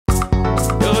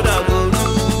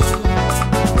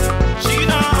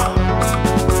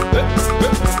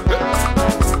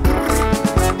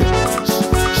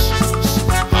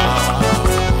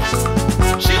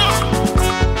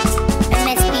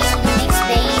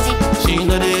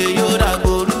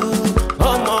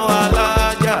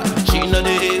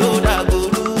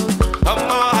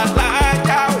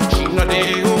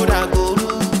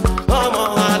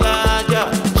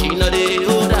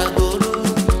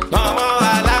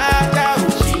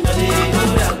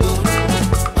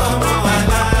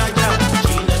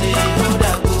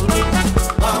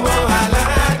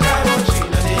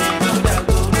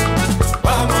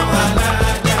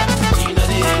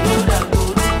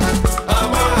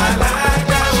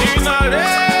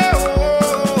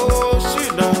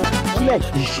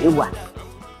ṣe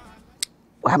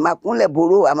wà máa kúnlẹ̀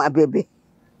boró wà máa bẹ̀bẹ̀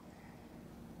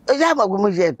ó ṣáà mọ̀ pé mo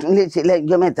ṣe ẹ̀tún lè ṣe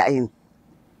lẹ́jọ́ mẹ́ta yìí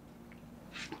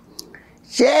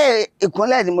ṣé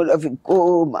ìkúnlẹ̀ ni mo lọ fi kó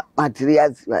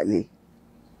materials wálé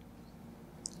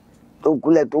tó ń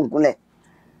kúnlẹ̀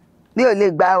bí ò lè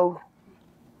gbà ó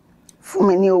fún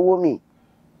mi ní owó mi.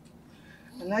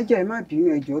 Alhaja ẹ má bínú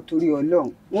ẹjọ́ torí Ọlọ́run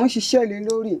wọ́n ń ṣiṣẹ́ lé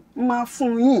lórí ń máa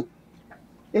fún yín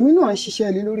èmi náà ń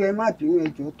ṣiṣẹ́ lé lórí ẹ má bínú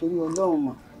ẹjọ́ torí Ọlọ́run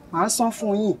mà máa san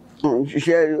fún yín.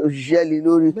 òṣìṣẹ́ lé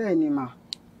lórí. bẹ́ẹ̀ ni mà.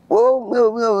 ó mi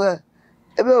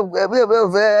ò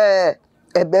fẹ́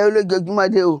ẹ̀bẹ̀ olójoojúmọ́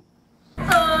dé o.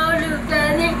 olùfẹ́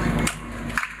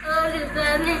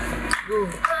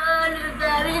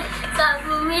mi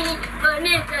sàbù mi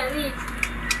onífẹ́ mi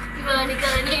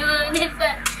ìmọ̀nìkan ni mo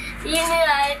nífẹ̀ẹ́ inú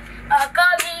ọkọ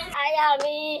mi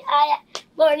aya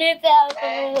mo nífẹ̀ẹ́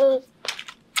ọkọ.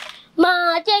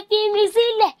 Máa jẹ́ fi mi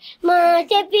sílẹ̀, máa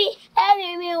jẹ́ fi ẹ̀rí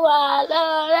mi wà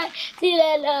lọ́rẹ́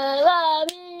sílẹ̀ lọ́rọ̀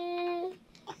mi.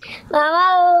 Màmá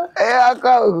o. Ẹ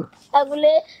ọkọ o.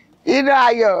 Ẹ̀kúlé. Inú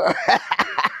ayọ̀.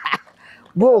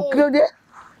 Bó o kí ló dé?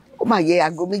 Ó máa yẹ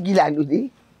aago méjìlá lóde.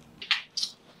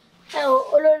 Ẹ o,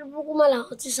 olórí burúkú mọ́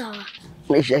làwọn ti sàwà.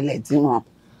 Ìṣẹ̀lẹ̀ tí wọn.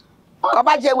 Kọ́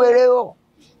bá ṣe wèrè o.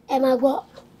 Ẹ máa gbọ́,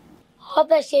 wọ́n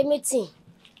fẹ́ ṣe mítìn.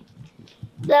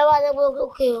 Lẹ́wọ́n adébó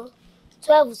òkè o.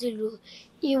 12 ti lù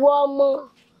ìwọ ọmọ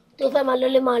tó fẹ́ máa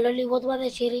lọlé ìwọ tó bá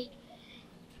fẹ́ ṣeré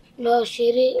lọ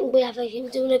ṣeré ń gbé afẹ́ ṣe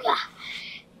tí ó ní ká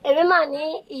èmi mà ní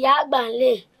ìyá àgbà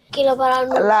ńlẹ̀ kí lọ bára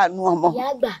nù aláàánú ọmọ ìyá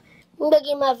àgbà ń gbé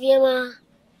kí n máa fi ẹ máa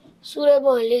súré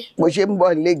bọ̀ ńlé. bó ṣe ń bọ̀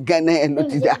ńlé ganan ẹ ló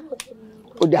ti dá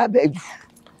ó dá bẹ́ẹ̀ jù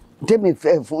tèmi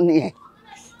fẹ́ fún nìyẹn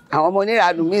àwọn ọmọ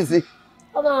oníranù mí sí.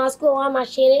 ọmọ àwọn school wọn máa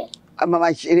ṣeré. ọmọ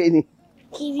máa ṣeré ni.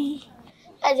 kiri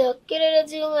ẹjọ kéré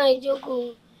tí wọn máa jókòó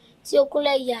tí ó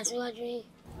kúnlẹ̀ yà síwájú yìí.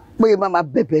 pé màmá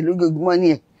bẹ̀bẹ̀ lójoojúmọ́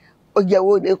nìyẹn ó jẹ́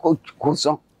owó lé kò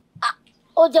san.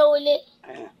 ó jẹ́ owó lé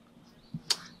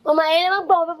màmá yẹn máa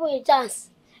gbọ́ wọn pípọ̀ yìí chance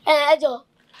ẹjọ́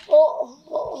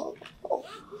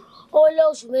ó lé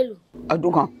oṣù mélòó.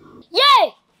 ọdún kan. yéè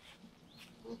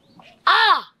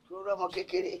lórí ọmọ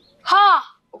kékeré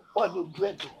ó pọ̀ lójú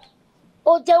ẹ̀ tó.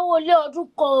 ó jẹ́ owó lé ọdún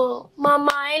kan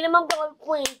màmá yẹn máa gbọ́ wọn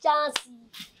pípọ̀ yìí chance.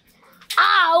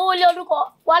 Owó lé ọdún kan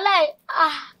wàhálà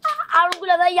arúgbó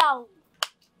lọ fẹ́ yà o.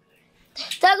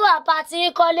 Tẹ́gùn àpàtì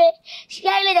kọ́lé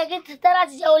ṣíkẹ́ ilé jẹ́ kí tẹ́tẹ́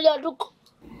láti jẹ́ olé ọdún kan.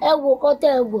 Ẹ wò kan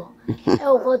tẹ́ ẹ wọ̀ ẹ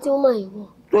wò kan tí wọ́n máa yìí wọ̀.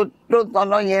 Tó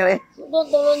tanná yẹrẹ. Tó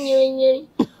tanná yẹrẹ.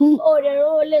 Ó rẹ̀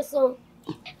rán ó lé san.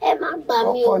 Ẹ má gbà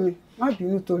mí o. Ọkọ mi má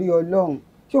bínú torí Ọlọ́run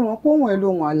ṣé wọn kó wọn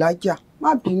lóhùn Alhaja má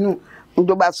bínú. N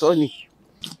tó bá sọ ni.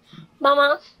 Màmá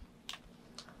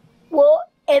wo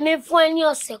èmi fún ẹ ní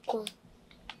ọ̀sẹ̀ kan.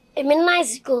 Èmi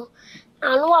náìsì kan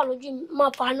àánú wà lójú mi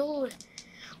máa fanú rẹ̀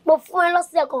mo fún ẹ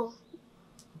lọ́sẹ̀ kan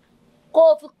kó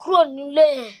o fi kúrò nílé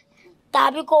ẹ̀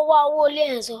tàbí kó wá owó ilé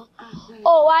ẹ̀ sọ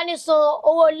ó wá ní san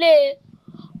owó ilé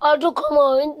ọdún kan mọ́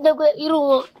nígbà irú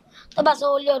wọn tó bá san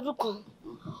owó ilé ọdún kan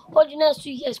ó di next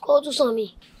 2 years kó o tún san mi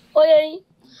ó yẹ yín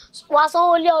wàá san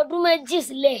owó ilé ọdún méjì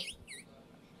sílẹ̀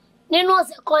nínú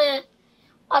ọ̀sẹ̀ kan yẹn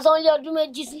wàá san owó ilé ọdún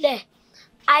méjì sílẹ̀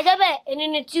àjẹbẹ ẹni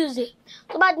ní Tuesday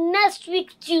tó bá di next week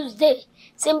Tuesday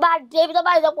tí n bá débi tó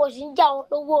bá yẹ kó sì ń jà wọn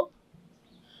lówó.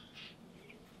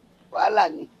 wàhálà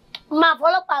ni. máa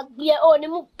fọlọ́pàá gbé ẹ ò ní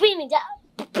mú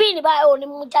píìnì báyìí ò ní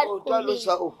mú jáde kó lè. òótọ́ ló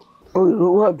sọ o.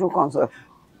 olùwọ́ ọdún kan sọ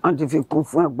wọ́n ti fi kún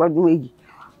fún ẹgbọ́dún méjì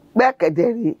gbẹ́kẹ̀dẹ̀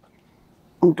rí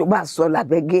n tó bá sọ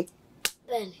lábẹ́gẹ́.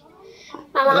 bẹ́ẹ̀ni.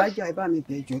 Alhaja ẹ bá mi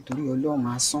bẹ̀ jọ̀ọ́ torí Ọlọ́run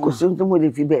máa sán. kò sí ohun tó mo lè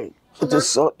fi bẹ̀ o ti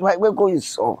sọ tó wáyé pé kò ì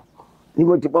sọ ni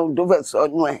mo ti bọ́ ohun tó fẹ́ sọ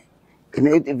nù ẹ̀ èmi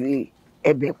ó ti fi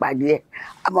ẹ̀bẹ̀ pàdé ẹ̀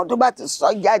àmọ́ tó bá ti sọ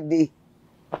jáde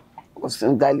kò sí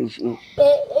ohun tá a lè ṣe.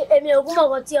 èmi ò gún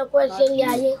mọ̀kàn tí ọkọ ẹ ṣe ń lé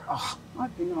ayé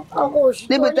ọkọ òṣì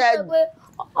tó ní pé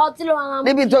ọtí ló máa mú.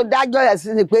 níbi tó dájọ́ ẹ̀ sí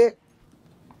ni pé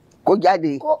kó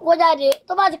jáde. kó jáde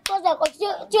tó bá ti kọ́sẹ̀ kan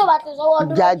tí ò bá ti sọ́wọ́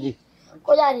ọdún jáde.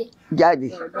 kó jáde. jáde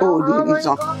ó lè rí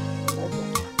san.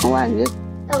 wọ́n wá ní.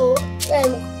 ẹ wo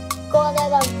kọ́ wá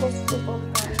dáadáa fún oṣù tó kọ́.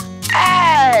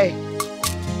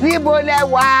 níbo lẹ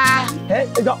wà.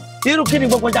 irú kí ni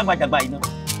gbogbo jàgbàjàgbà yìí náà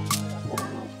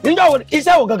níjọ́ wo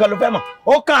iṣẹ́ wo gangan ló fẹ́ mọ̀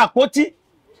ó kan àpótí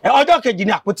ọjọ́ kejì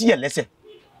ni àpótí yẹ̀ lẹ́sẹ̀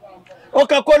ó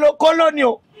kan kóló ni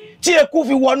o tí eku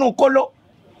fi wọnú kóló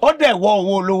ó dẹ̀ wọ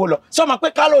owó olówó lọ sọ ma pé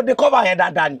kálọ̀ de kọ́fà yẹn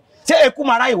dáadáa ni ṣé eku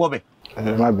máa ráyè wọ bẹ̀.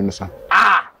 ẹ má bínú sá.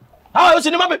 àwọn oṣù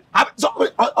ni má bẹ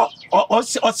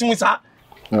ọsìn sá.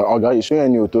 ọ̀gá ìṣó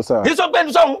yẹn ni ò tó sá. ìṣó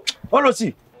gbẹnu sọ̀hún ó lọ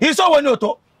sí ìṣó wo ni ò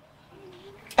tó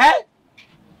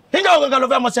níjọ́ gangan ló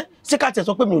fẹ́ mọ́ṣẹ́ sí ká tẹ̀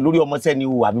sọ pé mi ò lórí ọmọṣẹ́ ni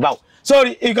o àbí báwo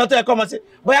sórí nǹkan tó yẹ kọ́ ọmọṣẹ́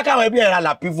bóyá káwọn ẹbí ẹ̀ ra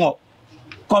làpí fún ọ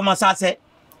kọ́ ọmọ sáṣẹ́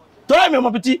torí mi ò mọ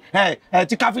bí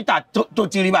tí káfíńtà tó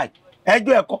ti rí báyìí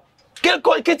ẹjọ́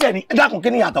ẹ̀kọ́ kí tẹ̀ ní dákun kí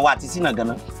ni yàtọ̀ wa àti sínà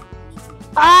gan-an.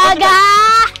 Ọ̀gá.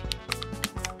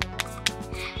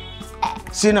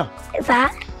 Sínà. Sá.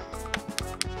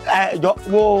 Jọ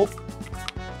wo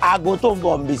aago tó ń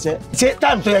bọ̀ ń bisẹ́ ṣé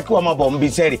táìmù tó yẹ kí wọ́n máa bọ̀ ń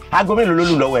bisẹ́ rè aago mélòó ló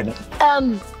lù lọ́wọ́ ẹ̀ náà.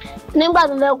 Nígbà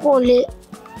tó fẹ́ kó lé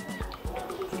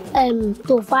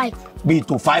tó 5. Bíi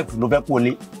tó 5 ló fẹ́ kó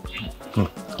lé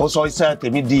ó sọ iṣẹ́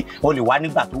tèmi di o lè wá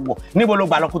nígbà tó wọ̀ níbo ló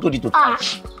gba lọ kó tó di tó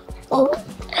 5.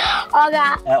 Ọ̀gá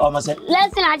ọmọọṣẹ́.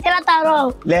 lẹ́sìn àti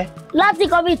látàárọ̀. Lẹ́. Láti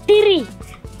kọ́ bíi 3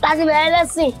 láti bẹ̀rẹ̀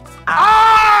lẹ́sìn.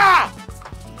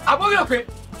 Àbúrò pé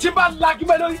tí bá ń la kí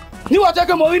bẹ́ẹ̀ lórí níwọ̀n tẹ́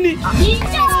kí mo rí ni.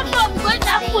 Ìjẹ́ ọ̀dọ́ mi kò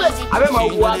já fún ẹ̀. Abẹ́ máa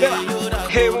wo abẹ́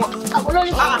wọn.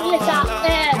 Olórí kan lè ta.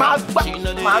 Máa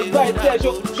gbá ẹtí ẹ̀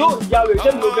ṣó ìyá rẹ̀ ṣé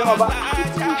mi ò fẹ́ wọn bá.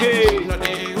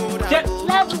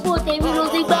 Lẹ́bùkún tèmi ló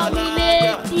ti gbá mi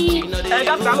létí.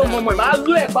 Ẹ̀ka kan ló mọ̀ mọ̀ máa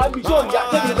lú ẹ̀ bá mi ṣó ìyá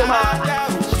ṣé mi ò fẹ́ máa.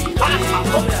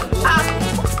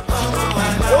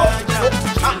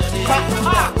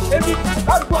 Èmi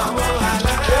lágbó.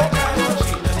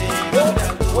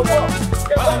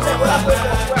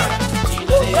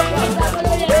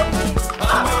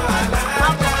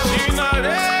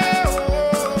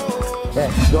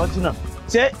 Jọ́ntínà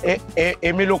ṣé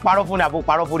èmi ló parọ́ fún ni àbò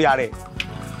parọ́ fún rí ara ẹ̀.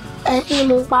 Èmi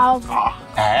ló ń parọ́ fún.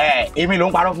 Èmi ló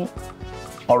ń parọ́ fún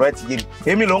ọ̀rọ̀ ẹ ti yé mi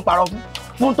èmi ló ń parọ́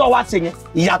fún tó wá ṣe yẹn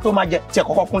ìyá tó máa jẹ tí ẹ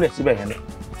kọ́kọ́ kúnlẹ̀ síbẹ̀ yẹn lẹ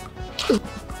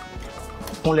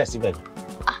kúnlẹ̀ síbẹ̀ yẹn.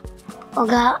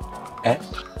 Ọ̀gá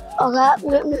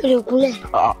mi ò lè kúnlẹ̀.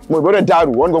 Mo ìbọ̀dẹ̀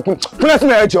dàrú wọ́n ní kò kúnlẹ̀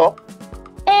sílẹ̀ ẹ jọ.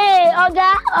 Ọ̀gá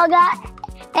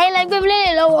ẹ̀yin lẹ gbé mi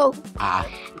lélẹ̀ lọ́wọ́ o.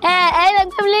 Ẹ̀yin lẹ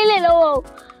gbé mi lélẹ̀ lọ́wọ́ o.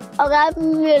 Ọ̀gá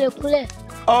mi ò lè kúnlẹ̀.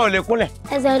 Ò lè kúnlẹ̀.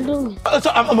 Ẹsẹ̀ dùn mí.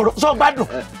 Sọ gbádùn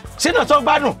sínú sọ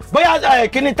gbádùn bóyá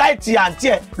kíní táìtì àǹtí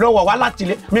ẹ lọ́wọ́ wá láti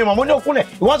ilé mi mọ̀ mo ní òkúnlẹ̀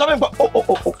ìwọ́n sọ fún mi pé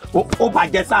ó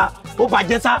bàjẹ́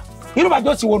sá irú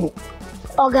bàjẹ́ ó sì wọnù.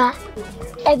 Ọ̀gá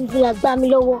ẹ fi fìlà gbá mi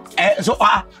lọ́wọ́.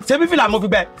 Ṣé bí fìlà mo fi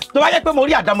bẹ tó bá yẹ pé mo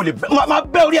rí àdá mo lè máa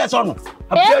bẹ́ orí ẹ̀ sọnù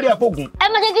máa bẹ́ orí ẹ̀ fógun. Ẹ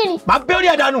má ṣe kí ni. Máa bẹ́ orí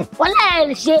ẹ̀ dànù. Wọ́n láì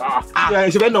lè ṣe.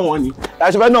 Ṣe fẹ́ náà wọ́n ni.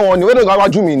 Ṣe fẹ́ náà wọ́n ni wọ́n lè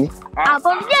wájú mi ni.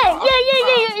 Àfọ̀njẹ́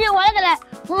yé wọ́n lẹ́tẹ̀lẹ̀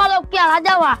máa lọ pe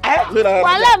Alhaja wa.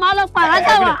 Wàhálà máa lọ pa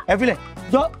Alhaja wa. Ẹ filẹ̀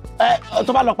jọ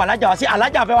tó bá lọ pa Alhaja wa sí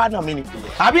Alhaja fẹ́ wá nà mí ni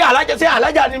àbí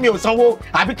Alhaja ni mi ò sanwó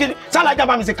àbí kí sí Alhaja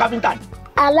bá mi ṣe káfíńtà ni.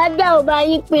 Alhaja ò bá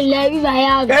yín pinlẹ̀ bíbá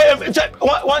yá mi.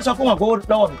 Wọ́n sọ fún wọn gbowó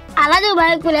lọ́wọ́ mi. Alhaja ò bá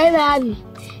yín pinlẹ̀ bíbá yá mi.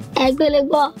 Ẹgbẹ́lẹ́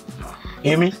gbọ́.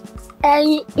 Èmi.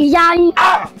 Ẹ̀yin ìyá yín.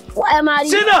 Ẹ máa rí.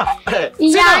 Sínà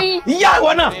ìyá yín. Ìyá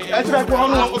ìwọ náà.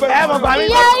 Ẹ mọ̀ gbà mí.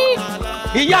 Ìyá yín.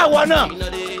 Ìyá ìwọ náà.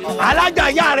 Alhaja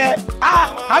ìyá rẹ̀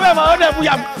abẹ́ mọ̀ ọ́ dẹ̀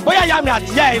búya mi bóyá ìyá mi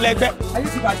àti ìyá ẹ̀ lẹ́gbẹ́. Ayé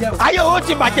ti bàjẹ́ o. Ayé owó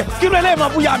ti bàjẹ́ kí ló lè mọ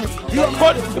búya mi.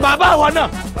 Bàbá ìwọ náà.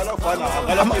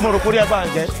 Mo rò kórìí ẹgbàá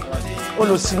jẹ́ ó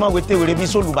lọ sí mọ́ wétéwèrè bí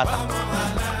sólù bàtà.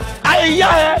 Ìyá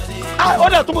ẹ̀ ó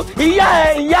dẹ̀ tó ìyá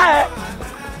ẹ̀.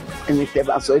 Ẹni tẹ́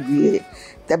bá sọ di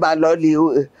tẹ́ bá lọ lé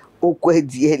oko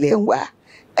ẹdìẹ lẹ́ ń wá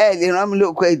ẹ lè rán mi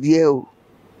lóko ẹdìẹ o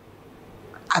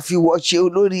àfiwọ́ṣe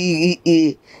olórí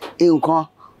nǹkan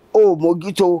ó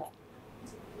mójútó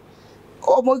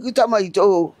ọmọ yìí tó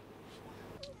o.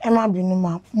 Ẹ má bínú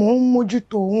mà mò ń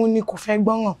mójútó òun ni kò fẹ́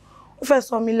gbọ́ràn ó fẹ́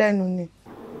sọ mí lẹ́nu ni.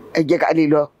 Ẹ jẹ́ ká lè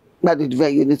lọ gbàdúrà tó fẹ́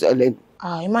yóò ní sọ lẹ́nu.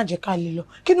 Ẹ má jẹ́ ká lè lọ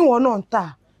kí ni ìwọ náà ń tà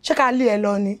ṣé ká lé ẹ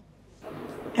lọ ni.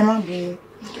 Ẹ má bínú.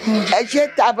 Ẹ ṣe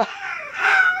tábà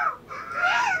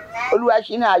Olúwa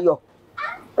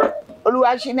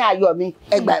ṣínà ayọ̀ mi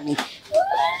ẹ gbà mí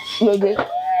lóde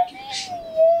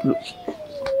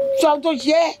sọ tó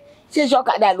ṣe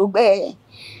sọkadà ló gbẹ ẹ.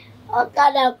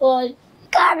 Ọ̀kadà kan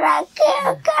kàràkẹ́.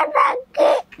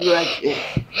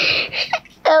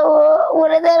 Ẹ wo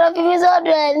wèrè tẹ́ lọ fi mí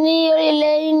sọ́dọ̀ ẹ̀ ní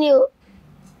orílẹ̀ yìí ni o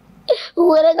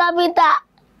wèrè kápítà.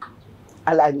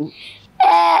 Alani.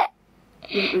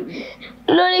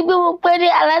 Lórí pé mo pé ní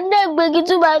Alani gbégi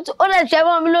túbà ó lè ṣẹ́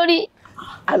mọ́ mi lórí.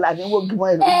 Alani wo gbìmọ̀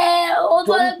ẹ̀ Ó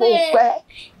tó ń pè é.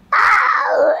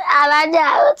 Alhaja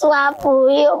ó tún wá fún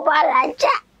yín ó bá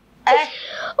Alhaja.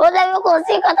 Ó dẹ́bi kò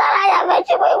sí kọ́tà Alhaja fẹ́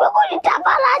ṣe pé kò ní ta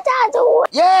bá Alhaja tó wọ.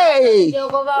 Yéè!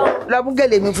 Lọ́mú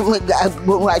gèlè mi fún mi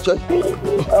gbóhùn aṣọ.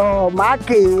 Máa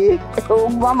ké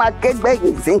wọ́n máa ké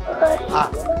gbẹ̀yìn sí.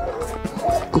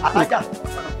 Alhaja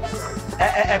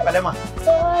ẹ pẹ̀lẹ́ mà.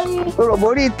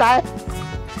 Rògbòrí ta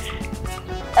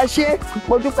ẹ ṣe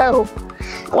mo dúpẹ́ o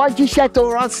wọ́n jíṣẹ́ tó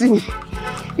rán sí mi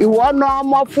ìwọ na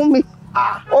ọmọ fún mi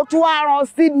ó tún wá rán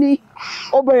sí mi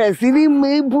ó bẹ̀rẹ̀ sí ní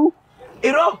mi bú.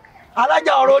 Irọ́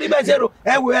Alhaja ọ̀rọ̀ orí bẹ́ẹ̀ ṣe rò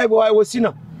ẹ wo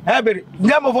sínà ẹ bèrè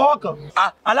ǹjẹ́ mo fọwọ́ kàn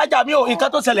Alhaja mi ò nǹkan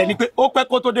tó ṣẹlẹ̀ ni pé ó pẹ́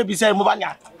kó tó débi iṣẹ́ mo bá ní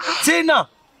à sínà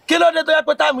kí ló dé tó yẹ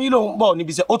pé táìmù yìí ló ń bọ̀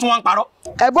níbi iṣẹ́ ó tún wá ń parọ́.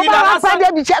 Ẹ bó bá wá pẹ́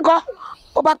débi iṣẹ́ kọ́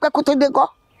ó bá pẹ́ kó tó dé kọ́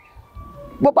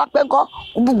bó bá pẹ́ kọ́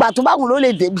gbà tó bá wù ló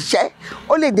lè débi iṣẹ́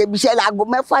ó lè débi iṣẹ́ láago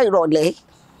 6 ìrọ̀lẹ́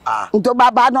nítorí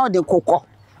bàbá náà ni kò kọ́.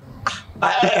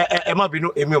 ẹ má bínú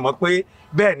èmi ò mọ̀ pé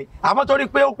bẹ́ẹ̀ ni àmọ́ torí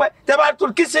pé ó pẹ́ tẹ́ bá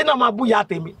tún kí sẹ́nà máa búya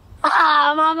tèmi.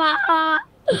 Mama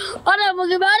ọ̀rẹ́ mo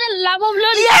kì bá ọ̀rẹ́ làbọ̀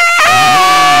lórí.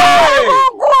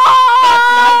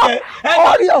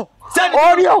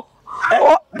 orí o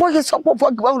bó ṣe sọ pé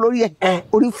fọ́ọ̀gì mọ́ lórí ẹ̀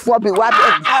orí fọ́ mi wá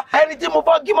bẹ́ẹ̀ ni. ẹni tí mo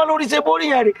fọ́ọ̀gì mọ́ lórí ṣe borí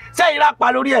yẹn rè sẹ́yìn lápá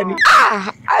lórí ẹ̀ ni.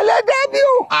 ẹlẹ́dẹ̀ bí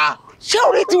o ṣé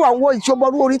orí tí wọ́n wo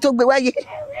ìṣòbọ̀rú orí tó gbé wáyé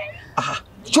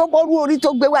ṣòbọ̀rú orí tó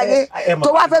gbé wáyé tó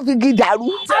wá fẹ́ fi gi dàrú.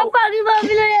 ọgbà kí bá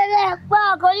fi lórí ẹ̀ pa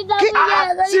kò ní dábò yẹ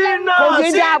kò ní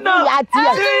dábò yà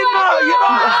tiẹ̀.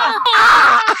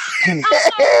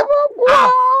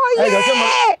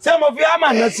 ṣé mo fi ámà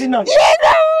náà sí náà.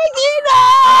 jìnnà.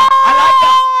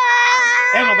 Alhaja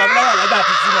ẹ mọ̀ bàbá lọ́wọ́ Alhaja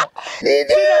àti sí náà.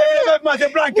 Dídé máa ṣe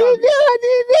prank. dídé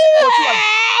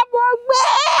mo gbé.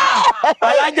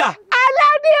 Alhaja.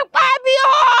 Aládé pa mi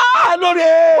o. Alóore.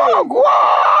 Ògùn o.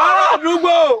 Ará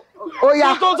àdúgbò. Oya.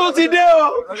 Tó ti dé o.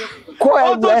 Kó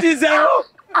ẹgbẹ́. Ó tó ti zẹ́ o.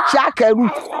 Ṣákẹ́rù.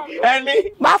 Ẹni.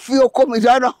 Má fi oko mi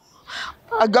lọ́nà.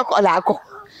 Ọjọ́ kan là á kọ.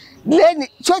 Lẹ́ni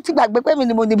ṣé o ti gbàgbé pé mi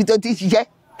ni mo níbi tó ti ṣiṣẹ́?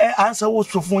 À ń sanwó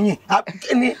oṣù fún yín.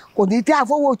 Kò ní tí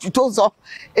àfọwọ́ oṣù tó sọ.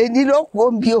 Èní ló kù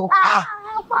ó ń bí o.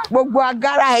 Gbogbo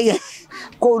agárá ẹyẹ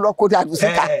kó lọ kó dànù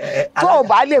síta. Tó o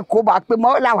bá lè kó bá pé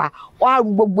mọ́ làwà wọ́n á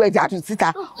ru gbogbo ẹ̀ dànù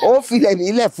síta. Ó filẹ̀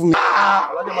nílẹ̀ fún mi.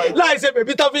 Láì ṣe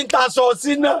bèbí tó fi ń ta aṣọ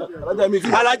sí náà.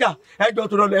 Alhaja ẹjọ́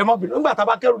tó lọ ẹ mọ́ bínú. Nígbà tá a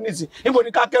bá kẹ́rù nísìn, níbo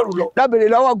ni ká kẹ́rù lọ? Lọ bèrè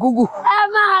lọ́wọ́ Google. ẹ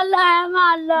máa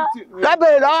lọ. Lọ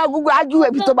bèrè lọ́wọ́ Google ájú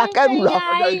ẹbí tó bá kẹ́rù lọ.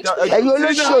 Ẹ̀yin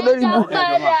olóṣèlú olórí bu.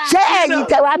 Ṣé ẹ̀yin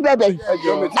tẹ wá bẹ̀bẹ̀ yìí?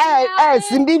 Ẹ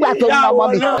sì ń bí ìgbà tó ń lọ ọmọ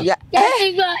mi. Jẹ́sí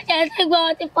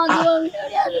gbọ́ ti fọ́jú orí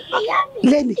lórí àdúgbò yá mi.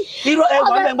 Lẹ́ni. Irọ́ ẹ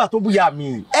wọ́n lẹ́gbà tó búya mi.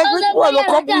 Ẹgbẹ́ kúrò ló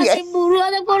kọ́ bú yẹ.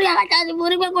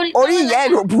 Orí ìyá ẹ̀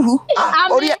ló burú.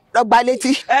 Orí ẹ̀ lọ gba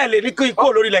létí. Ẹ lè ní kí ikú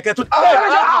olórí ilẹ̀kẹ́ tó.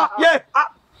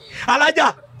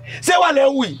 Alhaja ṣé wà lẹ́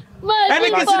ń wì? Ẹni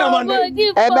kí sinà mọ̀ ní.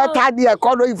 Ẹ̀bẹ̀ ta ni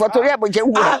ẹ̀kọ́ lórí ìfọ̀ torí ẹ̀ bó ṣe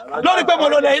wù ẹ́. Lórí pé mo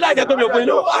lọ lẹ́yìn láì jẹ́ pé mi ò pé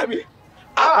inú wà mí.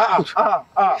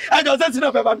 Ẹjọ́ sẹ́ sinà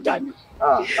fẹ́ bá mi jà ní.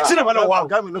 Sinà máa lọ wà o.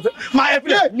 Máa ẹ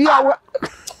filẹ̀.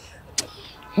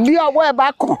 Bí ọwọ́ ẹ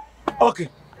bá kàn. Ok.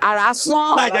 Ara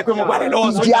sán. Láì jẹ́ pé mo gbàdé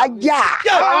lọ́wọ́ sójà. Ìjà.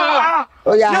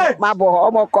 Oya máa bọ̀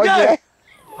ọmọ kan jẹ́.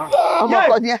 Ọmọ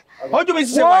kan jẹ́. Ojú mi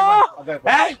ṣiṣẹ́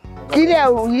wáyé. Kí ni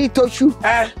ẹrù yìí tó ṣú?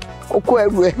 Oko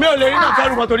ẹrù ẹ. Mi ò lè rí náà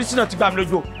kẹrù mọ́ torí sínà ti gbà mí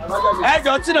lójú.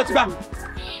 Ẹjọ́ sínà ti gbà mí.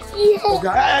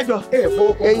 Ẹjọ́.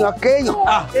 Èèyàn kéèyàn.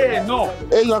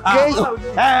 Èèyàn kéèyàn.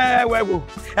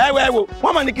 Ẹwẹ̀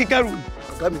wọ́n mọ̀ ní kíkẹ́rù.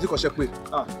 Ọ̀gá mi tí kò ṣe pé.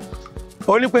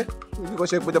 Ó ní pé. Tí kò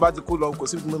ṣe pé tẹ́ bá ti kó lọ kò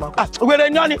sí fún mi máa kọ́. Ògbèrè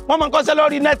ni ọ́ ni wọ́n máa ń kọ́ṣẹ́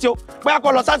lórí nẹ́ẹ̀tì o. Bóyá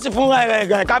kọ́ lọ sáàsì fún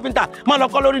káfíńtà máa lọ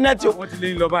kọ́ lórí nẹ́ẹ̀tì o. Wọ́n ti lé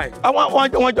yín lọ báyìí.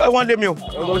 Wọ́n lé mi o.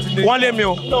 Wọ́n lé mi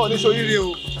o. Náà ní sóríire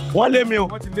o. Wọ́n lé mi o.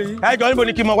 Ẹjọ́ níbo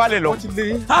ni kí n mọ wálé lọ?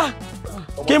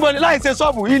 Kí n bọ̀ ní láì ṣe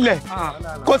ṣọ́ọ̀bù ilẹ̀.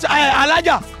 Kò sí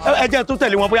Alhaja ẹjẹ́ tó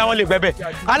tẹ̀lé wọn bóyá wọ́n lè gbẹ́bẹ̀.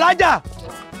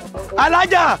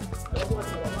 Alhaja.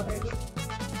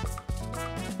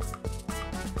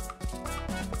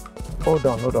 Hold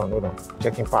on.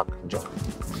 Checking park, jọ.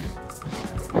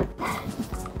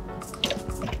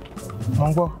 Mo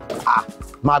ń gbọ́.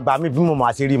 Máa gbà mí bí mo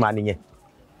máa ṣe rí màá nìyẹn.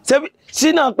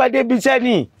 Sínà pẹ́ débi iṣẹ́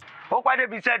ni. Ó pẹ́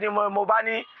débi iṣẹ́ ni mo bá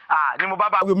ní ni mo bá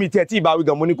wí omi tiẹ̀ tí ìbá wí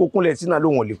gan mo ní kó kúnlẹ̀ sínà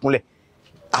lóhùn ò lè kúnlẹ̀.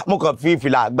 Mo kàn fi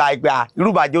fìlà gba ẹgbẹ́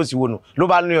irúbàjẹ́ òsì wọnù ló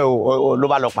bá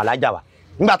lọ pa Alhaja wa.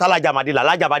 Nígbà tá Alhaja máa dé la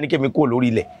Alhaja bá ní kémi kó lórí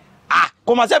ilẹ̀.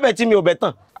 Kò máa ṣẹ́bẹ̀ tí mi ò bẹ̀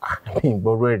tán. Mi ì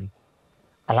gbọ́rọ̀ ẹ̀rí.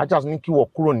 Alhaja ní kí wọ́n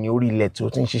kúrò ní orí ilẹ̀ tí ó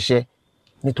ti ń ṣiṣẹ́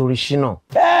nítorí ṣínà.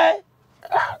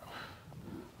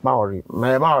 Má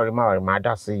ọ̀rẹ́ máa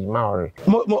dá sí i, má ọ̀rẹ́.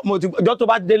 Mo ti ọjọ́ tó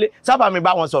bá délé sábà mi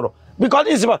bá wọn sọ̀rọ̀ because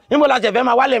ìsìnkú níbo la ṣẹ̀fẹ̀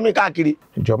máa wálẹ̀ mi káàkiri.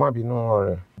 Ìjọ má bínú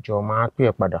ọ̀rẹ́, ìjọ máa pè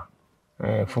ẹ́ padà.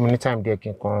 Fún mi ní time díẹ̀ kí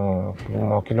n kan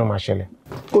mọ kí ló máa ṣẹlẹ̀.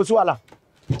 Kò sí wàhálà,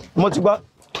 mo ti gbọ́.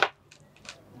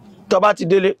 Tó bá ti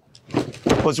délé,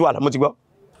 kò sí wàhálà, mo ti gbọ́.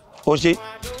 O ṣe.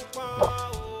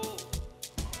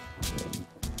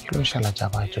 Kí ló ń ṣàlàjà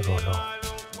bá ìjọba lọ?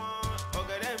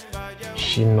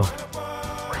 Ṣínà.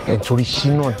 Torí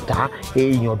ṣínà dá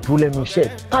èèyàn dúró lẹ́nu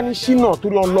iṣẹ́. Ká ní ṣínà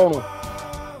torí Ọlọ́run.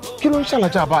 Kí ló ń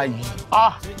ṣàlàjà báyìí?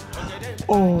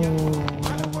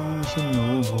 Ṣé mi ò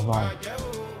rí ìbò báyìí?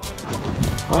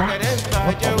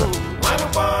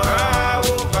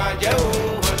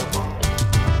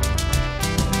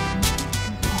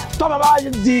 Tó bá bá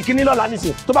di kíní lọ́la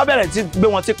nísìn tó bá bẹ̀rẹ̀ sí gbé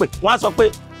wọn sí pé wọ́n á sọ pé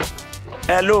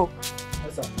hello.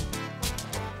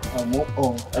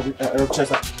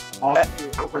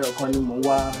 Ọkàn ni mò ń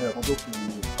wá ẹ̀kan tó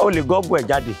kù. O lè gọ́gùn ẹ̀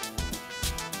jáde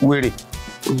wèrè.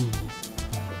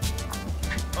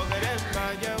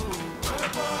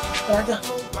 Alhaja.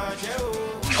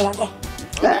 Alhaja.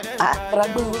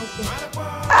 Ragbe wo.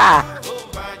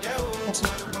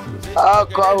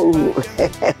 Ọkọ o.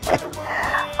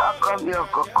 Ọkọ mi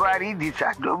ọkọ Kwari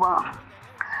Sàdómọ.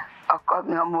 Ọkọ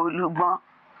mi ọmọ Olúgbọ́n.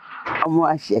 Ọmọ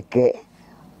Àṣẹkẹ́.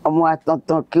 Ọmọ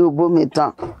àtọ̀tàn kí o bómi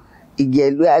tán.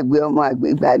 Ìjẹ̀lú àgbẹ̀ ọmọ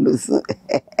àgbègbà ló sùn.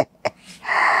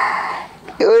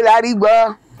 Ó lárí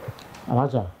gbọ́.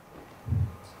 Alhaja,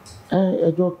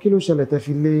 ẹjọ́ kí ló ṣẹlẹ̀ tẹ́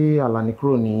fi lé Àlàní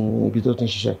kúrò ní ibi tó ti ń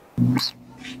ṣiṣẹ́?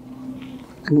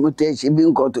 Mo tẹ́ ṣe bí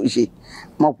nǹkan tó ṣe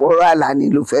mọ̀ pọ̀rọ̀ Àlàní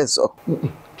ló fẹ́ sọ.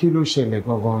 Kí ló ṣẹlẹ̀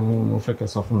gangan ni mo fẹ́ kẹ́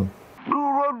sọ fún mi?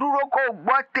 Dúró kó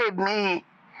gbọ́ tèmi.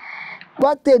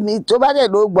 Gbọ́ tèmi tó bá dẹ̀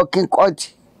ló gbọ́ kí n kọ́ ti.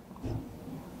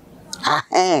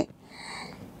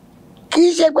 Kì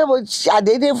í ṣe pé mo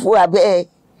ṣàdédé fún abẹ́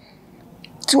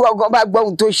tí ọgọ́ bá gbọ́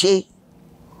ohun tó ṣe.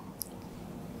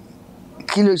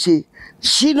 Kí ló ṣe?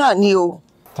 Ṣínà ni o.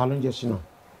 Ta ló ń jẹ́ Ṣínà?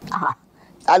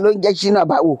 Ta ló ń jẹ́ Ṣínà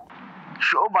báwo?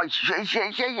 Ṣó mọ̀ ṣe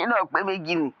Ṣínà pé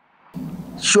méjì ni?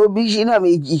 Ṣó bí Ṣínà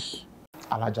méjì?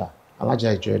 Alhaja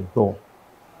ẹjọ́ ẹ gbọ́.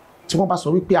 Tí wọ́n bá sọ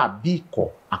wípé àbí ikọ̀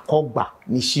àkọ́gbà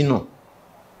ní Ṣínà,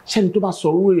 ṣẹ́ni tó bá sọ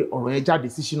ọ̀rọ̀ yẹn jáde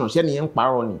sí Ṣínà, ṣẹ́ni yẹn ń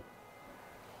parọ́ ni.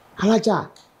 Alhaja,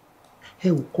 ẹ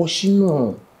ò kọ́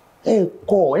Ṣínà, ẹ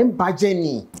ń bàjẹ́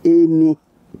ni.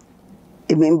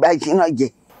 Èmi ń bá Ṣínà jẹ.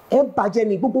 Ẹ ń bàjẹ́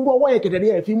ni, gbogbo ọwọ́ yẹn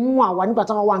kẹ̀dẹ̀rẹ́ ẹ̀ fi mú àwa nígbà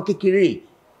táwọn wà ń kékeré.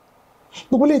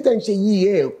 Gbogbo lè tẹ́ ń ṣe yìí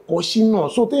ẹ kọ́ Ṣínà,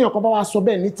 so téèyàn kan bá wá sọ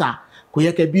bẹ́ẹ̀ níta kò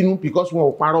yẹ kẹ́ bínú because wọn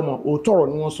ò parọ́ mọ́, òótọ́ ọ̀rọ̀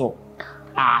ni wọ́n sọ.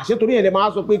 Ṣé torí ẹ̀ lè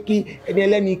máa sọ pé kí ẹni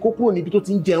ẹlẹ́ni kó kúrò níbi tó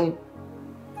ti ń jẹun?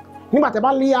 Nígbà tẹ́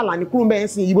bá lé Àlàní kúrò bẹ́ẹ̀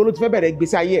sí ibo ló ti fẹ́ bẹ̀rẹ̀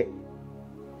gbèsè ayé ẹ̀.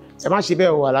 Ẹ má ṣe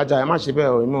bẹ́ẹ̀ o Alhaja, ẹ má ṣe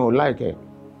bẹ́ẹ̀ o, èmi ò like.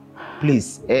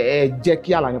 Please ẹ jẹ́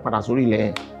kí Àlàní padà sórí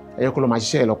ilẹ̀ ẹ yẹ kó lọ máa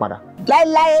ṣiṣẹ́ ẹ lọ padà.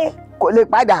 Láíláí kò lè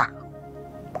padà.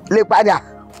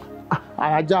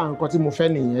 Alhaja, nǹkan tí mo fẹ́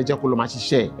nìyẹn, ẹ jẹ́ kó lọ máa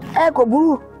ṣiṣẹ́ ẹ. Ẹ kò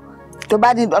burú tó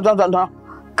bá ní dandan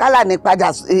k'Àlàní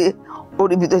padà sí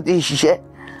orí ibi tó ti ń ṣiṣẹ́.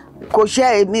 Kò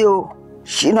ṣẹ́ èmi o,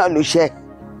 Ṣínà ló ṣẹ́.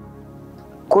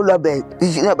 Kó lọ bẹ̀ tí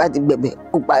Ṣínà bá ti gbẹ̀bẹ̀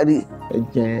kó parí.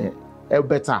 Ẹ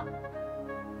bẹ́tà.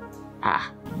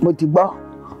 Mo ti gbọ́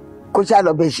kó ṣá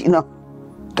lọ bẹ̀ Ṣínà.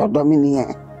 Tọ́dọ̀ mi nìyẹn.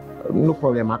 No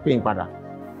problem, máa pè yín padà.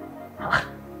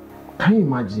 Can you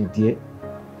imagine díẹ̀?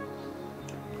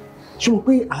 Ṣé mo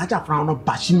pé Alhaja fúnra wọn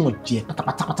bá Ṣínà jẹ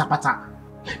pátápátá?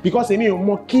 Because èmi ò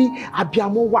mọ kí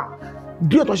abiyamọ wà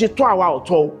bí ọ̀tọ̀ ṣe tó àwa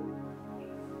ọ̀tọ̀ o.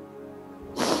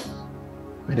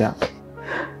 Mẹ́dà,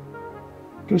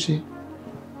 kí ló ṣe?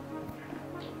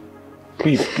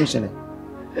 Babe, kí ló ṣẹlẹ̀?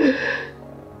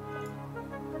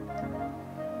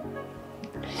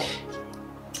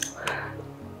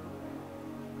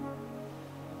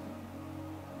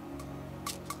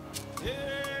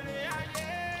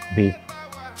 Babe,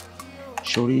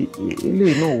 sórí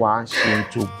eléyìí náà wá ṣe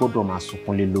tó gbọ́dọ̀ máa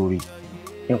sunkún lé lórí.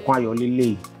 Nǹkan ayọ̀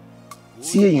lélẹ́yìí.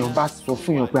 Tí èèyàn bá sọ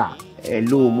fún yàn pé ẹ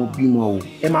ló mo bímọ o,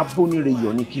 ẹ máa bó níre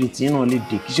yọ̀ ní kiri tí náà lè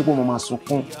dé, kì í ṣe pé mo máa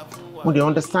sunkún. Mo dẹ̀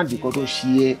understand nǹkan tó ṣe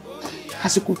ẹ́.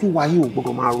 Àsìkò tó wáyé ò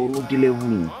gbọ́dọ̀ máa ronú délé wù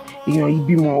mí. Èèyàn yìí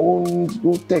bímọ,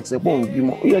 ó tẹ̀sẹ̀ pọ̀ ń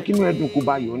bímọ. Ó yẹ kí inú ẹ̀dùn kó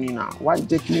bá yọ nínú. Wá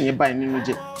jẹ́ kí ìyẹn báyìí nínú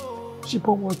jẹ́. Ṣé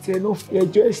bọ́mọ tiẹ̀ ló fi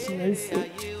ẹjọ́ ẹ̀sìn ẹ̀ sí?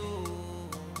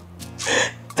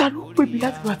 Ta ló pè mí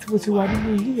láti wá tí mo ti wà nínú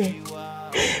ilé ẹ̀?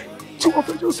 Tí wọ́n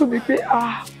fẹjọ́ sùn mí pé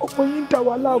ọmọ yín dá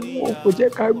wa láàmú, kò jẹ́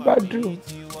ká gbádùn.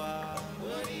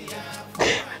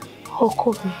 Ọkọ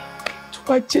mi, tó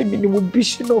bá jẹ́ mi ni mo bí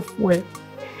Ṣínà fún ẹ,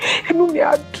 inú mi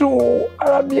á dùn,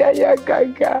 ara mi á yá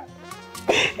gágá.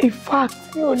 In fact,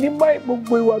 mi ò ní máa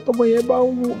gbogbo ìwà tọmọ yẹn bá ń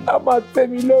wù, á máa tẹ́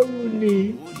mi lọ́rùn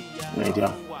ni.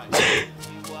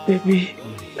 Bẹ́ẹ̀ni,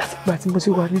 láti ìgbà tí mo ti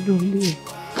wà nínú ilé ẹ̀,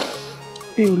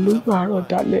 mi ò lóyún àárọ̀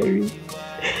dálẹ̀ rí.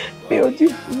 Mi ò tí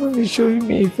fún mi sórí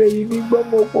mi ìfẹ́ yìí ní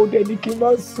gbọ́mọ̀ pọ̀ dẹ̀ ní kí n má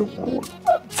sunkún.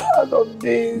 I'm tired of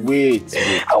this. Wait.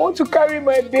 I want to carry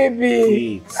my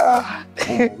baby. Wait.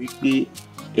 Wípé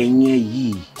ẹ̀yin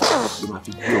yìí ló máa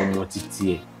fi gbé ọmọ títí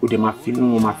ẹ̀, ó dẹ̀ máa fi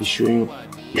inú wọn máa fi ṣóyún.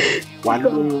 Wà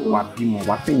lóyún, wà bímọ,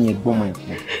 wà fẹ̀yìn gbọ́mọ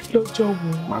ẹ̀kọ́. Lọ́jọ́ wo?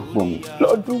 Má gbọ́ mi.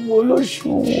 Lọ́dún wo, lóṣù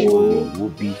wo? Wo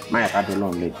bí máyà ká dọ́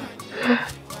lọ́run lẹ́bi.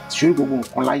 Ṣé gbogbo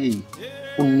nǹkan láyé yìí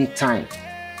ó ní time?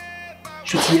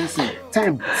 Ṣùtì yẹn sìn,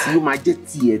 time tí ó máa jẹ́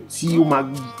tiẹ̀ tí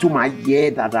tó máa yẹ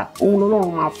ẹ́ dáadáa. Òun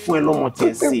lọ́lọ́run máa fún ẹ lọ́mọ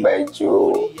tiẹ̀ sí. Ó ti pẹ́ jù.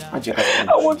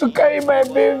 I want to carry my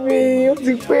baby. Ó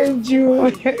ti pẹ́ jù.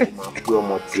 Máa gbé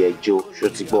ọmọ tiẹ̀ jó, ṣó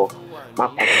ti gbọ́, má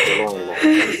kàn tó lọ́run lọ.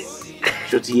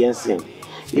 Ṣùtì yẹn sìn,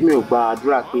 èmi ò gba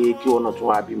àdúrà pé kí wọn náà tún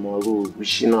wá bímọ irú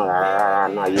Ṣínà rárá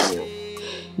náà ayé mi o.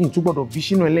 Mi ò tún gbọ́dọ̀ bí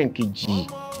Ṣínà ẹlẹ́ǹkejì.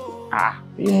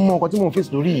 Mọ nǹkan tí mò ń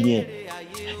fèsì lórí ìyẹn.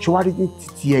 Ṣé wàá rí ní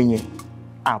títí ẹ yẹn?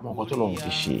 Àmọ́ nǹkan tó lọ́run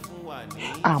fi ṣe.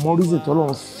 Àmọ́ reason tó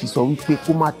lọ́run fi sọ wípé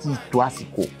kó má ti tó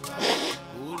àsìkò.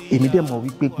 èmi dẹ̀ mọ̀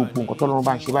wípé gbogbo nǹkan tọ́lọ́run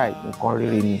bá ń ṣe báyìí nǹkan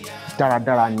rere ni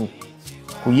dáradára ni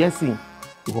kò yẹ sí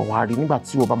ìwọ wàá rí nígbà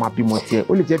tí ìwọ bá máa bímọ tiẹ̀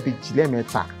ó lè jẹ́ bèjì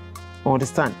lẹ́ẹ̀mẹ́ta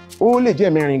understand ó lè jẹ́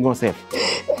mẹ́rin gan sef.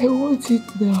 I want it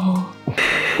now.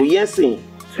 kò yẹ sí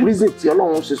reason tí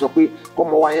ọlọ́run ṣe sọ pé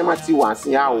kọ́mọ wa yẹn má ti wà sí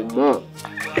a ò mọ̀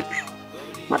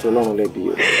má tó ọlọ́run lẹ́bi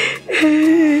o.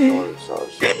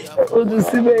 sorry. O tún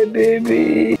síbẹ̀ baby.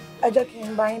 ẹ jẹ́ kí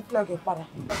n bá yín plug padà.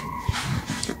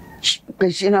 pé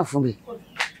ṣínà fún mi.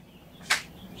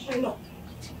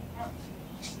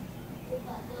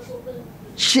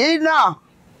 ṣínà.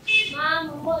 máa ń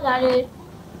bọ̀ dáre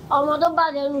ọmọ tó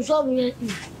bàjẹ́ nínú ṣọ́ọ̀bù yẹn.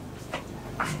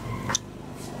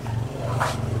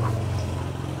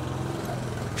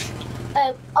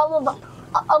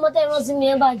 ọmọ tẹ́ ìran sí mi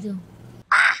ẹ bàjẹ́ o.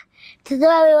 tètè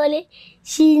wá wí wọlé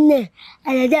ṣínà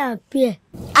àjàjà àpì ẹ̀.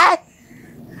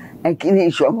 ẹ kí ni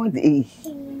ìṣọmọdé yìí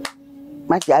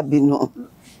má ṣe àbínú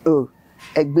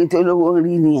ẹgbẹ́ tó lówó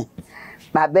rí nìyẹn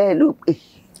bàbá ẹ ló pè.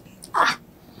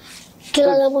 kí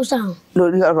ló lọ kó sàn.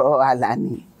 lórí ọ̀rọ̀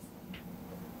Àlàní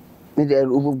mi dẹ̀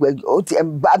ro gbogbo ẹjọ́ ó ti ẹ̀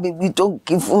bá mi bí tó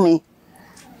kí fún mi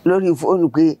lórí fóònù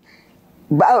pé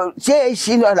báwo ṣé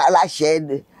ṣínà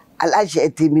aláṣẹ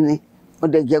tèmi ni mo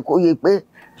dẹ̀ jẹ́ kó yé pé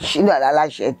ṣínà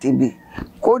aláṣẹ tèmi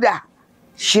kódà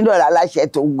ṣínà aláṣẹ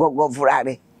tó gọ́gọ́ fúnra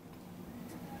rẹ̀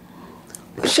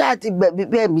ṣáà ti gbẹ̀bí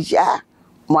bẹ́ẹ̀ mi ṣáà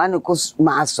mo á ní kó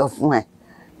máa sọ fún ẹ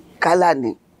kálá ni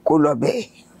kó lọ bẹ́ẹ̀.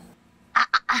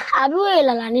 àbúrò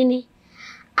Àlàní ni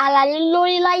Àlàní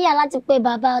lórí láyà láti pe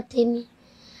bàbá tèmi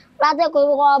látẹ̀kọ̀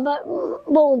ìwọ́n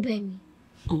bóun bẹ̀ mí.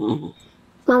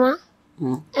 màmá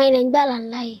ẹ̀yin lè ń gbà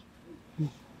láńlá yìí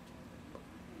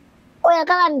ó yẹ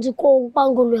kálá ní ti kó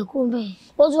pangolo ẹ̀kú bẹ́ẹ̀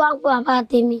ó tún wá ń pe bàbá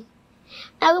tèmi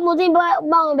ẹgbẹ́ mo ti bá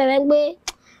wọn bẹ̀rẹ̀ pé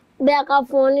bẹ́ẹ̀ ká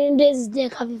fún ọ ní déèsì díẹ̀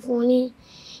ká fi fún ọ ní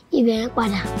ibẹ̀ yẹn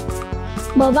padà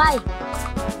bọ̀ báyìí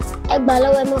ẹ gbà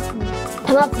lọ́wọ́ ẹ má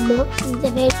fún mọ́ ní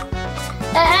tẹ̀fẹ́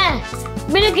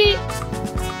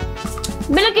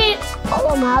Bílíkì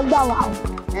ọwọ́ màá gbà wá o.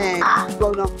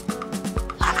 gbọ́nà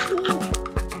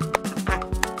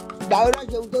gbàwé náà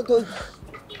ṣe ohun tó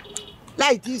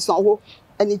láì tí ì sanwó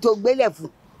ẹni tó gbélé fún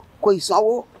kò ì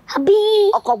sanwó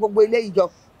ọkọ gbogbo ilé ìjọ.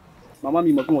 màmá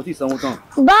mi mọ̀ pé wọ́n ti sanwó tán.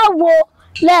 báwo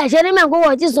lẹ ṣe ní mọ̀ pé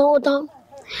wọ́n ti sanwó tán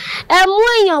ẹ mú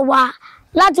èèyàn wá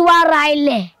láti wá ra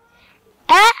ilẹ̀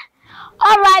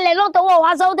ọ̀rọ̀ ilẹ̀ ló tọwọ́ wá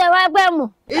sanwó tẹ wá pẹ́ mọ̀.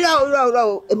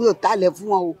 irọ́ èmi ò talẹ̀ fún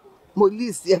wọn o mo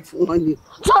líìsì ẹ̀ fún wọn ni.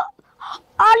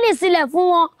 ọ lè sílẹ̀ fún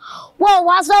wọn wọn ò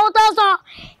wá sanwó tó san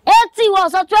 80 wọ́n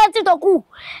san 20 tó kù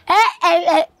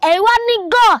ẹ̀yin wá ní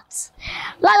gut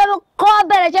lálẹ́ mi kọ́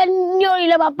bẹ̀rẹ̀ ṣe ní orí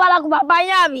ilẹ̀ bàbá alákùn bàbá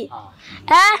yá mi.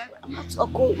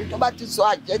 ọkọ tó bá ti sọ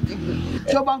àjẹ ti gbé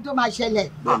tí ó bá tó máa ṣẹlẹ̀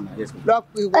lọ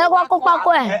pé ẹ wá kó pákó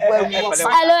ẹ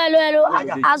ẹlò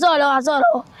àsọ̀rọ̀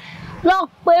lọ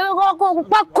pé kó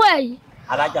pákó ẹ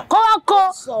yìí kó wá kó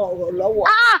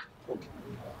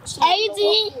ẹ̀yin ti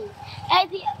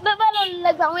bẹ́ẹ̀ lọ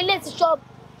lẹ́gbẹ̀ẹ́ àwọn ilé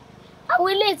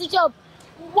ti ṣọ́ọ̀bù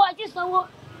wọ́n ti sanwó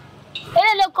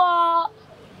eléyìí kọ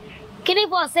kíní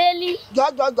fọ sẹ́ẹ̀lì.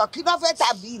 jọjọjọ kí ló fẹ́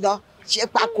tàbí iná ṣe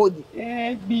pákó ni.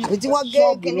 àbí tí wọ́n gé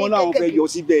kíní wọn làwọn fẹ́ yọ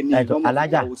síbẹ̀ ni.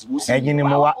 Alhaja ẹ̀yin ni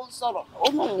mo wá.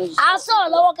 a sọ̀rọ̀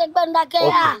lọ́wọ́ kẹgbẹ́ ń dákẹ́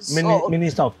yá.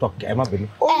 Minister of talk ẹ má bínú.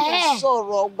 ó ń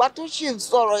sọ̀rọ̀ ọgbà tó ṣì ń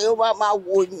sọ̀rọ̀ yóò máa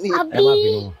wò ni. àbí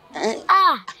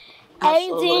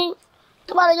ẹ̀yin tí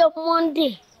tó bá lọ́jọ́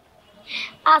Monday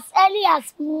as early as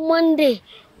Monday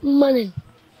morning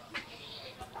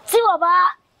tí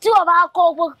wọ́n bá kó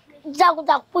gbogbo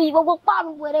jagunjagun yìí gbogbo páànù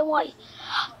wẹ̀rẹ̀ wọ̀nyí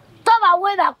tó bá wé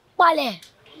ibà palẹ̀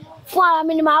fún ara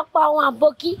mi ni màá pa àwọn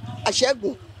àbókí.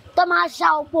 àṣẹ́gun. tó máa ṣa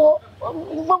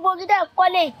gbogbo gídé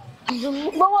kọ́lé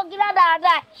gbogbo gídé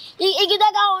dáadáa igi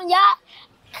tẹ́káwọn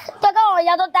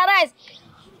ìyá tó ta rice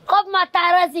kó máa ta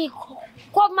rice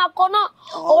kó máa kọ náà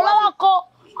òun lọ́wọ́ kọ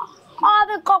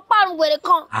ọ́bí kọ páànù wẹ̀rẹ̀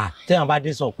kan. téèyàn bá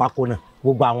dé sọ pákó náà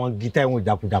gbogbo àwọn gítẹ́ ìwọ̀n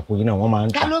ìjàkújàkú yìí náà wọ́n máa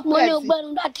ń ta. mo ní ògbẹ́nu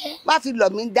dákẹ́. má fi lọ̀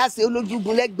mí dá sí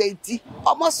olójúgun lẹ́gbẹ̀ẹ́ etí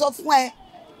ọmọ sọ fún ẹ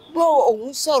bó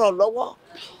òun sọ̀rọ̀ lọ́wọ́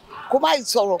kó má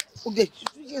sọ̀rọ̀ òde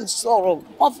tuntun yìí ń sọ̀rọ̀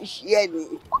wọ́n fi ṣe ẹ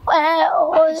nìyí.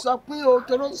 sọ pé o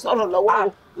tó ló ń sọ̀rọ̀ lọ́wọ́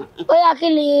o. ó yá kí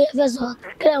ni ẹ fẹ́ sọ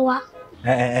kí ẹ wá.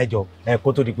 ẹ jọ kó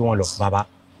tó di pé wọ́n lọ bàbá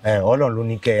Ọlọ́run ló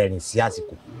ní kẹ́ ẹ rìn sí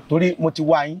àsìkò torí mo ti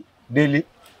wá yín délé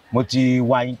mo ti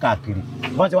wá yín káàkiri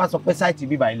wọ́n ti wá sọ pé sáìtì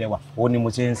bíbá ilẹ̀ wa ó ní mo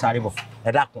ti ń sáré bọ̀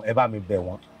ẹ dákun ẹ bá mi bẹ̀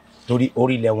wọ́n torí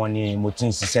orí ilẹ̀ wọn ni mo ti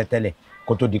ń ṣiṣẹ́ tẹ́lẹ̀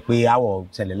kó tó di pé àwọ̀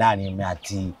ṣẹlẹ̀ láàrin mi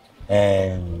àti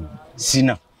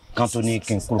Sínà kan tó ní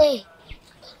kí n kúrò.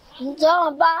 ǹjẹ́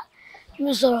wọn bá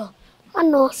mi sọ̀rọ̀ wọn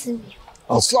náà sí mi.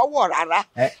 kò sọ́wọ́ rárá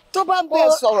tó bá ń bẹ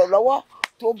sọ̀rọ̀ lọ́wọ́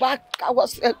tó bá káwọ́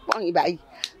sẹ́pọ̀n ìbáyìí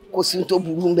kò sí tó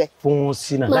burú ń bẹ. fún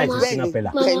Sínà láì sí Sínà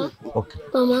pẹ̀lá.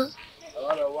 mama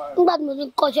nígbà tí mo ti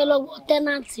kọ́ṣẹ́ lọ́wọ́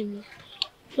tẹ́nàntì mi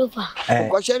ló fà. kò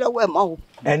kọ́ṣẹ́ lọ́wọ́ ẹ̀ mọ́ o.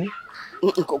 ẹni.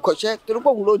 kò kọ́ṣẹ́ torí pé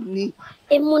òun ló ní.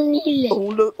 èmo ní ilẹ̀.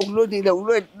 òun ló ní ilẹ̀ òun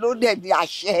ló dẹ̀ ní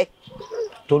àṣẹ.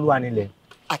 Tolúwa nílẹ̀.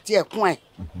 àti ẹ̀kún ẹ̀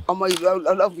ọmọ ìlú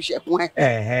ọlọ́fíṣẹ̀kún ẹ̀.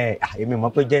 èmi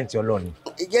mọ̀ pé jẹ́ǹtì Ọlọ́run.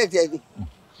 jẹ́ǹtì ẹ̀ ni.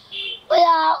 ó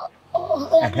yá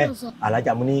kí n sọ.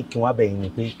 Alhaja mo ní kí n wá bẹ̀yìn ni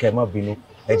pé kẹ́ ẹ má bínú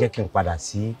ẹ jẹ́ kí n padà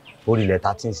sí orí ilẹ̀ tá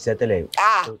a ti ń ṣiṣẹ́ tẹ́lẹ̀.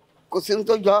 kò sí ní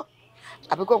tó jọ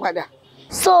àbí kó padà.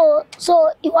 so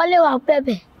ìwọ lè wà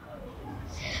bẹ̀bẹ̀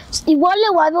ìwọ lè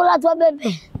wà bí wọ́n láti wá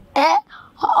bẹ̀bẹ̀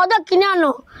ọjọ́ kìíní àná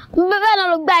bẹ́ẹ̀ náà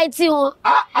ló gbá etí wọn.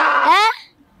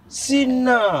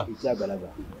 sínà.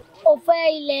 o fẹ́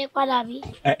ilẹ̀ padà bí.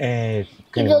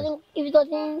 ibi tó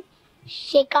ti ń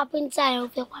ṣe kápẹ́ńtà ẹ̀ o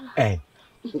fẹ́ padà.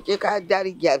 ṣé ká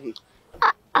dárí jàbí.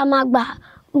 a máa gbà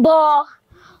bọ́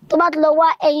tó bá ti lọ wá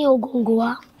ẹyin ògòǹgò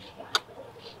wa.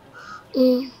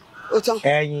 ó tán.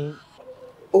 ẹyin.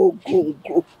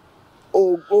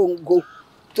 ògòǹgò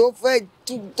tó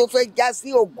fẹ́ já sí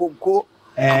ògòǹgò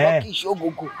àwọn kì í ṣe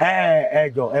ògòǹgò. ẹ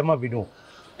jọ ẹ má bínú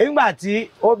nígbà tí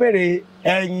ó béèrè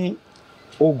ẹyin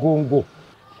ògòǹgò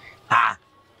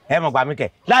ẹ mọ̀ gbà mí kẹ̀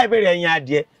láì béèrè ẹyin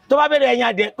adìẹ tó bá béèrè ẹyin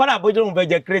adìẹ kọ́nà bójú òun fẹ́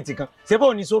jẹ kírètì kan ṣé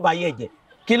bóun ní sóbà yẹ̀ jẹ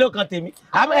kí ló kan tèmi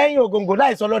àmọ́ ẹyin ògòǹgò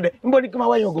láì sọ lọ́dẹ níbo ni kí n máa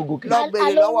wá ẹyin ògòǹgò kí.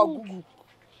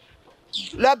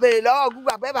 lọ béèrè lọ́wọ́ gúgù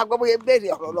àbẹ́ bá gbọ́ bóyá béèrè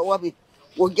ọ̀rọ̀ lọ́wọ́ mi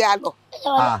wò jẹ́ àlọ́.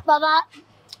 bàbá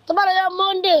tó bá lọ́jọ́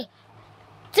Monday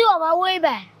tí wọ́n máa wó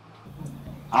ibẹ̀.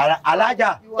 Alhaja.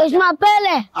 èsì máa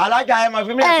pẹ́lẹ̀. Alhaja ẹ máa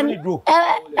fi mílẹ̀ sórí ìdúró.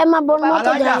 ẹ máa bọ̀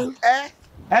mọ́tò jà yín.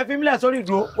 ẹ fi mílẹ̀ sórí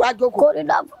ìdúró. wá jókòó. kò ní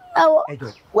dàbọ̀ ẹ wọ.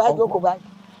 wá jókòó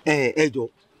báyìí. ẹ jọ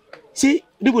sí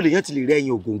níbo lèyàn ti lè rí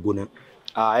ẹyin ògòǹgò náà.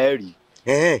 ẹ rí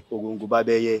ògòǹgò bá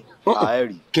bẹ yẹ ẹ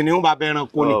rí. kìnìún bá bẹ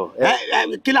ẹranko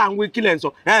ni kí là ń wí kí lẹ̀ ń sọ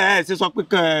ṣe sọ pé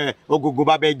ògòǹgò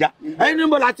bá bẹ ẹja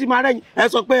níbo la ti máa rẹ́yìn ẹ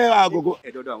sọ pé ògòǹgò. ẹ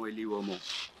dọ́dọ̀ àwọn ilé ọmọ.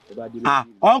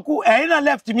 ọ̀nkú ẹ̀yin náà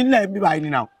left mi nílẹ̀ mi báyìí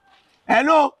nínú.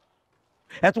 hello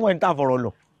ẹ tún wọ́n ní tá a fọ̀rọ̀ lọ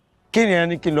kí ni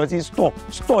ẹni kí n lọ sí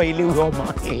store ilé ìwé ọmọ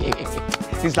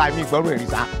sísá mi ìgbọ́rọ̀ èrì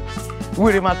sá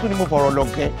wíìrì máa tún ni mo fọ̀rọ̀ lọ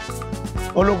kẹ́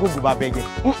ológògùn bá bẹ jẹ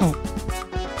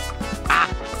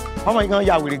ọmọ yìí kan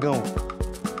ya wèrè gan o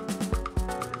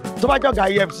tó bá jọ̀gá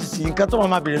EFCC nǹkan tó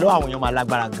máa béèrè lọ́wọ́ àwọn èèyàn máa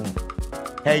lágbára gan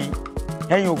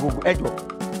ẹyin ògògò ẹjọ́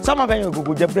sábà fẹ́ ẹyin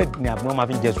ògògò jẹ búrẹ́dì ni àbí wọ́n máa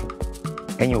fi ń jẹ sùn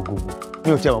ẹyin ògògò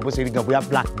mi ò tiẹ̀ mọ̀ bó ṣe rí gan bóyá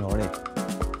black ni ọ̀rẹ́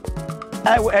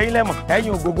ẹyin lẹ́mọ̀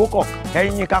ẹyin ògògò kọ̀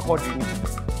ẹyin yín kákọ̀ dì ní.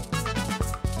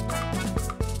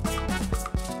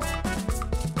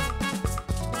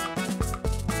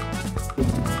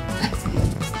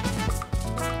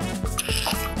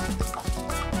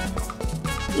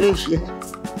 kí ló ṣe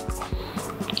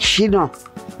ṣínà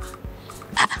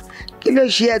kí ló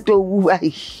ṣe ẹ tó wú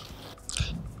báyìí.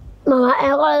 màmá ẹ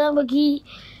kọ́ lọ́dọ̀ pé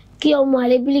kí ọmọ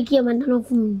àlè Bílíkì ẹ̀ máa dáná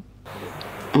fún mi.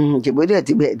 ṣèbó dẹ̀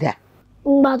ti bẹ̀ dà.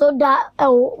 ìgbà tó da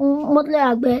mọ́tòlẹ́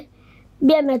àgbẹ̀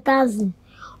bí ẹ̀mẹ́ta sìn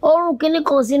oorun kínní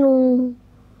kan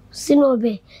sínú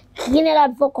ọbẹ̀ kíní ẹ̀dá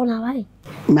bí fọkànnà báyìí.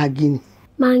 magi ni.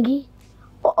 magi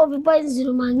ó fi pọ́ìsì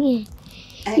sínú magi yẹn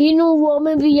inú wo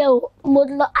mi bí yẹ o mo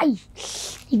lọ ayi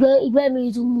ìgbẹ́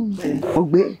mi tún mú mi. mo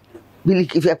gbé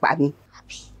Bílíkì fẹ́ pa mí.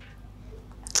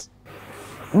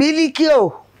 Bílíkì o.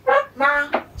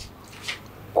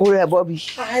 kó rẹ bọ́ bí.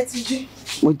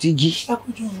 mo ti jí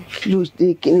kí ló dé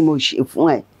kí ni mo ṣe fún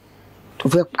ẹ tó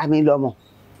fẹ́ pa mí lọ́mọ.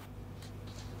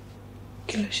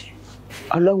 kí ló ṣe.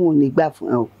 Ọlọ́run ò ní gbà fún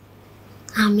ẹ o.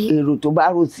 àmín. èrò tó bá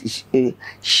rò sí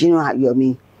Ṣínà Ayọ̀mí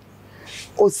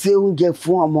ó ṣe oúnjẹ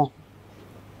fún ọmọ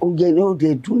oúnjẹ ní ó dé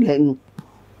dùn lẹ́nu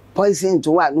poison tó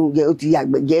wà ní oúnjẹ ó ti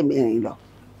yàgbẹ́ jẹ́ mẹ́rin lọ.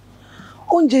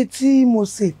 oúnjẹ tí mo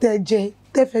sè tẹ́ jẹ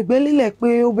tẹ́ fẹ̀gbẹ́ lílẹ̀ pé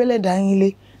ó bẹ́lẹ̀ dá yín lé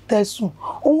tẹ́ sùn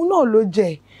òun náà ló jẹ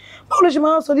báwo ló ṣe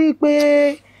máa ń sọ ní pé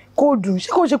kò dùn ṣé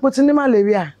kò ṣe pé ti ní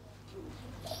malaria.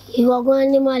 ìwọ gan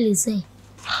ni má lè sẹ.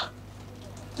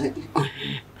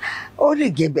 ó lè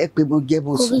jẹ́ bẹ́ẹ̀ pé mo jẹ́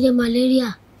bó sùn. kò kí jẹ malaria.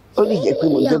 ó lè jẹ́ pé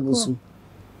mo jẹ́ bó sùn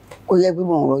kó yẹ pé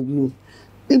mo ń rọjú ni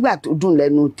nígbà tó dùn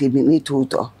lẹ́nu tèmi ní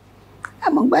tòótọ́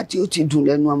àmọ́ nígbà tí ó ti dùn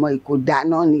lẹ́nu ọmọ ìkó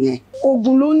dáná nìyẹn.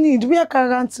 oògùn ló ní ìdúbí ẹ̀ka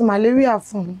anti malaria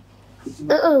fún un.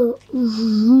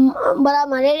 bọ́lá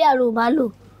malaria ló bá lò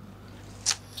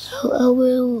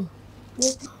ẹwẹ́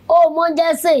o mọ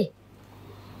jẹ́sẹ̀.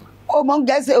 ó mọ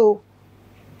jẹ́sẹ̀ o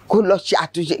kó lọ ṣe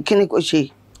àtúnṣe kí ni kò ṣe.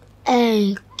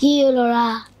 kí o lọ ra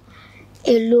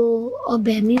èlò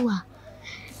ọbẹ̀ mi wá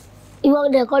ìwọ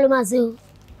ọdẹ kọ́ ló máa ṣe o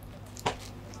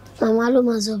màmá ló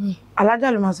máa sọ bẹ́ẹ̀. Alhaja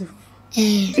ló máa ṣe fún.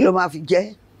 kí ló máa fi jẹ.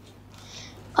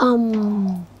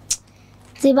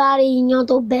 tí bá rí iyán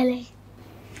tó bẹ́lẹ̀.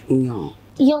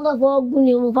 iyán tó fọwọ́ gún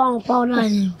ni mo fáwọn pàwọ́dà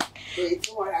yẹn. èyí tí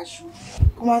wọ́n ra ṣu.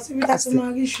 kò máa síbi ká ṣe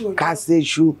máa rí ṣu. ká ṣe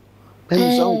ṣu Pẹ̀lú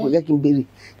sọ́hùn kò jẹ́ kí n béèrè.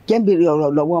 Jẹ́ n béèrè ọ̀rọ̀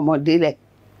lọ́wọ́ ọmọdé lẹ̀.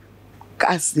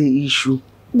 Ká ṣe iṣu.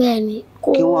 Bẹ́ẹ̀ni.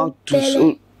 Kí wọ́n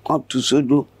tú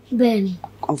sódò. Bẹ́ẹ̀ni.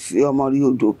 Kàn fi ọmọ rí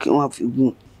odò kí wọ́n fi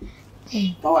gún.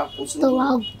 Tó wá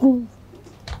gún.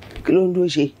 Kí ló ń dúró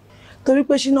ṣe? Torí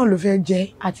pé Ṣínà ló fẹ́ jẹ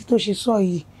àti tó ṣe sọ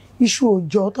yìí iṣu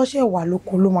òòjọ́ tó ṣẹ̀ wà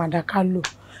lóko ló máa dá ká lò.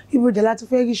 Ibo jẹ́ láti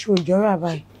fẹ́ rí iṣu òòjọ́ rà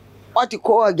báyìí. Wọ́n ti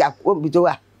kó ọjà kúrò níbi tó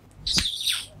wà.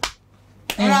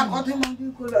 Ẹ̀rọ akọ́tí máa ń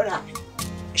dín kó lọ́ra.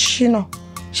 Ṣínà,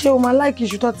 ṣé o máa láìkí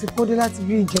iṣu tó ti kó dé láti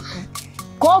bí ìjẹta?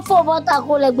 Kó fò bọ́tà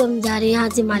kó lẹ́gbẹ̀ẹ́ mi jàre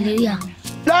àti màlẹ́ríà.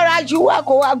 Lọ́ra ṣú wá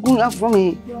kó wá gún yán fún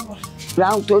mi.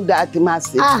 Ráhùn tó dáa ti máa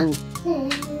ṣe fún.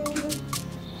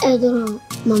 Ẹ dọ̀rọ̀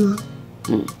màmá.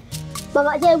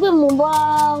 Bàbá jẹ́ pé mo bá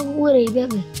wèrè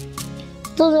ìbẹ̀bẹ̀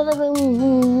tó sọ fẹ́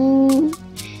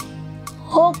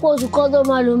ó kó oṣù kan tó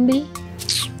máa lò ń bí.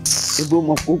 Ibo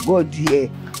mọ̀ kó gbọ́ díẹ̀.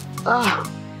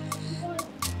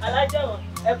 Alhaja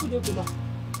ẹ kú jókòó ma.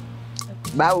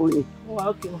 Báwo ni? Mo wà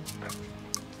ókè wọn.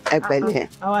 Ẹ pẹ̀lẹ́.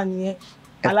 Àwa nìyẹn. Ẹ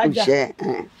kú Alhaja. iṣẹ́.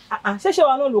 Ṣẹ̀ṣẹ̀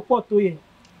wa náà ló pọ̀ tó yẹ.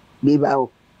 Bí báwo?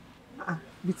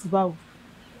 Bí ti báwo.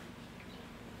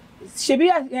 Ṣebí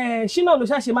Ṣínà ló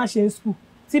ṣàṣe máa ṣe ń skul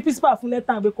tí principal fún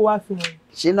lẹ́tà gbé kó wá fi wọ̀nyí.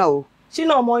 Ṣínà o.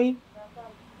 Ṣínà ọmọ yín.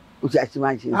 Ó ṣàṣe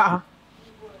máa ṣe ń skul.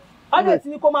 Ọdẹ tí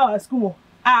ní kó má wá skul mọ́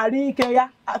àárín kẹyà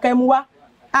kẹmu wá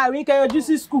àárín kẹyọjú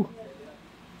sí skul.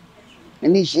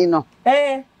 Ní Ṣínà.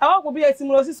 Àwọn kò bí ẹ ti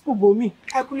mú lọ sí skul bòmí.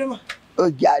 Ẹ kúlé mà. Ó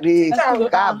jàre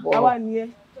káàbọ̀. Àwa nìyẹn.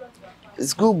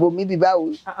 Skul bòmí bí báwo?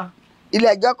 Ilé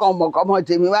ẹjọ́ kan mọ̀kọ́mọ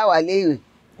tèmi wá wà léèrè.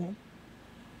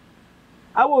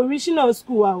 Àwọn orí Ṣínà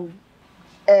skul wa o.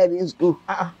 Ẹ rí skul.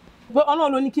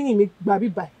 Ọlọ́run ló ní kí ni mi gbà bí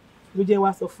báyìí ló jẹ́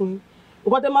wá sọ fún yín.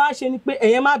 Nǹkan tẹ́ máa ṣe ni pé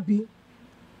ẹ̀yẹn má bí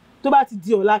tó bá ti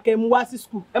di ọ̀la kẹ́ mú wá sí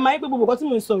skul. Ẹ máa yí pé gbogbo nǹkan tí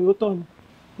mò ń sọ yóò tọ̀ ni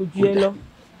kò ju ẹ lọ.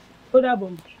 Ó dàbọ̀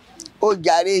mọ́. Ó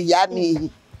jàre ìyá mi.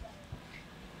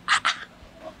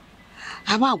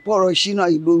 A máa ń pọ̀rọ̀ Ṣínà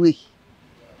ìlówè.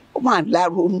 Ó máa ń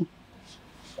láronú.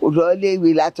 Kò lọ léèwé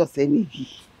látọ̀sẹ̀ méjì.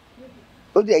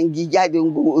 Ó dẹ̀ ń jí jáde ń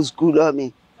gbowó skul lọ mi.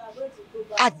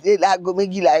 Àti láago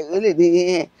méjìlá ó lè ní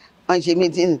wọ́n ṣe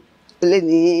mítìnì. Ó lè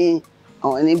ní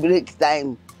àwọn ní break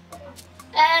time.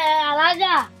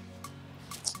 Alhaja.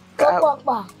 Ó pọ̀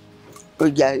pa. Ó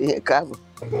jàre ẹ káàbọ̀.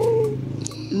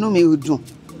 Inú mi ò dùn.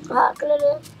 Kí ló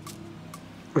dé?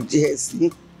 Kò tiẹ̀ sí.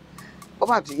 Ó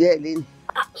mà tún yẹ ẹ lé ní.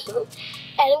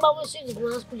 Ẹni bá wọ́n sweet ní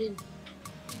school lẹ́nu.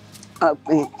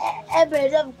 Ọ̀pìn. Ẹ bẹ̀rẹ̀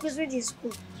dẹ́ fún sweet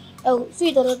school.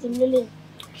 Sweet ọ̀dọ̀ tèmi lélẹ̀.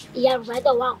 Ìyá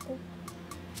Rùfáìtọ̀ wá kú.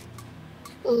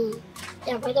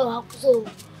 Ìyá Rùfáìtọ̀ wá kú so.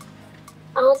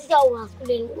 Àwọn tíṣà wà school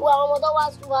lẹ́nu. Wọ́n àwọn ọmọ tó wá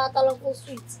school wa ta lọ fún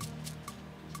sweet.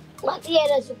 Màtí yẹn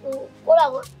lẹ̀ sùkú. Kó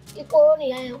làwọn ìkorò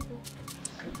nìyá yẹn kú.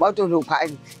 Mọ́tò ló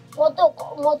parí. Mọ́tò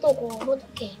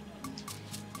kẹ̀.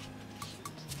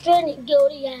 Tírẹ́nì gé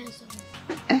orí ìyá yẹn sọ.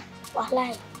 Wàhálà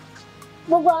yìí.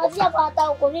 Gbogbo àwọn tí àbá ta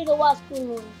kò ní lọ wá skul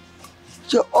nù.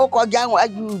 Ṣé ó kọjá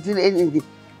wájú tírẹ́nì ni?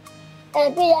 Ẹ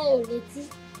pé ìyá yẹn ò létí.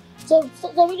 Tòbí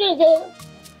tó ń ṣe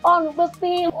ọ̀run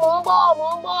pínpín mò ń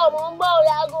gbọ́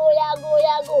yàgò.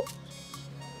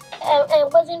 Ẹ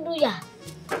pé tí ń dùn ìyá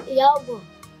ọ̀gbọ̀n.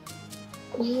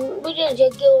 Bí tó ń ṣe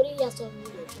gé orí ìyá sọ̀rọ̀.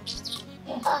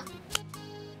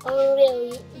 Ọrùn rẹ̀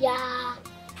ya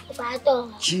ìbátọ̀.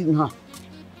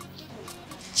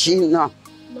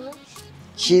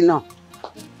 Ṣínà.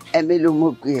 Ẹ̀mí ló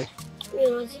mọ̀ pé ẹ. Mi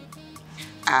ò rántí.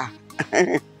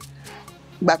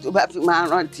 Ìgbà tó bá fi máa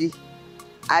rántí,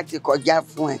 á ti kọjá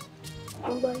fún ẹ.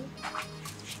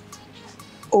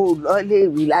 O lọ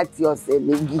léèwé láti ọ̀sẹ̀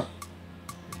méjì.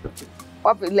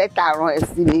 Wọ́n fi lẹ́tà rán ẹ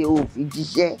sí mi, o fi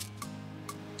jíṣẹ́.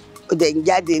 O dẹ̀ ń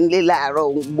jáde nílé láàárọ̀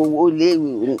òun gbowó léèwé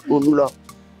òun lọ.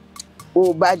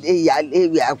 O bá dé ìyá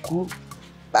léèwé àkú,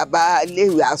 bàbá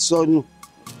léèwé àsọnù.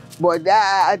 Bọ̀dá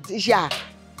tíṣà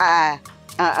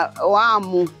wọ́n á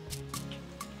mú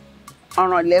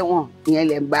ọ̀ràn lẹ́wọ̀n ìyẹn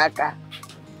lẹ̀ ń bá ká.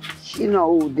 Ṣínà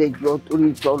ò dẹjọ́ torí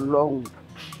tọ́ lọ́hùn.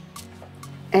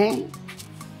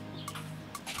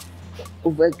 Ó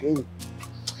fẹ́ kéde.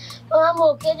 Màmá mo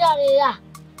kéde àríyá.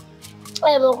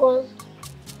 Ẹ mọ̀ kan.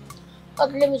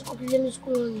 Ọtí lé mi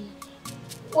skul ni.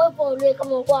 Wọ́n pọ̀ lóye ká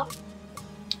mọ̀ wá.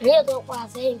 Èyí tó padà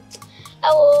sẹ́yìn. Ẹ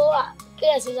wo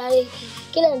kílẹ̀ sí ìdarí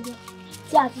kílẹ̀ ń jẹ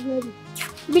tí a ti mẹ́rin.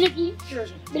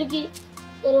 Bíríkì.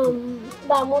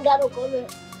 Bá a mú dárò kan bẹ̀.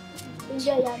 Ń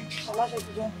jẹ́ ìyá mi. Ọláṣẹ́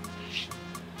ti jẹ́.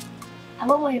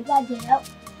 Àmọ́ mo yẹn bàjẹ́ yá.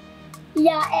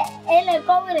 Ìyá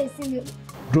ẹlẹ́kọ́ wèrè sí mi.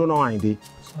 Dúró náà Àyìndé.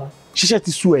 Ṣiṣẹ́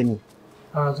ti sú ẹ ni.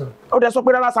 Ó dẹ̀ sọ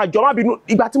pé rárá sa jọ má bínú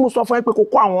ìgbà tí mo sọ fún ẹ pé kó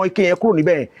kó àwọn ike yẹn kúrò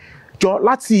níbẹ̀ jọ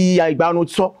láti ìgbà ọ̀nà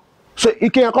ti sọ. So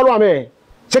ike yẹn kọ́ ló wà mẹ́ẹ̀.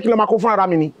 Ṣé kí n lọ máa kó fún ara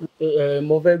mi ni?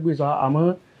 Mo fẹ́ gbé sa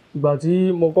àmọ́ ìgbà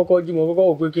tí mo kọ́kọ́ jí mo kọ́kọ́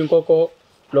wò pé kí n kọ́kọ́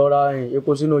lọ ra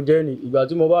epo sínú jẹ́ẹ̀nì ìgbà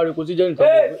tí mo bá rí epo sí jẹ́ẹ̀nì tán.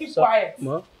 Hey, keep quiet.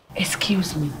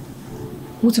 Excuse me,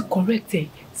 mo ti correct ẹ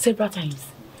several times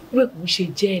wíwẹ̀ kò ń ṣe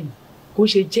jẹ́ẹ̀nì kò ń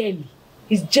ṣe jẹ́ẹ̀lì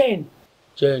it's jẹ́ẹ̀nì.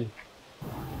 jẹ́ẹ̀nì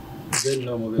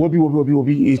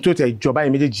wobi ètò tẹ ìjọba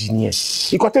yẹn méjèèjì nìyẹn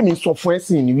ikọ́ tẹ̀mí sọ fún ẹ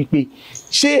sìn ni wípé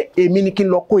ṣé èmi ni kí n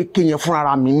lọ kó ike yẹn fún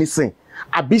ara mi nísìn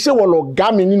àbí ṣé wọ́n lọ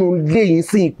gá mi nínú ilé yìí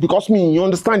sìn because mi ì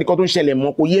understand nǹkan tó ń ṣẹlẹ̀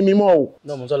mọ́ kò yé mi mọ́ o.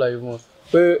 náà mo ṣàlàyé fún ọ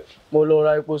pé mo lọ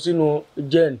ra epo sínú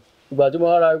jẹ́ẹ̀nì ìgbà tí mo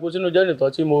ra epo sínú jẹ́ẹ̀nì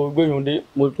tán tí mo gbéyàn dé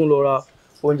mo tún lọ ra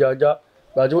oúnjẹ ajá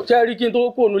ìgbà tí ṣé rí kí n tó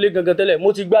kó ònú ilé gangan tẹ́lẹ̀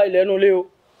mo ti gbá ilẹ̀ ẹnu ilé o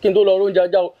kí n tó lọ ra oúnjẹ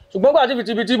ajá o ṣùgbọ́n gbà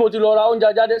tí mo ti lọ ra oúnjẹ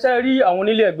ajá dé ṣé rí àwọn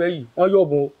onílé ẹ̀gbẹ́ yìí wọ́n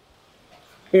yọ̀bùn o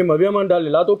ìmọ̀ bí wọ́n máa ń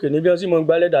dalẹ̀ látòkè ní bí wọ́n sì máa ń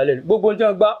gbálẹ̀ dalẹ̀ gbogbo ohun tí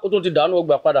wọ́n gbá ó tún ti dànù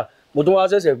ọgbà padà mo tún wá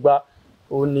ṣẹ̀ṣẹ̀ gbá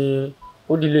ó ní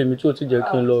ó di ilé mi tí ó ti jẹ́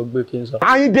kí n lọ gbé kí n sá.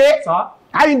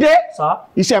 Àyìndé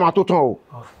iṣẹ́ máa tó tán o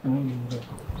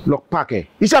lọ pàkẹ́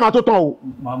iṣẹ́ máa tó tán o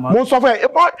mo ń sọ fún ẹ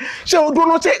ṣé o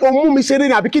dúró ṣé o mú mi ṣeré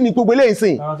ni àbí kí ni gbogbo eléyìí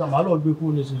sìn. màá lọ gbé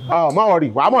kúrò nísìnyí. má wọrí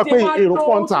wàá mọ̀ pé èrò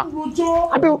pọ̀ ń ta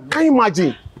abẹ́ can you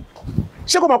imagine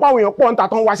ṣé kò mọ̀ pé àwọn èèyàn pọ̀ ń ta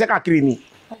tó ń wáṣẹ́ káàkiri ni.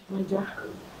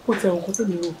 ó tẹ òkú tó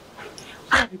lè rò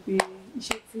láti pé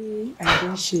iṣẹ́ tí àìdè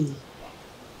ń ṣe yìí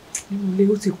nínú ilé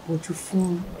ó ti pọ̀ jù fún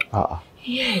un.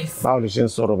 Yes. báwo ló ṣe ń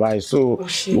sọ̀rọ̀ báyìí so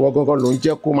ìwọ gangan ló ń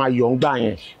jẹ́ kó máa yọ̀ ń gbà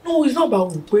yẹn. no it's not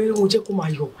about pé o jẹ́ kó máa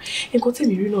yọ̀ nǹkan tí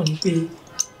èmi rí náà ni pé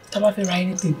tá a bá fẹ́ ra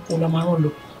anything òun la máa rán lọ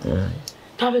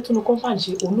tá a fẹ́ tún un compound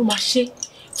ṣe òun ló máa ṣe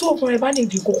tí ọkùnrin bá ní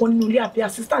ìdí kankan nínú ilé àbí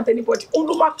assistant anybody òun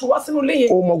ló máa pè wá sínú ilé yẹn.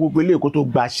 ó mọ gbogbo ilé èkó tó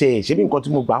gbaṣẹ́ ẹ̀ ṣé bí nǹkan tí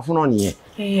mo gbà fún náà nìyẹn.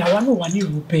 àwa náà wà ní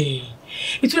ìrù bẹ́ẹ̀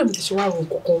ìtura mi ti ṣe wá rò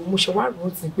kankan mo ṣe wá rò ó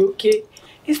ti pé ok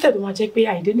instead ó máa jẹ́ pé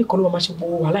Àyìndé nìkan ló máa ṣe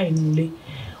gbowó wàhálà yẹn nínú ilé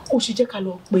ó ṣe jẹ́ ká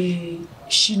lọ pé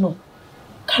Ṣínà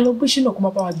ká lọ gbé Ṣínà kó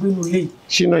máa bá wa gbé nínú ilé.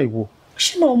 Ṣínà ìwo.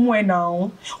 Ṣínà ọmọ ẹ̀ náà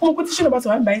ọmọ pé tí Ṣínà bá ti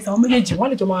wà ní báyìí sàwọn méjèèjì wọn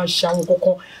lè jọ máa ṣe àwọn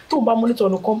kankan tó ń bá mọ́nítọ̀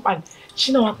ọ̀nà compound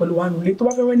Ṣínà wà pẹ̀lú wa nílé tó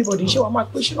bá fẹ́ rẹ́ anybody ṣé wàá máa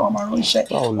pé Ṣínà wà máa ránṣẹ́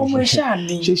ọmọ ẹ̀ ṣáà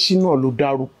ni. ṣé Ṣínà ló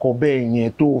dárúkọ bẹ́ẹ̀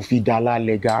yẹn tó fi dá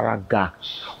lálẹ́ gàràgà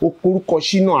ó korúkọ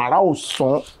Ṣínà àrà ò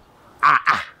sàn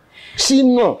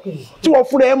Ṣínà tí wọ́n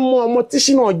fúnra ẹ mọ ọmọ tí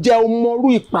Ṣínà jẹ́ ọmọrú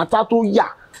ìpátá tó yà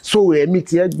so ẹ̀mí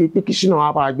tiẹ̀ gbé pé kí Ṣínà wà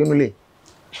bá gbénú lẹ̀.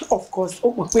 Of course ó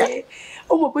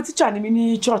mọ̀ pé teacher ni mi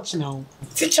ní church now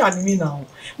teacher ni mi now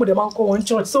mo dẹ̀ máa ń kọ́ wọn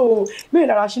church so mẹ́rin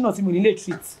lára Ṣínà tí mo nílé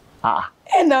treat.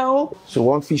 Now. so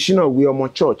wọ́n fi Ṣínà wé ọmọ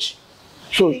church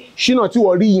so Ṣínà tí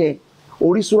wọ́n rí yẹn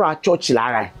oríṣiríṣi church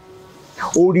lára ẹ̀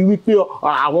ó rí wípé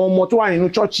àwọn ọmọ tó wà nínú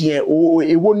church yẹn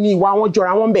èwo ní ìwà wọn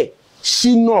jọra wọn bẹ̀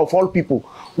Ṣínà of all people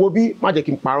wo bí má jẹ́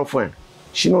kí n parọ́ fún ẹ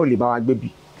Ṣínà ò lè bá wa gbé bi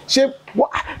ṣé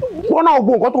wọ́n náà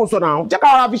gbọ́ nǹkan tó ń sọ náà jẹ́ ká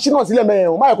ara fi Ṣínà sílẹ̀ mẹ́rin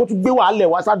o máa yẹ kó tún gbé wàhálẹ̀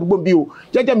wá sádùúgbò bí o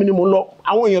jẹ́jẹ́ mi ni mò ń lọ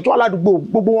àwọn èèyàn tó wà ládùúgbò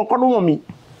gbogbo wọn kọ́ ló mọ̀ mi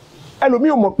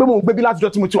ẹlòmíì ò mọ̀ pé mò ń gbé bí látijọ́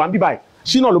tí mo ti wà ń bí báyìí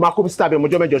Ṣínà ló máa kó mi síta bẹ́ẹ̀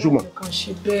mọ́jọ́ mẹ́jọ ṣùgbọ́n. kàn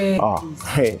ṣe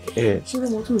bẹ́ẹ̀ ṣé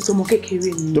mo tún sọ ọmọ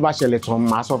kékeré ni. tó bá ṣẹlẹ̀ tán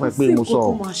máa sọ fún ẹ pé mo sọ ọ. ṣé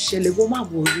kò tó máa ṣẹlẹ̀ wọ́n máa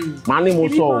wọrí. máa ní mo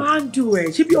sọ ọ. èmi máa ń dùn ẹ̀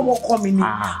ṣé bí ọmọ ọkọ mi ni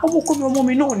ọmọ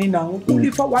mi náà ni nà ó kó lè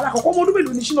fa wàhálà kọ̀ọ̀kan ọmọ ọdún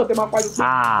mélòó ni Ṣínà tẹ máa pariwo pé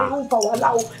ẹ ó ń fa wàhálà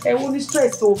o ẹ ó ní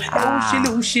stress o ẹ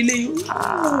ó ń ṣe lé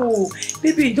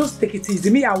baby just take it easy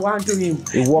me I wan do him.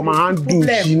 ìwọ máa ń dùn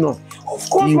Ṣínà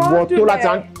ìwọ tó láti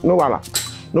no wàhálà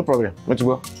no problem mo ti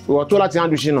gbọ́ ìwọ tó láti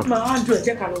handle Ṣínà. máa handle ẹ̀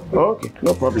jẹ́ ká lọ gbé. ok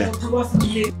no problem.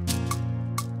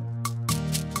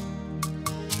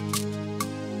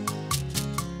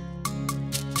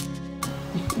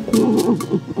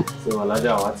 ṣé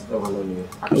Alhaja wa ti fẹ́ wọn lọ nìyẹn.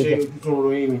 àṣé ojú tó ń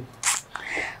ròyìn ni.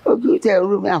 ojú tẹ ń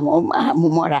rú mi àwọn máa mú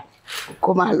mọ́ra kó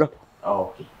máa lọ.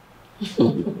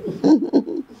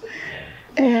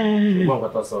 ṣùgbọ́n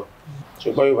nǹkan tó sọ.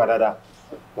 ṣùgbọ́n yóò bá dáadáa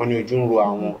wọ́n ní ojú ń ro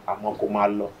àwọn àmọ́ kó máa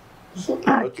lọ. ó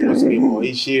túmọ̀ sí pé bọ̀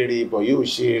yìí ṣe eré bọ̀ yóò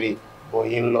ṣe eré bọ̀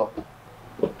yìí ń lọ.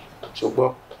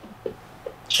 ṣùgbọ́n.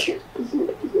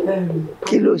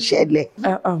 kí ló ṣẹlẹ̀.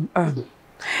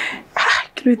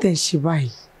 kí ló tẹ̀ ń ṣe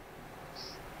báyìí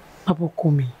bàbá ọkọ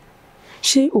mi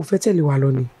ṣé o fẹ́ tẹ̀lé wa lọ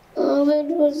ni. ọ̀rẹ́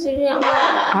dúró sí àwọn.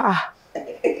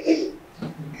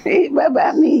 bàbá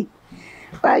mi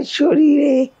wá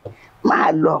ṣoríire máa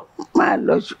lọ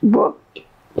ṣùgbọ́n.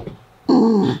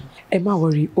 ẹ má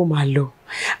wọrí ó máa lọ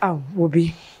wo bí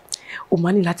o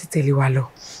máa ní láti tẹ̀lé wa lọ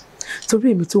torí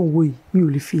èmi tó ń wo yìí mi ò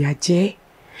lè fìyà jẹ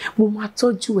mo máa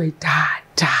tọ́jú ẹ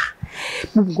dáadáa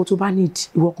gbogbo nǹkan tó bá need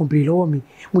ìwọ kan béèrè lọ́wọ́ mi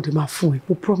mo dẹ̀ máa fún ẹ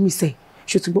mo promise ẹ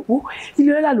ṣòtúgbọ́ ó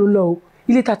ilé ọlá ló ń lọ o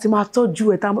ilé ta ti máa tọ́jú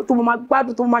ẹ tó máa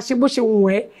gbádùn tó máa ṣe bó ṣe wù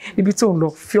ẹ́ níbi tó ń lọ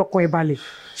fi ọkàn ẹ balẹ̀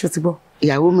ṣòtúgbọ́.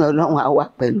 ìyàwó mi Ọlọ́run á wà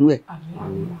pẹ̀lú ẹ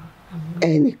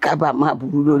ẹnì kábà máa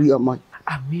burú lórí ọmọ yìí.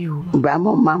 àmín o. ìbámu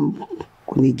máa ń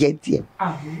kò ní jẹ́ tiẹ̀.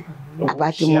 àbá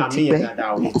tí mo ti pẹ́.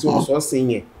 tí wọ́n sọ sí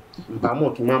yẹn ìbámu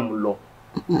kí n máa mú lọ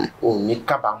ò ní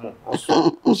kábàámọ̀ ọ̀sán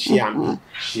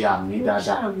ṣe àmì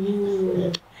dáadáa.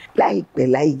 láìpẹ́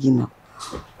láì jìnnà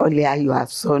ọlẹ́ ayọ̀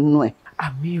àsọnù ẹ̀.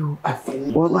 Àmín o.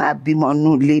 Wọ́n máa bímọ nú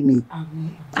ilé mi.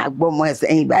 Agbọ́mọ ẹ̀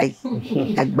sẹ́yìn báyìí.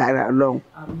 Agbára Ọlọ́run.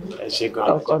 Ẹ ṣé gan.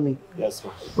 Ọkọ mi. Yes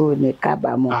ma. Ó ní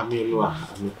kábàámọ̀. Àmín Olúwa.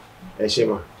 Àmín. Ẹ ṣé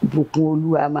ma. Bùkún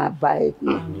Olúwa máa bá ẹ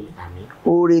pé. Àmín. Àmín.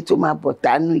 Oore tó máa bọ̀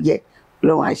tánú jẹ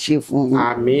Ọlọ́run á ṣe fún yín.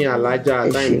 Àmín Alhaja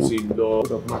táìmù ti lọ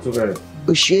máa tó bẹ̀rẹ̀.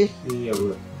 O ṣé.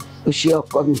 O ṣé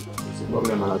ọkọ mi.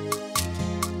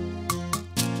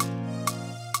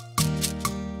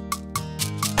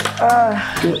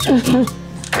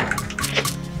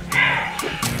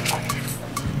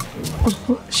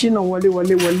 Ṣínà wọlé.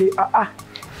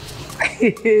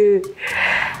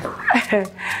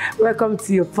 Welcome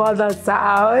to your father's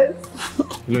house.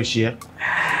 Ló ṣe é.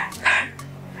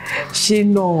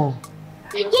 Ṣínà.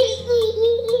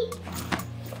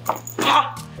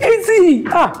 Easy.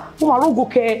 Mo máa rógo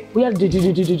kẹ. Bóyá dìde.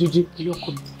 Ilé ọkọ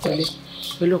mi.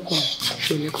 Pẹ̀lẹ́ ọkọ mi.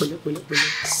 Pẹ̀lẹ́.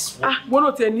 Wọ́n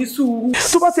náà tẹ̀ ní sùúrù.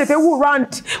 Tó bá ti fẹ́ wò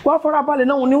round, wàá fara balẹ̀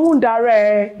náà ní wúndà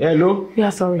rẹ̀. Hello.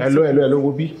 Yeah, sorry. Hello,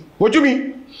 wo bí? Ojú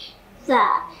mi. Sir.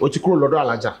 O ti kúrò lọ́dọ̀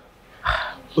Alhaja.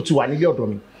 O ti wà nílé ọ̀dọ̀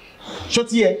mi. Ṣó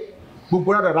ti yẹ?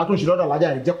 Gbogbo rádàrá tó ń ṣe lọ́dọ̀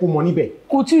Alhaja rẹ̀ jẹ́ kó mọ níbẹ̀.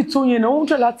 Kò tí ì tó yẹn náà, wọ́n ń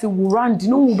tẹ̀ láti wò round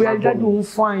náà wò bóyá dájú òun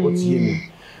fún àyè. Ó ti yé mi.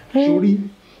 Sórí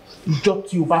ìjọ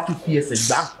tí o bá tún fi ẹsẹ̀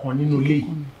gbá kan nínú ilé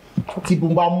yìí, tí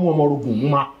mo bá mú ọmọ rogùn, mo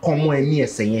máa kàn mọ́ ẹ ní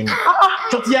ẹsẹ̀ yẹn ni.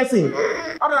 Ṣó ti yẹ sìn?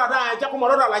 Ọ̀dọ̀ jẹ́ kó mọ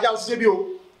lọ́dọ̀ Alhaja ó ṣiṣẹ́ bí o.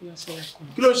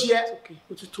 Kí ló ṣe ẹ́?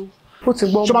 Ó ti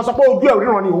gbọ́. Ṣé o máa sọ pé ojú ẹ̀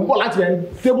ríran ni òun bọ̀ láti rẹ̀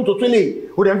tébù tó tẹ́lẹ̀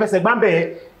o dẹ̀ ń fẹsẹ̀ gbá bẹ́ẹ̀?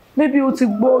 Maybe o ti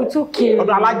gbọ́, it's okay.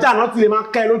 Ọ̀dọ̀ Alhaja náà ti lè máa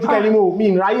kẹ́ ẹ lójú kẹ́ ni mo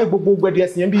mi ìráyè gbogbo gbẹ̀dẹ̀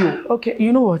ẹ̀sìn yẹn bí o. Okay,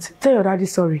 you know what? Tell your daddy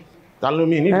sorry. Ta ló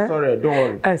mi ní sorry, don't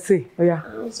worry. Say, oya.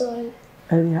 I'm sorry.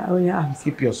 Oya.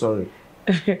 Keep your sorry.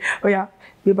 Oya,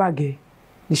 gbé báàgì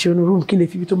níṣẹ́ inú room kí lè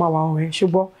fi ibi tó máa wà ọ̀hún ẹ̀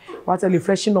ṣùgbọ́n wàá tẹ̀lé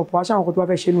freshen up wàá ṣàwọn kan tó bá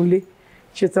fẹ́ ṣe inú ilé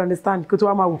ṣe to understand kó tó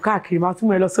wá máa wò káàkiri máa tún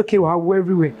mọ̀ ẹ́ lọ sókè wàá wo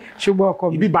everywhere ṣùgbọ́n ọkọ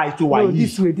mi. Ibi báyìí tó wà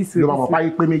yìí ló máa mọ̀ páyé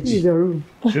pé méjì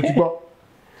ṣe ti gbọ́.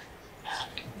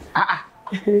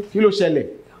 Kí ló ṣẹlẹ̀?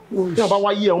 Tí wọ́n bá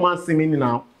wáyé ẹ̀ wọ́n máa ń sinmi nínú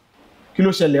àwọn. Kí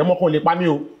ló ṣẹlẹ̀? Ọmọ kan lè pa mí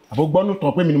o. Àbò gbọ́nù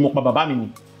tán pé mi ni mo pa bàbá mi ni.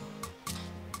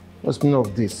 What's the meaning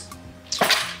of this?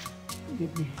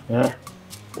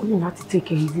 Ó ní láti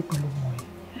take it easy pẹ̀lú ọmọ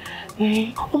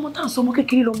ẹ̀. Ọmọ tá à ń sọ ọmọ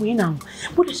kékeré lọmọ yìí náà.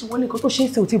 Bó lè ṣe wọlé nǹkan tó ṣe é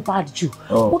ṣe ò ti bad jù.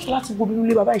 Ó ní láti wo inú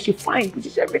ilé bàbá yìí ṣe fine bó ṣe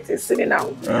ṣe everything sí ni náà.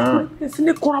 Ó ní sí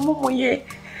ní kọ́ra mọ́mọ́ yẹn.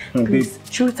 Please,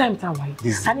 show time tá a wáyé.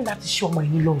 I need láti show ọmọ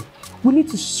yìí ní love. We need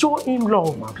to show him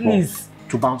love, please.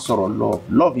 Tó bá ń sọ̀rọ̀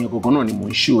love yẹn gangan náà ni mò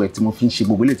ń show ẹ tí mo fi ń ṣe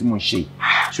gbogbo ilé tí mò ń ṣe.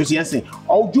 Ṣó ti yẹn sìn,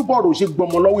 ojúbọ̀rọ̀ ò ṣe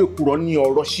gbọmọ lọ́wọ́ èkùrọ́ ní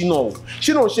ọ̀rọ̀ Ṣínà o.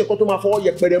 Ṣínà ò ṣe nǹkan tó máa fọwọ́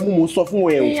yẹpẹrẹ mú mo sọ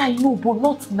fún ẹ o. I know, but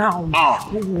not now.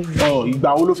 Ìgbà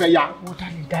wo ló fẹ́ yá?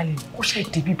 Darling, ó ṣe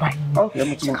ìdèbí báyìí.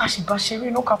 Ṣé ká ṣe bá ṣe rí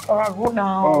inú ká fara ró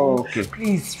náà?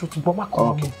 Please, ṣòtúbọ̀ má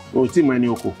kọ́ mi. O tí mo ẹni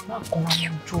oko. Má kọ́ mi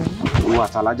ojú. Owó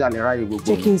àtàlájà lè ráyè gbogbo.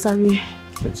 Jẹ́ kí n sáré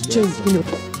change kí ni.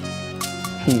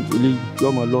 Ilé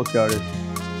yóò mọ lọ́ọ̀kì ara rẹ̀.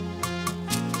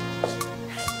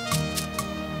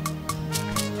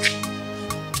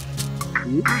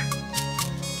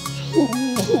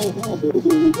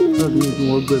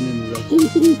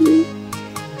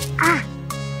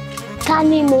 Ká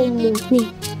ní mo mọ̀ ni.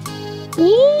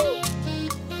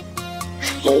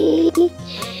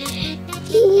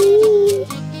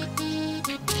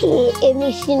 Èmi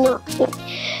Ṣínà.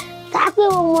 Ká pé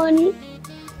mo mọ̀ ni.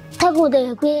 Tẹ́gùn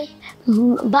tẹ̀lé pé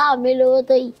bá mi lówó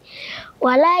tó yìí.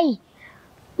 Wàhálà yìí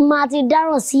máa ti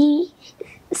dáràn sí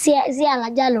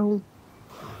Alhaja lọ́rùn.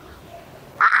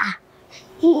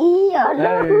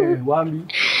 Wá mi.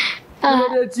 Kí ló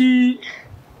dé tí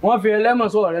wọ́n fi ẹlẹ́mọ̀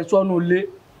sọ̀rọ̀ rẹ sọ́nù ilé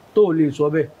tó lè sọ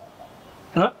bẹ́ẹ̀?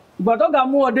 Ìgbà tó ga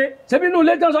mú ọdẹ, ṣebí inú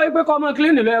ilé tán sọ wípé kọ́ ọmọ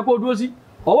kílínì ló yẹ kó dúró sí.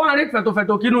 Ọwọ́ àárín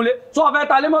fẹ̀tọ̀fẹ̀tọ̀ kínú ilé, sọ fẹ́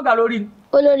ta lé mọ́gà lórí ni.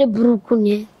 Olórí burúkú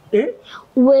ni ẹ.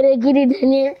 Wèrè gidi dẹ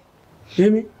ni ẹ.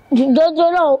 Èmi. Jọjọ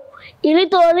náà, ìrí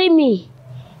tó rí mi,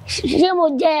 ṣé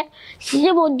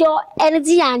mo jọ ẹni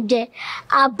tí yà ń jẹ,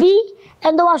 àbí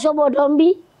ẹni tó wá ṣọmọdọ̀ ń bí?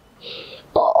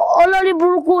 Olórí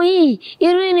burúkú yìí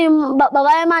irú ni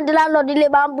bàbá yẹn máa ń di láńlọ́ọ̀dù ilé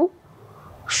bambú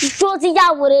ṣó ti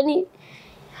yá wèrè ni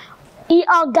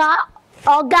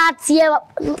ọ̀gá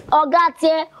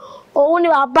tiẹ̀ òun ni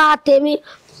bàbá tèmi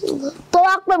tó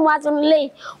wá pè mí wá sínú ilé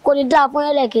kò ní dáa fún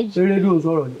ẹlẹ́kejì. Ṣé rédíò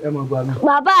sọ̀rọ̀ ẹ mọ̀ gbà mí.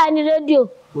 Bàbá ẹ ní rédíò.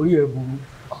 Orí ẹ burú.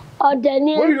 Ọ̀dẹ̀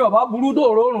ni ẹ. Orí rẹ̀ ọ̀bá burú tó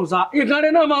rọrùn sa ìkànnì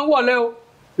náà máa ń wọlé o.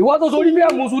 Ìwọ tó sorí bí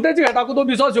ẹ̀mùsùn tẹ́tì rẹ̀ takú tó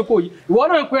bí sọ́ọ̀sì kò yìí ìwọ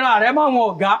náà ń pera rẹ̀ máa wọn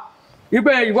ọ̀gá.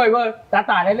 Ìwọ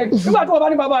tata rẹ lẹ́yìn nígbà tí wọ́n bá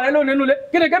ní bàbá rẹ lónìí nulẹ̀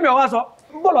kí ni kẹ́mi ọ̀wá sọ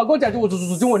bọ́ọ̀lù ọgọ́jà tí wọ́n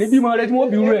tuntun tí wọ́n ní bímọ rẹ tí wọ́n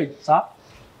bí rú ẹ̀ sá.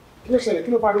 Kí ló ṣẹlẹ̀?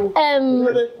 Kí ló pariwo?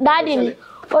 Dáàdì mi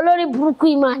olórí burúkú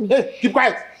ìmánì. Keep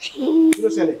quiet. Kí ló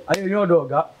ṣẹlẹ̀? Ayé yín ọ̀dọ̀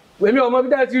ọ̀gá. Èmi ọmọ bí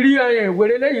tẹ́ ti rí ẹyìn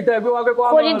ìwèrè léyìí tẹ́ gbé wá pé kó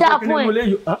wá máa sọ kí ni mo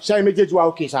léyìí. Ṣé méjèèjì wa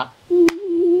òkè sá?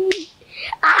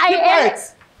 Keep quiet.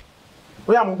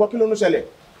 Ó yá mo gbọ́ kí ló ń ṣẹlẹ̀.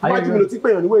 Wájú mi ló ti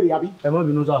pèèyàn ní wèrè àbí? Ẹ má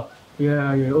bínú sá.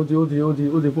 Ó ti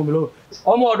fún mi lọ́wọ́.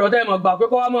 Ọmọ ọ̀dọ̀ tẹ́ mọ̀ gbà pé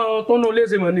kó wá máa tó nù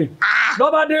léṣe mọ̀ ni.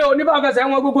 Lọ́ba dé oníbàfẹsẹ̀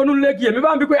wọn gbogbo nínú lé kì èmi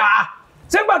bá ń bí pé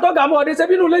ṣégbà tó gà mọ́ ọdẹ ṣe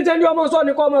bínú lé jẹ́ ní ọmọ sọ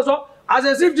ni kọ́ ọmọ sọ. As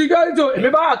a chief security èmi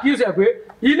bá accuse ẹ̀ pé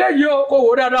ilé yìí kò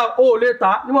wò dáadáa ó lè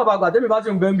ta níwọ̀n bá gbà tẹ́mi bá ti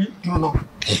ń bẹ́ ń bí.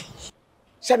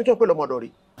 Ṣé tó ń pè lọ́mọdọ̀ rí?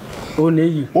 Ó ní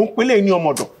èyí. Ó ń pèlè ní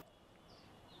ọmọdọ̀.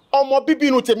 Ọmọ bíbí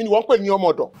inú tèmi ni wọ́n ń pè ní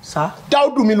ọmọdọ̀. Sá.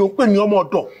 Dáúdù mi ló ń pè ní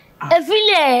ọmọdọ̀. Ẹ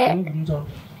filẹ̀.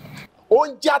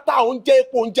 Oúnjẹ ata, oúnjẹ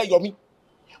epo, oúnjẹ yọmí.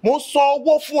 Mo ń san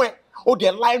owó fún ẹ. Ó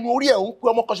dẹ̀ la ẹnu orí ẹ̀ ń pe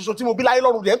ọmọ kan ṣoṣo tí mo bí láyé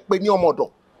lọ́rùn rẹ̀ ń pè ní ọmọdọ̀.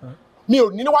 Mi ò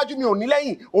ní níwájú, mi ò ní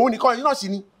lẹ́yìn. Òun nìkan yìí náà sì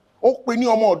ni. Ó ń pè ní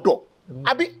ọmọ ọ̀dọ̀.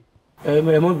 Àbí? Ẹ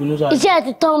má bínú sá. Iṣẹ́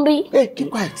ti tán bí. Keep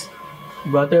quiet.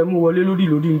 Ìgbà tẹ́ mú wọlé lórí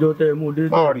ìjọ tẹ́ mú dé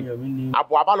ìyàn mi ni.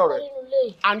 Àbọ̀ àbálọ̀ rẹ̀.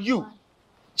 And you.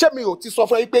 Ṣé mi ò ti sọ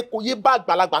fún ẹ pé kò yé bá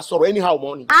àgbàlagbà sọ̀rọ̀ anyhow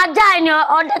mọ́ ni? Ajá ènìyàn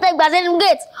ọ̀dẹ́ tẹ gbà sínú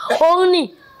gate òun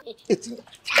ni. Etí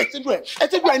ju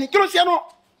ẹni kí ló ṣe ẹ náà?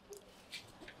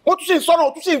 Wọ́n tún ṣe ń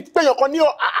sọ̀rọ̀, tún ṣe ń pèyàn kan ní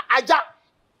ajá.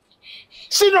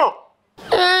 Ṣínà.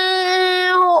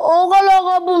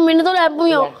 Ogologo bú mi ní tó lè bú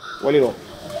yàn. Wọlé lọ.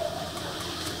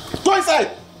 Go inside.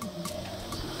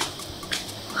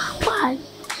 Why?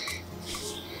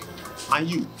 And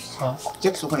you.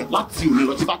 Jẹ́ kí sọ fún ẹ láti òní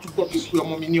lọ tí bá tún gbọ́ pé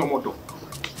ọmọ mi ní ọmọdọ̀.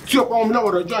 Tí ọ̀pọ̀ ọmọ mi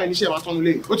lọ́wọ́dọ̀ ọjọ́ àìníṣẹ́ máa tọ́nu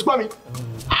lé. O ti gbọ́ mi?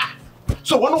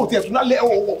 So wọ́n náà ò tiẹ̀ tún lálẹ́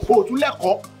o tún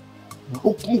lẹ́kọ̀ọ́. Mo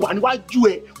wà níwájú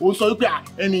ẹ, o ń sọ wípé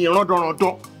ẹni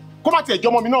ìrandọ̀randọ̀. Kó má tiẹ̀ jẹ́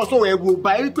ọmọ mi náà sọ ẹ̀rù ọba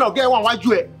ẹ wípé ọ̀gá ẹ wà wájú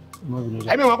ẹ.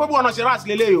 Ẹ̀mí wọn pé bí wọn náà ṣe ráàsì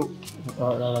lélẹ́yìí o.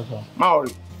 Má ò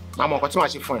rí, má mọ nǹkan tí màá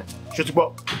ṣe fún ẹ. Ṣé o ti gbọ́?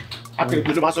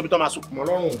 Akérèdọ́lù ló máa sọ bí tó máa sùn mọ́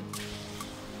lọ́rùn.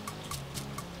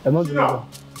 Ẹ má bínú.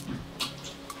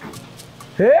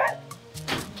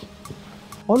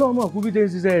 Ọlọ́run mọ̀ kú bí tẹ́ ń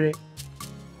ṣiṣẹ́ rẹ̀.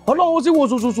 Ọlọ́run ó sì wo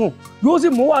sùsùsùn yóò sì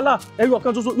mú wàhálà ẹyọ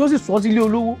kan ṣoṣo yóò sì sọ sí ilé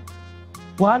olówó.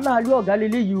 Wàhálà alẹ́ ọ̀gá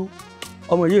leléyìí o.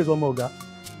 Ọmọ yìí sọ ọmọ ọ̀gá.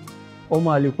 Ọmọ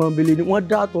àlè pọ́nbélé ni wọ́n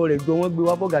dá àtọ̀ rẹ̀ jọ wọ́n gbé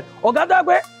wá fọ́gà. Ọ̀gá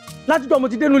dápẹ́ láti jọ mo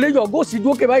ti dénú ilé yọ̀ ọ̀gá òsì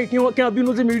dúró kébáyìí kí wọ́n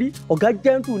bínú sí mi rí. Ọ̀gá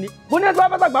jẹ́ǹtù ni. Bó ní ẹ̀sọ́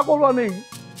afẹ́sà gbá kó rú ọmọ yìí.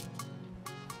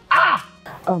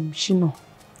 Ṣínà,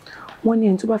 wọ́n ní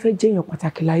ẹni tó bá fẹ́ jẹ́ èèyàn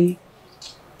pàtàkì láyé,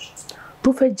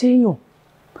 tó fẹ́ jẹ́ èèyàn,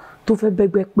 tó fẹ́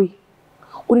bẹ́gbẹ́ pé,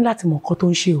 ó ní láti mọ nǹkan tó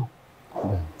ń ṣe o.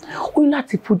 Ó ní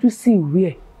láti fojú sí ìwé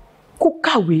ẹ̀, kó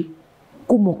kàwé,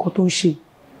 kó mọ nǹkan tó ń ṣe,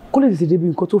 kó lè tètè débi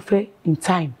nǹkan tó fẹ́ in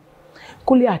time,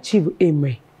 kó lè achieve aim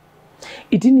ẹ̀.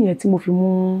 Ìdí nìyẹn tí mo fi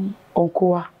mú ọ̀nkọ́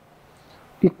wá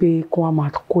wípé kó wá máa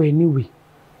kọ́ ẹ níwèé.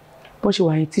 Bọ́n ṣe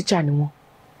wà yẹn tíṣà ni wọ́n.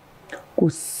 Kò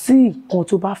sí nǹkan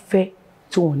tó bá fẹ́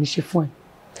tí wọ́n ò ní ṣe fún ẹ.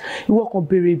 Ìwọ kan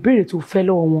béèrè ìbéèrè tó fẹ́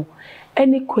lọ́wọ́ wọn.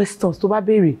 Any questions tó bá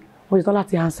béèrè, wọ́n ṣe tán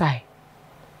láti answer ẹ̀.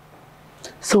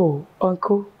 So,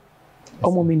 uncle,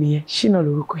 ọmọ mi nìyẹn, Ṣínà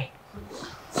lórúkọ ẹ̀.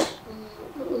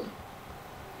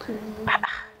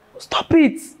 Stop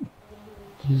it!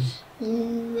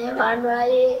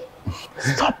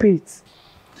 Stop it!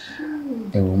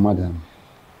 Ẹ wo madam,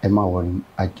 ẹ má worry,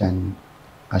 I can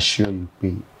assure you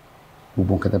pé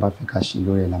gbogbo nǹkan tẹ́ bá fẹ́ ká ṣe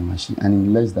lórí ẹ̀ la máa ṣe, and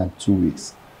in less than 2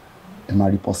 weeks, ẹ máa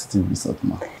rí positive result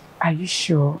ma. Are you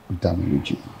sure? Ó dá mi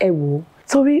lójú. Ẹ wo,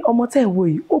 torí ọmọ tẹ́ ẹ wo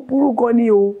yìí, ó burú gan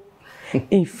ni o.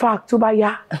 In fact, tó bá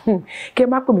yá, kẹ́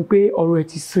má pè mí pé ọ̀rọ̀ ẹ̀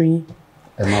ti sú yín.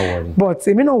 Ẹ má worry. But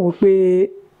èmi náà wò pé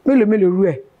mélòó rú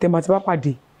ẹ̀ tẹ́ máa ti bá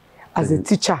pàdé as a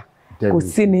teacher. Kò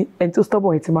sí ni ẹni tó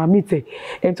stubborn ẹ̀ ti máa meet ẹ̀,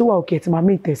 ẹni tó wà òkè ẹ̀ ti máa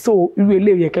meet ẹ̀. So irú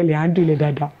eléyìí yẹ kẹ́ lè handle ilẹ̀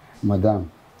dáadáa. Madam,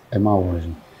 ẹ má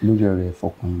worry, lórí ọ̀rọ̀ ẹ̀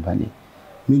fọkàn yín balẹ̀.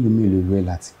 Mélòó rú ẹ̀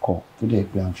láti kọ́ tó dẹ̀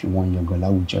pé à ń fi wọ́n yangàn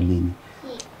láwùjọ lé ni.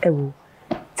 Ẹ wo,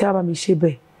 tí a bá mi ṣe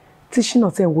bẹ́ẹ̀, tí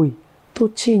Ṣínà tẹ̀ wò yìí tó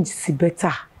change sí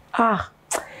better.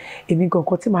 Èmi gan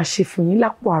kan tí màá ṣe fún yín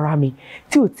lápò ara mi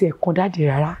tí ò tiẹ̀ kan dáàdì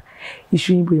rárá.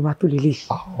 Iṣu yín bóyá máa tó lélẹ̀.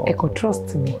 Ẹ kàn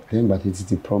trust me. Lẹ́yìn ìgbà tí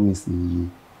ti promise mi yìí,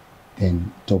 then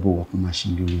double work máa ṣe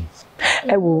lórí.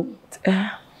 Ẹ wo. Ẹ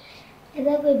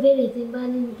dẹ́gbẹ́ ìbéèrè tí bá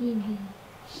ní kíbi.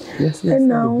 Yes. Ẹ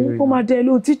náà ó máa dẹ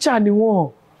lóhùn teacher ni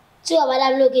wọ́n. Tí ọba dá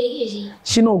mi lóhùn kékeré.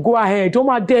 Ṣínà, go ahead, ó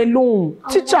máa dẹ lóhùn.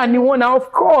 Teacher ni wọ́n na,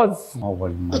 of course. Má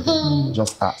worry, madam,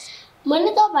 just ask. Mo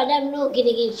ní tó ọba dá mi lóhùn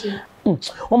kékeré.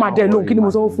 Wọ́n máa dẹ lóhùn, kí ni mo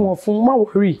sọ fún wọn fún? Má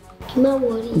worry. Má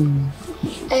worry.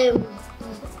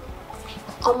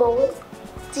 Ọmọwé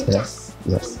teacher.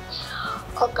 Yes.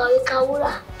 Ọ̀kàwé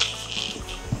kawúrà.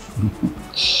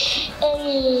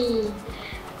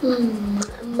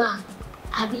 Ma,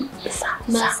 àbí? Sa,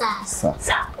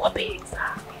 wọ́n bẹ̀ sa.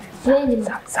 Bẹ́ẹ̀ ni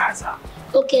ma. Sa.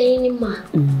 Ó kẹ́yìn ni ma.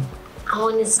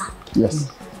 Àwọn ni sa. Yes.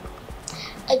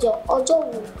 Ẹ jọ̀ọ́, ọjọ́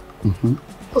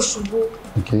wo Oṣùgbó.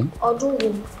 Okay. Ọdún wo.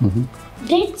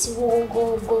 Déètì wo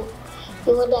gangan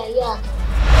ìwọ́dà yá.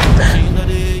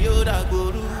 Ṣìnàdé yóò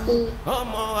dàgbòrú,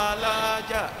 ọmọ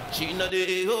Alhaja. Ṣìnàdé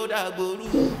yóò dàgbòrú,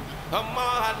 ọmọ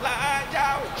Alhaja.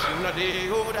 Ṣìnàdé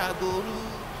yóò dàgbòrú,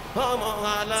 ọmọ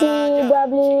Alhaja.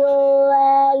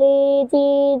 TWOLETT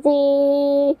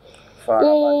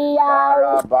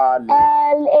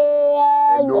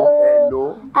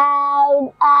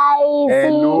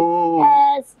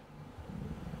ERLALORICS.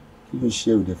 Kí ló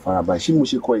ṣe òde farabalẹ̀? Ṣé mo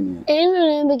ṣe kọ́ ènìyàn? Inú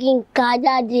rẹ̀ bí kí n kà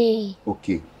jáde.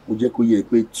 Okay, mo jẹ́ kó yẹ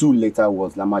pé 2 letter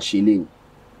words la máa ṣe léyìn.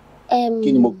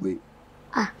 Kí ni mo pè?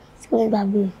 Sorry,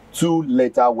 baby. 2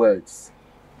 letter words.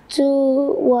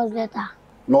 2 words letter.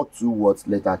 Not 2 words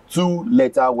letter. 2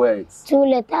 letter words. 2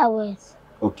 letter words.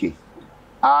 Okay.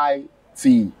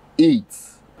 IT, eat.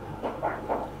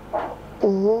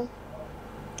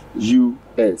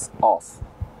 US, us.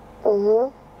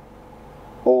 ON,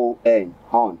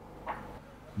 on.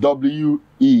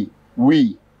 WE,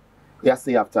 we. Yeah,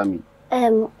 say after me.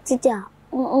 Teacher,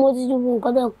 mo ti dùn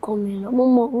nǹkan tó kọ́ mi lọ. Mo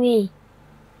mọ̀ wé.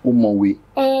 Ó mọ̀wé.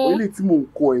 Ilé tí mò ń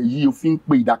kọ́ ẹ yìí ó fi ń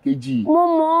pe ìdàkejì. Mo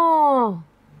mọ̀.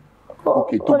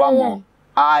 Okay, tó bá mọ̀.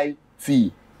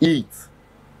 IT, eat.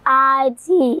 IT,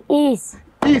 is.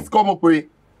 Eat kọ́ mọ̀ pé.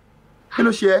 Kí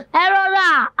ló ṣe ẹ́? Ẹ rọra,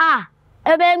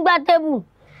 ẹ bẹ ń gbá tébù.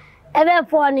 Ẹ bẹ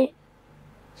fọ ni.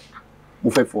 Mo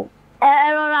fẹ́ fọ.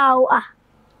 Ẹ rọra o.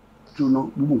 Jóná,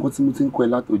 gbogbo nǹkan tí mo ti ń kọ́ ẹ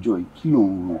látọjọ́ yìí, kí ló ń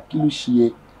rò? Kí ló ṣe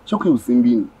ẹ́? Ṣọ́kẹ́ ò sí ń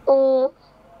bí ni?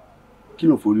 Kí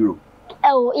ló forí rò?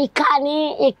 Ẹ wò, ìka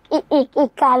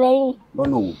lẹ́yìn.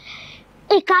 Lọ́nà wo?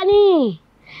 Ìka ní.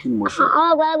 Kí ni mo ṣe? Àwọn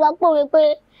àgbàlagbà pòwe pé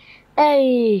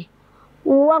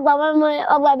wọ́n gba mọ́mọ́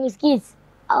ọgbà biskit,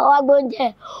 àwọn àgbà oúnjẹ,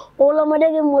 òun lọ́mọdé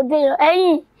kí mo dé yàn.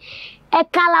 Ẹ̀yìn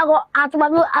ẹ̀ka lágọ̀ àtùpà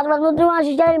tó tí wọ́n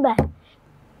ṣiṣẹ́ níbẹ̀.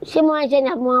 Ṣé mo máa ń ṣe ní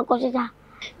àbí wọn kọ ṣíṣá?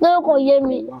 Lórí kò yé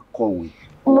mi.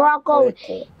 Mo wá kọ̀wé.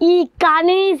 Ìka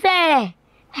ní sẹ́ẹ̀.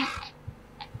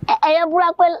 Ẹ̀yẹ búra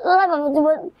pé lọ́sàn-án tí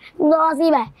mo lọ sí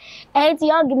ibà ẹ̀yìn tí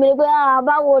yọ̀ọ́ gìmìrì pé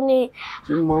báwo ni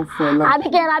àbí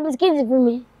kẹ́ ẹ ra bisikíìtì fún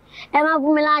mi ẹ máa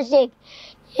fún mi láṣẹ̀kì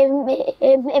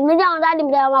èmi jẹ́ àwọn dáàdì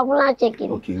mi dára máa fún láṣẹ̀kì.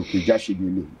 Ok jáṣẹ́bi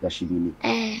ilé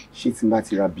ṣé tí n bá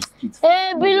ti ra bisikíìtì.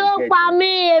 Ebi ló pa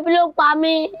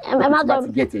mí. Ẹ má tọ́. tí n bá ti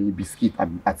gẹ̀ẹ́tì ẹni bisikíìtì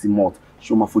àti malt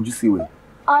ṣé o máa fojú sí ìwẹ̀.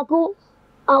 Ọkú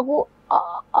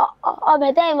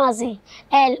ọbẹ̀ tẹ́yìn máa sè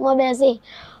ẹ̀ mo bẹ̀ sè.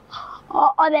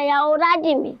 Ọbẹ̀ ìyàwó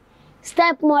dáàdì mi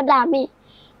step mother mi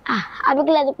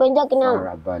abikilẹ ti pè ń jọ́ kí náà.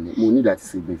 Farabalẹ̀ mo ní láti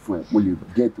ṣe ibẹ̀ fún ẹ mo lè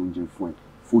get oúnjẹ fún ẹ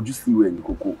fojú sí ìwé ní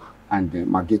kókó and then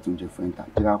ma get oúnjẹ fún ẹ ta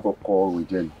jẹ́ ká kọ́kọ́ ọ̀rọ̀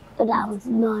ìjẹ́ ni. Ó dà ó ti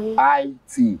náà yẹn.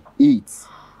 IT, eat.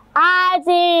 IT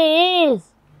is.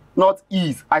 Not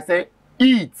eat, I say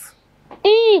eat.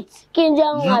 Eat kí n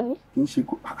jẹun àbí. Kì í ṣe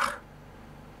kó.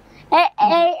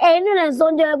 Ẹ̀yin náà sọ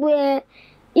jẹ́ pé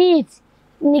eat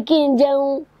ni kí n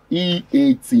jẹun.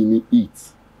 EAT ni eat.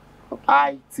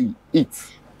 IT, eat.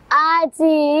 IT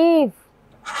if.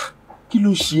 Kí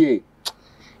ló ṣe ẹ́?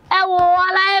 Ẹ wo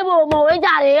aláìbò mọ̀wé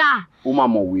jàre à. Ó máa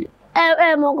mọ̀wé.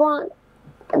 Ẹ mọ̀ gan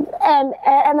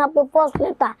ẹ máa pe first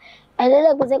letter ẹ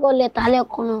lélẹ̀ pé second letter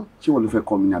lẹ́ẹ̀kan náà. Ṣé wọ́n ló fẹ́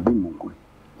kọ́ mi ní àbí ìmọ̀ nǹkan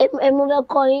ẹ̀? Èmi fẹ́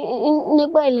kọ́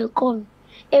nípa ilé kọ́ mi.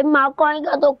 Èmi máa kọ́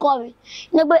nígbà tó kọ́ mi.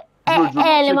 Nípa ẹ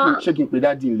lè máa. Ṣé kí n pe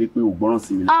dáàdì ń lé pé ò gbọ́ràn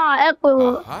sí mi? Ẹ pè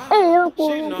wọ́n. Ẹ pè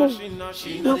wọ́n.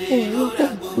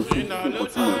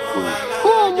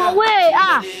 Mo mọ̀wé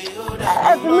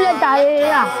ẹ fi mílẹ̀ tààrí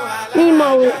ní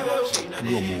mọ̀wé.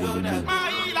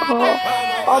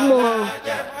 Ọmọ.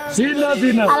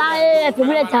 Sínà. Aláyé ẹ fi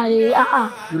mílẹ̀ tààrí.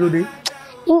 Kílódé?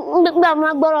 Nígbà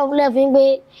máa gbọ́rọ̀ fúnlẹ̀ fi pé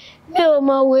mi ò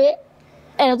mọ̀wé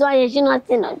ẹ̀rọ tó ayé sínú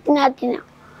tìǹà.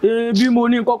 Bí mo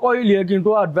ní kọ́kọ́ ilé ẹ kí n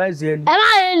tó advice ẹ ni. Ẹ má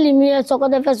lè lì mí ẹ sọkọ́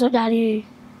tẹ́ fẹ́ sọ jàre.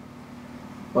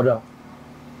 Ọ̀dà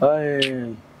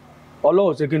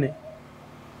ọlọ́wọ́ ṣe kíni?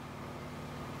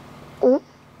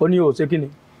 Ó ní ò ṣe kíni?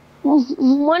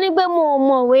 Mo ní pé mo ò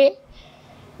mọ̀wé.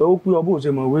 Ó pé ọ bó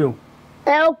ṣe mọ̀wé o.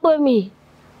 Ẹ ó pè mí.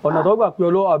 Ọ̀nà tó gbà pé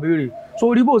ọlọ́wọ́ àbèrè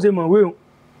sórí bó ṣe mọ̀wé o.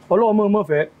 Ọlọ́wọ́ mọ̀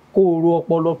fẹ́ kó o ro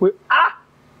ọpọlọ pé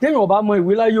téèyàn bá mọ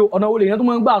ìwé láyé ọ̀nà wo lèèyàn tó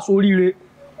máa ń gbà sóríire.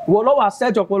 Ìwọ lọ́wọ́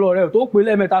àṣẹ́jọ ọpọlọ rẹ̀ tó pé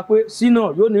lẹ́ẹ̀mẹ́ta pé sínà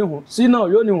yóò ní hùn sínà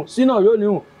yóò ní hùn sínà yóò ní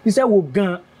hùn iṣẹ́ wo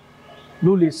gan-an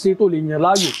ló lè ṣe tó lè yàn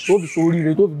láàyò tó fi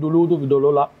sóríire tó fi dolówó tó fi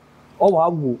dọlọ́lá ọwà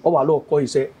wò ọwà lọ́ọ̀ kọ́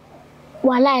iṣẹ́.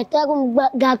 Wàhálà ìtẹ́gùn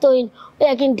ga tó yìí ó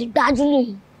yẹ kí n dìgbàjú lù.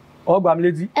 Ọgbà mi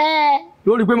létí.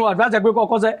 Lórí pé mo advance pé kọ́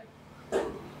kọ́sẹ́.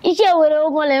 Iṣẹ́ ìwé rẹ̀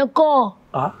ogun lẹ̀ ń kọ́.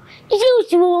 Iṣẹ́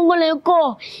òṣìwò ogun lẹ̀ ń kọ́.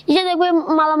 Iṣẹ́ tó pé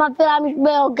màlá fẹ́ra mi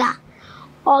pé ọ̀gá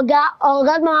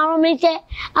tó máa rán mi iṣẹ́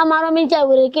a máa rán mi iṣẹ́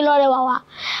ìwé kí lọ́rẹ́ wà wá.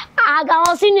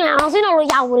 Àwọn senior ló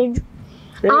yà wòrè jù.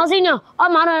 Àwọn senior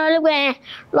ọmọ àrùn ẹ̀rọ lẹ́gbẹ̀ẹ́ yẹn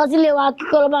lọ sílé wa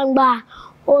kíkọ́ ló bá ń gba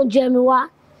oúnjẹ mi wá.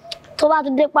 tó bá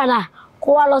tún dé padà kó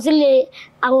wá lọ sílé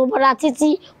àwọn bọ̀dà títí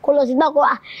kó lọ sí gbà kó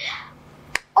wá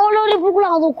olórí burúkú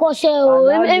làwọn tó kọ́ṣẹ́ o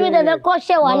èmi tẹ̀fẹ́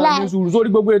kọ́ṣẹ́ wàhálà. máa ní sùúrù sórí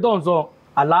gbogbo ètò ọ̀sán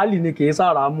àlàálì ni kì í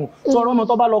sára mú sọ̀rọ̀ ọmọ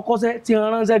tó bá lọ kọ́ṣẹ́ tí ń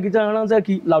ránṣẹ́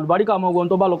kí làlùbáríkà ọmọ wọn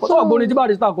tó bá lọ kọ́ tó wà gbóni tí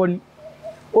Barrister kọ́ ni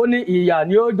ó ní ìyà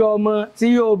ni ó jọ ọmọ tí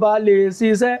yóò bá lè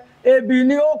ṣiṣẹ́ ebi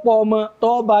ni ó pọ̀ ọmọ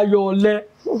tó bá yọ ọ̀lẹ.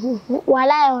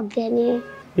 wàhálà ọ̀dẹ̀ ni.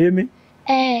 èmi.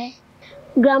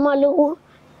 grandma lówó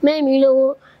mẹ́mi lówó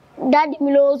dáàdì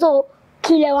mi lówó tó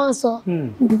kí lẹ wá ń sọ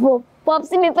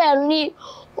popsi mi fẹ́ ní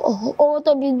owó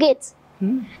tó bí gate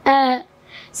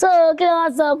so kí lẹ wá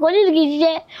sọ kò ní kí n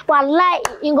ṣiṣẹ́ wàhálà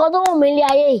nǹkan tó wù mí lé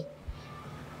ayé yìí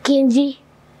kí n jí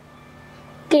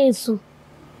kí n sùn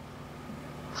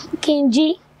kí n jí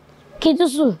kí n tún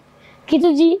sùn kí n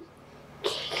tún jí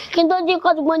kí n tó jí kó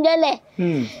tó gbọ́njẹ́ lẹ̀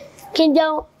kí n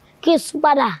jẹun kí n sùn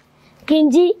padà kí n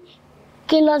jí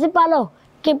kí n lọ sí pálọ̀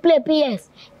kí n play PS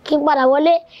kí n padà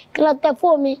wọlé kí n lọ tẹ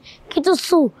fóònù mi kí n tún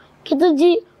sùn kí n tún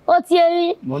jí ó ti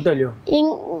rí. mo ń tẹ̀lé ọ.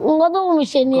 nǹkan tó wù mí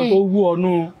ṣe ni ẹ̀. nǹkan tó wú ọ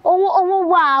nù. owó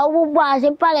wà ṣe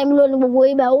pálẹ̀ mi lónìí gbogbo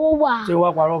ibà owó wà. ṣé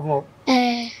wàá parọ́ fún ọ.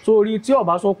 sórí tí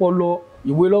ọba sọpọlọ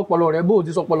ìwé lọpọlọ rẹ bó o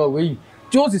ti sọpọlọ ìwé yìí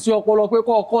tí ó sì sí ọpọlọ pé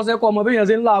kọ́ ọkọ́ sẹ́kọ̀ ọmọ bí èèyàn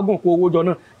ṣe ń láàgùn kó owó jọ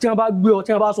náà tí wọ́n bá gbé ọ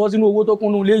tí wọ́n bá sọ sínú owó tó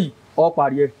kúnnú ilé yìí ọ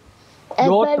parí ẹ.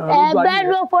 ẹgbẹ́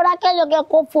ló fọdá kẹ́jọkẹ́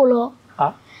kó fò lọ.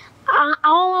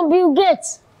 àwọn ọmọ Bill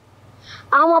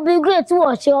Gates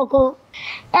wọ̀ ṣe ọkàn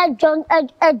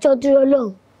ẹjọ́ dúró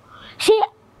lóhùn ṣé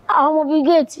àwọn ọmọ Bill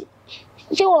Gates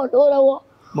ṣé wọ́n lówó lọ́wọ́.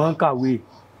 mo ń kàwé.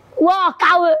 wọ́n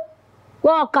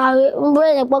kàwé ń bọ́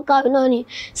ẹ̀rẹ̀ pọ̀ kàwé náà ni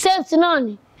safety náà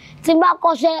ni tí n bá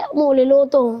kọ́ṣẹ́ mo lè lówó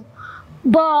tó wọn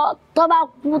bọ́ tó bá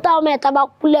kú táwọn mẹ́ta bá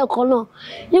kú lẹ́ẹ̀kan náà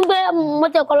nígbà mo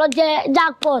tẹ̀kọ́ lọ jẹ́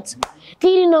jackpot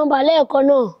 3 nọ́mbà lẹ́ẹ̀kan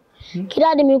náà kí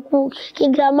dáàdì mi kú kí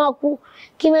girama kú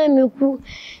kí mẹ́mi kú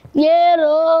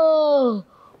yéèrò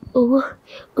owó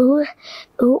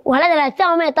wàhálà ìdàlà tí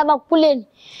àwọn mẹ́ta bá kú lẹ́nu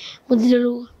mo ti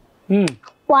dolówó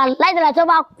wàhálà ìdàlà tí wọ́n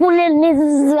bá kú lẹ́nu ní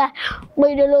sísísíra mo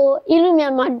ti dolówó inú mi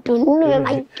máa dùn inú mi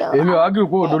máa jọ. èmi ò wá kí n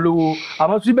kó dolówó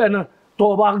àmọ́ síbẹ̀ náà tó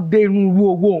o bá dé inú irú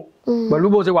owó pẹ̀lú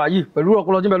bó ṣe wà yìí pẹ̀lú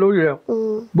ọpọlọ tí ń bẹ lórí rẹ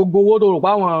gbogbo owó tó rò pa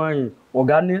àwọn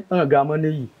ọ̀gá ní ọ̀gá mọ́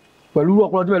níyì pẹ̀lú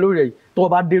ọpọlọ tí ń bẹ lórí rẹ yìí tó o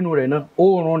bá dénú rẹ náà ó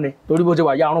rún ni torí bó ṣe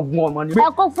wà yìí àrùn gún ọmọ ni. ẹ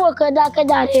kó fún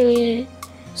kẹdákẹdá rere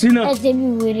sínà ẹ ṣe bí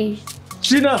wèrè.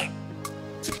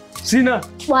 sínà.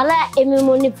 wàhálà èmi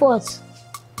mo ní port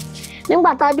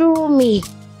nígbà tá a dúró mi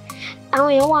àwọn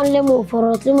èèyàn wà nílé mo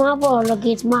fọ̀rọ̀ tí mo á fọ̀rọ̀ lọ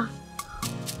gate man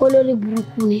olórí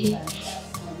burúkú ni.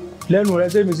 lẹ́nu rẹ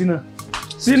sẹ́mi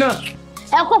sínà.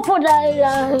 ẹ kó fòdà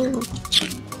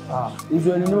ìṣù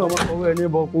ẹni ní ọmọ ọwọ́ ẹni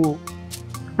bọ̀ kú o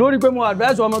lórí pé mo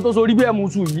advice ọmọ tó sorí bí ẹ̀mú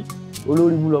sùn yìí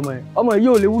olórí wúlò ọmọ yìí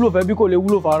ò lè wúlò fẹ́ bí kò lè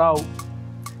wúlò fara o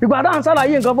ìgbà dáhùn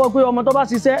sálàyé nǹkan fọ́ pé ọmọ tó bá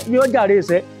ṣiṣẹ́ ni ó jàre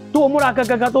ìṣẹ́ tó o múra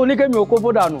kankan tó ní kémi ò kó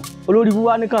fódà nù olórí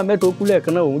wúwá nìkan mẹ́ta ó kú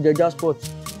lẹ́ẹ̀kan náà òun jẹ jasport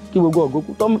kí gbogbo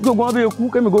ọ̀gọ́kú gbogbo wọn bẹ kú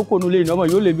kémi kó kónú lé ní ọmọ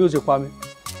yóò lè bí ó ṣe pa mi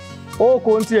ó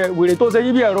kó ń tiẹ̀ wèrè tó ṣe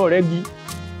yí bí ẹ̀rọ rẹ gi.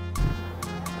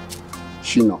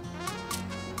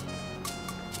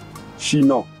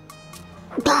 ṣìnà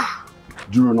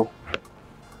dúró ná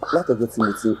látọjọ́ tí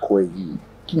mo ti ń kọ ẹ yìí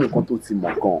kí ni nǹkan tó ti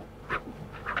mọ̀ gan.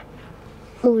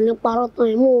 mo ní parọ́ tán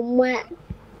ẹ̀ mo mọ ẹ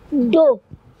dò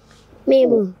mi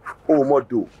mọ̀. o ò mọ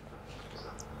dò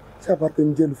tí a bá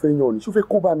tẹnu jẹ́ ló fẹ́ yan ni ṣó fẹ́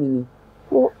kó bá mi ni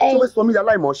ṣó fẹ́ sọ mí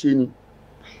aláìmọ̀ ṣe ni.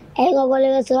 ẹ gbọ́dọ̀ lè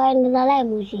fẹ́ sọ wáyé ní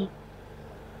aláìmọ̀ ṣe.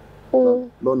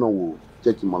 lọ́nà wo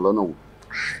jẹ́ kí n mọ̀ lọ́nà wo.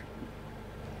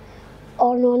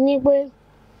 ọ̀nà ni pé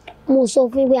mo sọ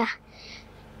fún bí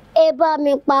ẹ bá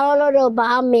mi parọ́ lọ́dọ̀ bá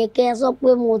mi kẹ́ ẹ sọ pé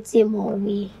mo ti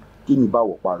mọ̀wé. kí ni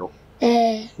báwọ̀ parọ́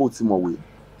bó ti mọ̀wé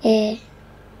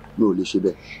mi ò lè ṣe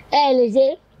bẹ́ẹ̀. ẹ lè ṣe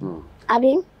àbí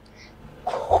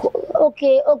ok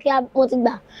mo ti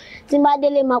gbà tí n bá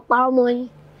délé máa parọ́ mọ́ yín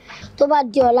tó bá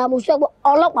di ọ̀la mo ṣọ́ pé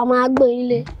ọlọ́pàá máa gbé yín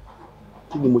lé.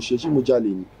 kí ni mo ṣe ṣé mo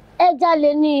jalè ni. ẹ jalè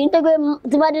ní nítorí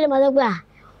tí n bá délé máa sọ pé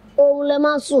òun lè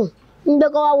máa sùn ń gbé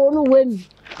kọ́ wá wọnú ìwé mi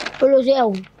olóṣè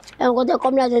ẹ̀wọ̀n kan tẹ́ kọ́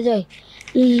mi láti ọjọ́ yìí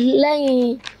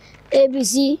lẹ́yìn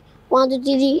ABC 1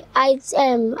 2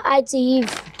 3 ITF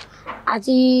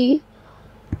àti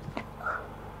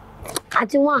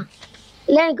 1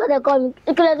 lẹ́yìn kan tẹ́ kọ́ mi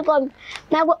kílẹ̀ tó kọ́ mi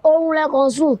máa gbé ohun lẹ́kọ̀ọ́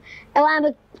sùn ẹ wá ń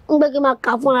gbé kí n máa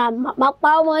kà fúnra máa pa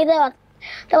ọmọ yìí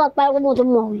tẹ́wà pa ẹgbẹ́ mọ̀ tó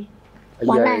mọ̀ wí.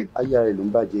 ayé rẹ̀ ló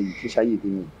ń bàjẹ́ yìí kí ṣáyé dé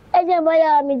mi. ẹ jẹ́ bá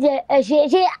yára mi jẹ ẹ ṣe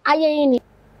ayé yín ni.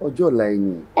 ọjọ́ ọ̀la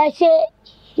ẹ̀yìn. ẹ ṣe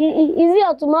easy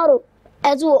or tomorrow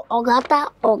ẹ tún ọ̀gá ta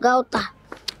ọ̀gá ọ̀tà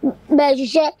bẹ́ẹ̀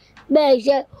ṣiṣẹ́ bẹ́ẹ̀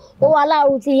ṣiṣẹ́ owó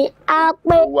aláàrú ti á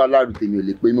pé. owó aláàrú tèmi ò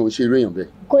lè pé mi ò ṣe eré èèyàn bẹ́ẹ̀.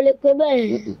 kò lè pé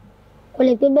bẹ́ẹ̀ kò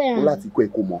lè pé bẹ́ẹ̀. ó láti kọ́ ẹ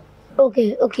kó mọ.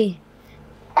 ok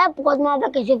ẹ pùkọ́ tí wọ́n fẹ́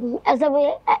kẹ́ ṣe fún ẹ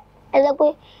sọ pé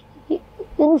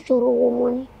irú ìṣòro wo mo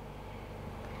ní.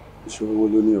 Ìṣòro wo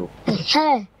ló ní o?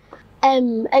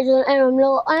 Ẹ̀jọ̀ ẹ̀ràn mi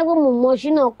lọ́wọ́ ọ́n pé mo mọ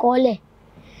ṣínà kọ́lẹ̀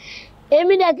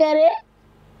èmi dẹ̀kẹ̀rẹ́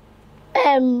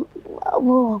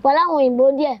pẹ̀lú àwọn òyìnbó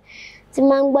díẹ̀ tí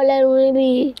máa ń gbọ́ lẹ́nu níbi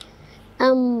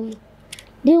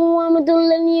do you want me to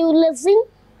learn you lesson?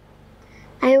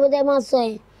 Àyẹ̀wò tẹ́ máa sọ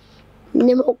yẹn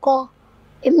ni mo kọ́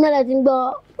èmi náà lè ti ń gbọ́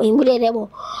òyìnbó díẹ̀ bọ̀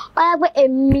ọ́ yẹ pé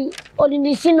èmi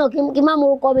odindi ṣínà kí n má mú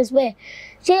orúkọ mi síbẹ̀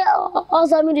ṣé ọ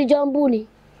sọ mí di jọ́ǹbù ni?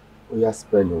 Ó yá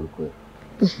spell orúkọ ẹ̀.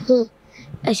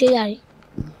 Ẹ ṣe yàrá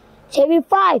ṣebí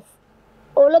 5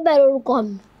 ló bẹ̀rẹ̀ orúkọ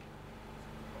mi.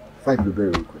 5 ló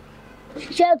bẹ̀rẹ̀ orúkọ ẹ̀.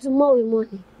 Ṣé ẹ tún mọ̀wé mọ́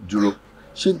ni? Dúró,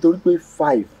 ṣé nítorí pé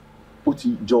 5 ó ti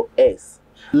jọ S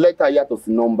lẹ́tà yàtọ̀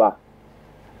sí nọ́mbà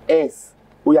S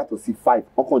ó yàtọ̀ sí 5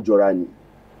 ọkàn jọra ni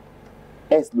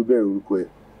S ló bẹ̀rẹ̀ orúkọ ẹ̀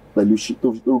pẹ̀lú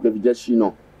orúkọ ẹ̀ fi jẹ́ Ṣínà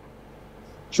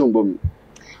ṣé ò ń gbọ́ mi.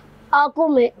 Ọkọ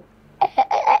mi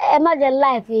ẹ má jẹ́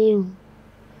láìfi yín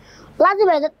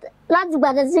láti gbà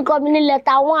tẹ́tí kọ́ mi ní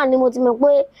lẹ́tà 1 ni mo ti mọ̀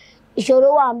pé ìṣòro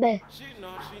wà ń bẹ̀.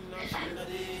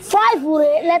 5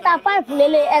 rẹ̀ lẹ́tà 5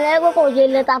 lélẹ̀ ẹ̀rẹ́ kò ṣe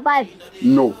lẹ́tà 5.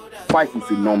 No, 5 is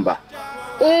a number.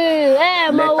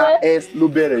 Lẹ́tà S ló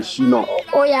bẹ̀rẹ̀ Ṣínà.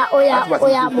 Oya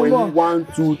mo bọ̀. 1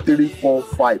 2 3 4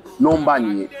 5 nọ́mbà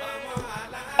nìyẹn.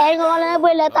 Ẹ̀yin kan lọ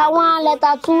pé lẹ́tà 1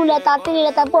 lẹ́tà 2 lẹ́tà 3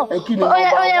 lẹ́tà 4.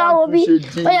 Oya wo bí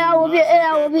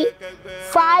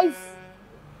 5.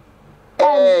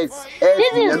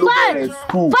 This is 5.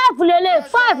 5 lele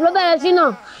 5 ló bẹ̀rẹ̀ Ṣínà.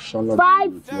 5.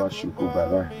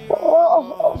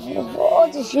 Ó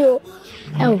ti ṣe o.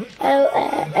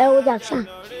 Ẹ wo Jackson.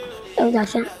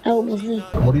 Ẹ wo Muslim.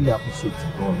 Mo really appreciate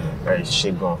gan ẹ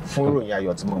ṣé gan fún ìròyìn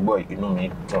ayọ̀ tí mo gbọ́ inú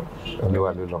mi dùn.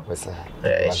 Olúwa ló lọ pẹ́ sá.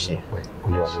 Ẹ ṣé.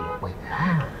 Olúwa ló lọ pẹ́.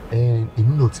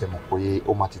 Èmi náà tẹ̀ mọ̀ pé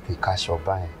ó máa tètè káṣọ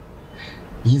báyẹn.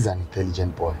 He is an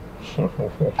intelligent boy.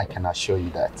 I can assure you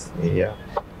that. Yeah.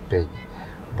 Bẹ́ẹ̀ni,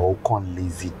 but ó kàn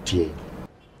lazy díẹ̀.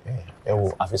 Ẹ wo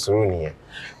àfisùúrù nìyẹn.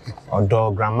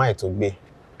 Ọ̀dọ̀ grandma ẹ̀ tó gbé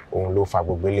òun ló fa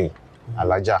gbogbo eléyìí.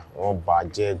 Alhaja wọ́n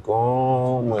bàjẹ́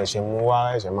gan-an mo ẹ̀ṣẹ̀ mú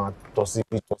wá ẹ̀ṣẹ̀ máa tọ́ sí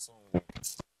pítọ́ sọ́hún.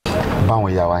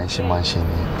 Báwọn ìyá wa ń ṣe máa ń ṣe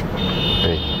ni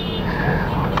bẹ́ẹ̀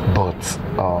but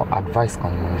advice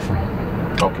kan ni mo ní fún yín.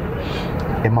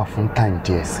 Ẹ máa fún time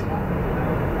díẹ̀ sí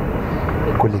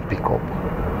kó lè pick up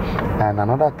and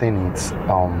another thing is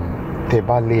tẹ́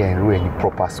bá lé ẹ̀rú ẹ̀ ní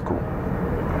proper school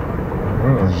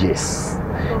yes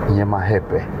ìyẹn máa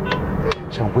help ẹ̀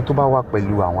ṣe pé tó bá wà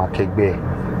pẹ̀lú àwọn akẹgbẹ́ ẹ̀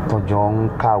tọ́jọ́ ń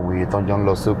kàwé tọ́jọ́ ń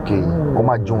lọ sókè kó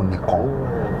má jóun nìkan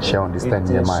ṣe understand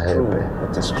yẹn máa help ẹ.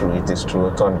 It is true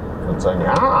ó tọ́ ni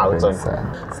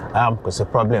kò sí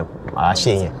problem àá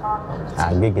ṣe yẹn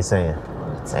àgbégbèsè yẹn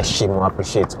ẹ ṣe mo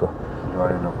appreciate go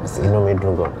inú mi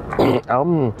dùn gan.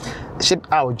 ṣé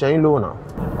àwùjọ yín lówó náà.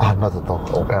 not at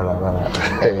all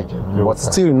rárá. But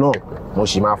still no mo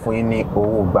sì máa fún yín ní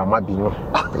owó gbà má bínú.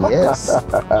 Yes.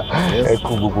 Ẹ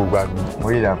kú gbogbo gbà mí mo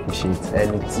really appreciate.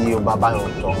 Ẹni tí ó bá báyọ̀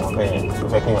tọ̀ ọmọ bẹ́ẹ̀ ló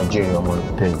fẹ́ kéèyàn jèrè ọmọ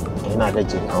rẹ̀. Bẹ́ẹ̀ni. Ẹ̀yin náà dẹ̀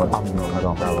jèrè àwọn tí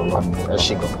wọ́n bá ẹ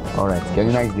ṣe gan. All right, get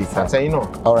a nice day sir. Àtẹ̀yìn náà.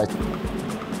 All right.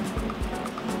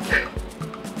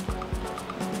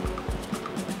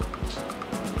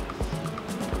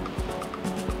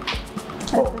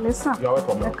 Listen, you are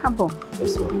welcome. Ẹ káàbọ̀.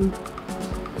 Yes,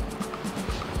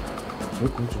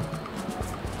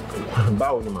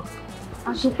 báwo ni ma.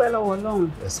 A dúpẹ́ lọ́wọ́ Ọlọ́run.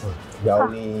 Yes ma. Ìgbà wo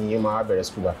ni yín máa bẹ̀rẹ̀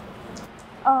school bá.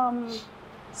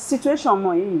 Situation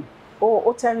ọmọ yìí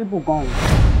ó terrible gan.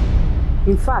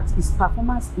 In fact, his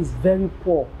performance is very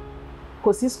poor.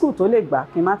 Kò sí school tó lè gbà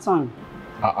kí n má tàn yín.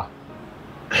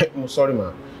 Mo sorry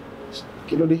ma.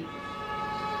 Kí ló dé?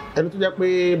 Ẹni tó jẹ́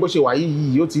pé bó ṣe wà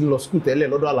yìí ó ti ń lọ school tẹ́lẹ̀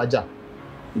lọ́dọ̀ Alhaja.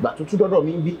 Ìgbà tó tún dọ́dọ̀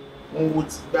mi ń bí mo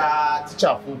ti gba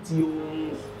teacher fún tí ó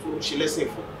ń ṣe lesson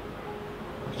fún.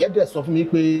 Ìyá dẹ̀ sọ fún mi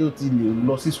pé ó ti lè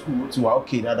lọ sí school ó ti wà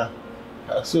okay dáadáa.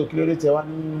 So kí ló dé tẹ wá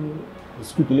ní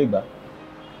school tó lè gbà?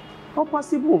 Ó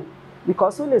possible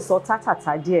because ó lè sọ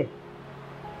tátàtà díẹ̀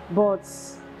but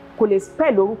kò lè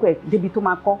spell orúkọ ẹ̀ débi tó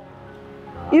máa kọ́.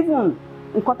 Even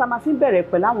nǹkan tá a máa fi bẹ̀rẹ̀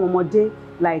pẹ̀lú àwọn ọmọdé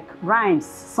like rhymes,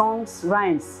 songs,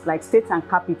 rhymes like state and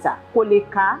capital kò lè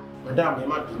kà. Madam ẹ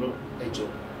má bínú ẹ jọ̀ọ́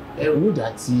ẹ ò ní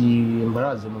ìdá tí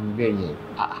embarrass ọmọ mi bẹ́ẹ̀ yẹn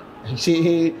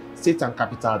ṣé state and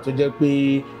capital tó jẹ́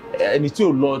pé ẹni tí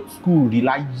ò lọ school rí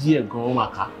láyé ẹ̀ gan-an máa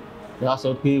kà ẹ wá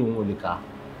sọ pé òun ò lè kà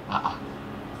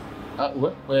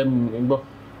ń gbọ́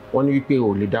wọ́n ní wípé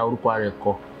ò lè dá orúkọ ara ẹ̀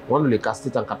kọ wọ́n ló lè ka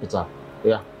state and capital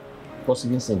ẹ̀yà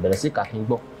possible sin bẹ̀rẹ̀ sí kà kí n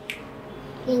gbọ́.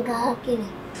 Nǹkan kiri.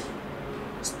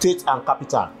 State and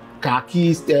capital kà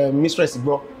kí mistress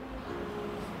gbọ́.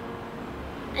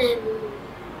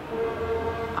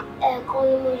 Ẹ̀ẹ̀kan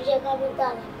ni mo ṣe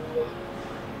capital lábúlé.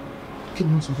 Kí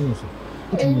ni wọ́n sọ?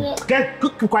 Get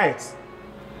quiet.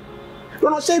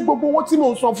 lọ́nà ṣé gbogbo owó tí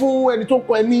mò ń san fún ẹni tó ń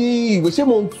kọ́ ẹ ní ìwé ṣé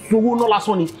mò ń sanwó ná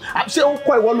lásán ni ṣé ó ń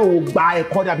kọ́ ìwọ ló gba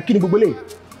ẹ̀kọ́ ni àbí kí ni gbogbo lè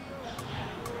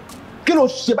kí ló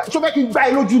ṣe báyìí ṣó fẹ́ kí n gbá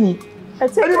ẹ lójú ni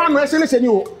ẹni máa nù ẹ ṣe léṣe ni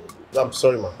o. I'm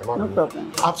sorry ma. No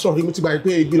problem. I'm sorry mo ti gbà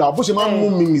pé ibi làwọn bó ṣe máa ń mú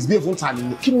mi misbehave fún ta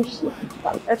nìyẹn kí ló ṣe.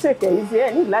 ẹ tẹ̀kẹ̀ yìí sí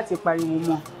ẹ ní láti pariwo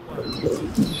mọ́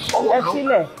ẹ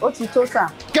sílẹ̀ ó ti tó sà.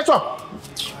 Get up.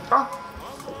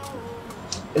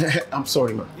 I'm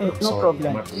sorry ma. No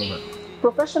problem.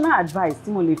 Professional advice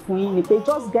tí mo lè fún yín ni pé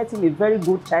just get him a very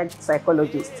good child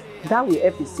psychologist that will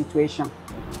help his situation.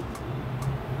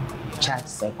 Child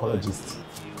psychologist.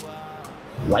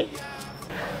 Right?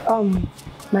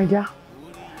 My dear,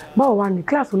 báwo wà ní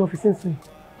class one office nsìn?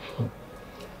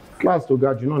 Class tó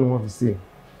ga jù náà ni wọ́n fi sí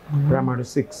primary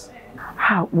 6.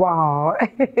 Wow.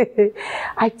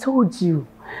 I told you.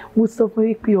 Mo sọ fún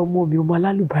yín pé ọmọ mi ọmọ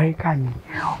alálùbáríkà ni,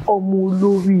 ọmọ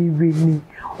olóríire ni,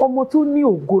 ọmọ tó ní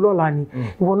ògo lọ́la ni.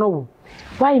 Ìwọ náà wò.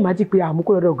 Why imagine pé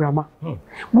àmúkó lọ́dọ̀ grandma?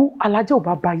 Wo Alhaja ò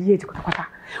bá ba yé ẹ̀ pátápátá.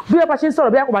 Bí ẹ bá ṣe ń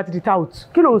sọ̀rọ̀ bí a kò bá ti di tout.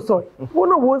 Kí ló ń sọ? Wọ́n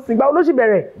náà wò ó sìn gbà olóṣì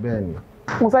bẹ̀rẹ̀. Bẹ́ẹ̀ni.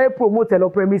 Mo sáré promote ẹ lọ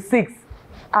primary 6.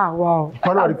 Wow.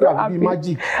 Kọ́lá rí pé àbí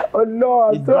magic. Oh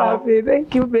Lord, so happy.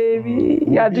 Thank you, baby.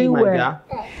 You are doing well.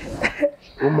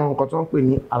 Ó mọ nǹkan tó ń pè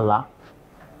ní àlá.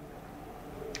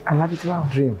 Àlá bí tí wàá.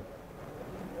 Dream.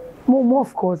 Mo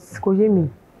of course, kò yé mi.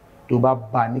 Tó bá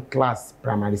bá ní class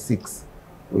primary 6,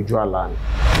 ojú àlá ni.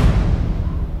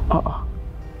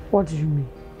 What do you mean?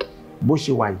 Bó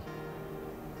ṣe wà yìí,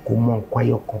 kò mọ nǹkan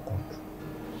ẹyọ kankan.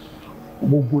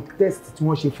 Gbogbo test tí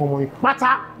wọ́n ṣe fún ọmọ mi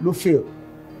pátá ló fail.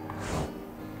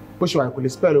 Bó ṣe wà yìí kò lè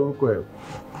spell orúkọ ẹ̀.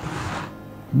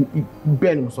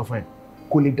 Bẹ́ẹ̀ ni mo sọ fún ẹ,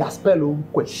 kò lè dá spell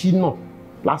orúkọ ẹ̀ Ṣínà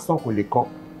lásán kò lè kọ́.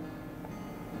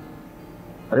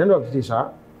 At the end of the day, ṣá,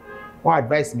 wọ́n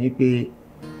advice mi pé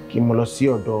kí n lọ sí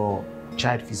ọ̀dọ̀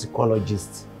child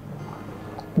psychologist.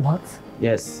 What?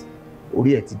 Yes,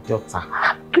 orí ẹ̀ ti dọ́ta.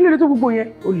 Kí ló dé tó gbogbo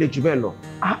yẹn? Ó le jù bẹ́ẹ̀ lọ.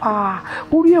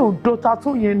 Orí ẹ̀ ò dọ́ta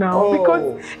tó yẹn náà. Because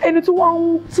ẹni tí wọ́n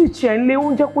ń teach ẹ̀ ń lé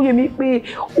oúnjẹ kó yé mi pé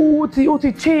ó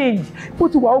ti change, ó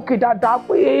ti wà okay dáadáa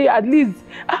pé at least.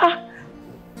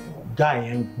 Guy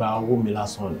yẹn ń gba owó mi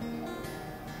lásán ni.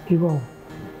 Irọ́.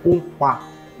 Ó ń pa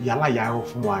ìyálàyà ẹ̀rọ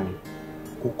fún wa ni.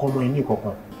 Kò kọ́ ọmọ yẹn ní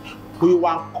kankan. Bóyá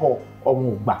wá ń kọ́ ọmọ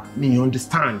ògbà mi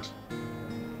understand.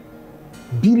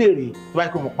 Bí lèrè tó bá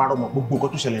yẹ kó mo parọ́ mọ́ gbogbo nǹkan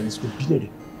tó ṣẹlẹ̀ ní school bí lèrè.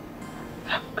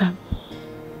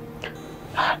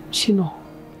 Ṣínà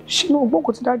ọgbọ́n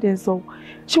kò ti dáadé ẹ sọ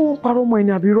ṣé wọ́n ń parọ́ ọmọ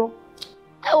ẹni àbí rọ́?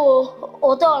 Ẹ wo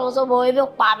òótọ́ ọ̀rọ̀ sọ bọ̀ ebi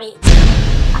pa mi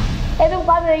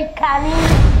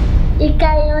ìka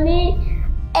èèyàn ní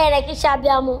ẹ̀rẹ̀ kí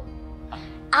ṣàbíamọ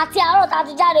àti àárọ̀ tá a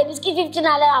ti jáde bisikí 15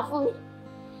 naira fún mi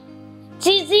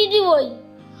títí dìbò yìí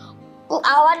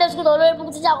àwọn adé sukùtù olórí fún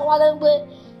tíjà kan wá lórí pé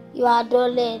you are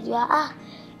dull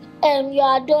you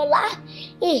are dull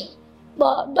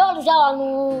but dọ́ọ̀lù ṣàwọnù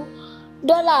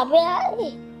dọ́là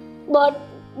bẹ́ẹ̀ but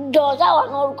dọ́ọ̀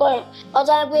ṣàwọnù orúkọ yẹn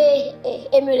ọ̀tọ̀ pé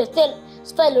èmi rè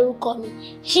spell orúkọ mi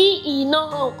ṣí iná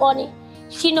hàn kọ́ ni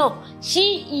ṣínà ṣí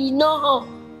iná hàn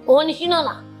òun ni ṣínà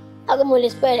là láti mo lè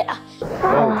spell ẹ̀.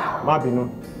 Má bínú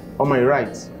ọmọ yìí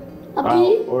right.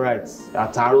 All right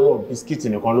àtàárọ̀ bisikíìtì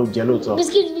nìkan ló jẹ lóòótọ́.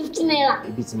 bisikíìtì 15 naira.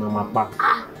 Ibi tí màá pa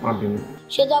má bínú.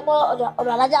 ṣe jẹ́ pé ọ̀dọ̀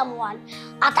Alhaja mo wà ní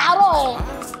àtàárọ̀ ẹ̀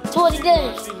tí mo ti dé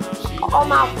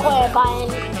ọmọ akọ ẹ̀bà yẹn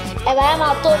ni ẹ̀bà yẹn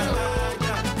máa tó ní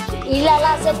ilé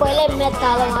alásèpọ̀ ẹlẹ́mẹ̀ta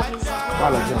ló máa fi sí. Wà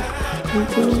lọ́jọ́.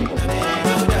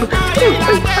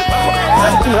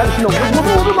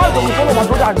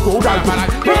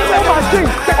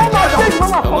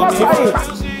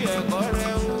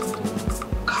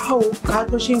 Ká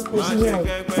tó ṣe ń kó sílẹ̀ rẹ̀.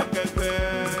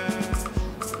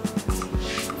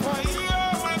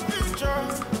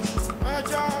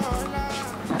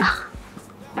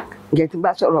 Ǹjẹ́ tí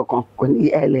bá sọ̀rọ̀ kan kò ní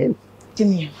yẹ ẹ lẹ́nu. Kí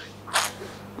ni ẹ̀?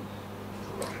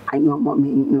 Àyàn ọmọ mi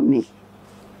inú mi.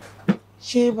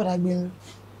 Ṣé bọ̀dà gbé mi?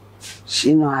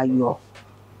 Ṣínà Ayọ̀.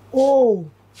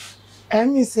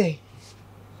 Ẹ̀mí sẹ̀.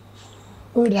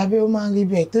 Ó dàbí ó máa ń rí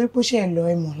bẹ́ẹ̀ torí pé ó ṣe lọ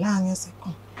ẹ̀mọ̀ láàrin ọ̀sẹ̀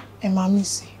kan. Ẹ máa mí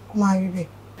sí ó máa rí bẹ́ẹ̀.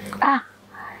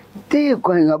 Tí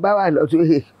nǹkan èèyàn bá wà lọ́dún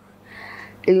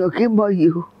èèyàn kì í mọ yìí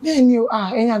o. Bẹ́ẹ̀ ni o,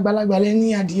 ẹ̀yin àgbàlagbà lẹ ní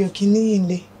adìyẹ kì í níyì ń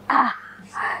lé.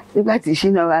 Nígbà tí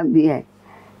Ṣínà wá ń bí ẹ̀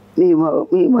mi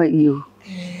mọ yìí o.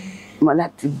 Mo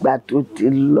láti gbà tó ti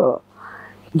lọ.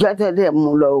 Jatto dẹ̀ mú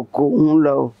lọ oko ń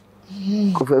lọ o.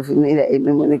 Kò fẹ́ fi mí rẹ̀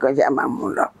èmi mo ní kọjá máa mú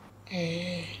lọ.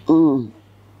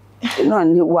 Náà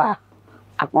ní wà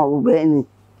àpọ̀nrù bẹ́ẹ̀ ni.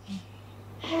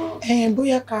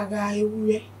 Bóyá ká ra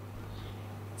ewúrẹ́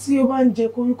tí ó bá ń jẹ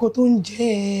koríko tó ń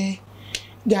jẹ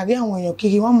gàrí àwọn èèyàn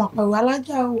kiri wọ́n máa pariwo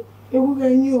Alhaja o ewúrẹ́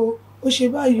yín o ó ṣe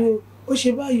báyìí o ó ṣe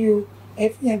báyìí o ẹ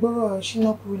fi yẹn gbọ́rọ̀ Ṣínà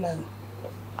kúrò lára.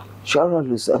 ṣọ́rọ̀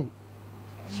ló sọ yìí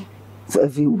fẹ́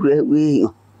fi wúrẹ́ wé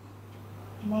èèyàn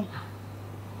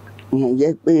ìyẹn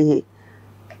jẹ́ pé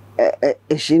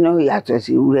ìṣínà yàtọ̀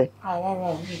sí wúrẹ́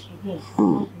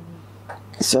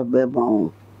sọ bẹ́ẹ̀ mọ́ òun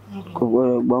kò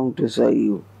gbọ́dọ̀ gbọ́ ohun tó sọ yìí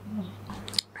o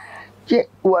ṣé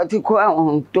wọ́n ti kó àwọn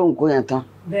ohun tó ń kó yẹn tán.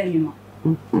 bẹ́ẹ̀ ni mà.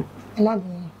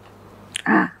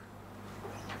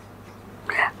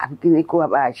 àbí kí ni kó wá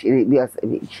bá a ṣeré bí ọ̀sẹ̀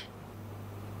méjì.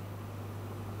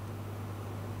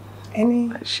 ẹni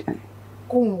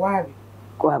kóun wá rí.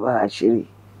 kó wá bá a ṣeré.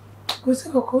 kò sí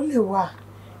kankan ó lè wà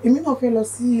èmi náà fẹ́ lọ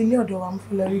sí ilé ọ̀dọ̀ wa mo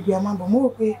fẹ́ lọ rí gbé ọmọ àbọ̀ mo rò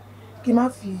pé kí n má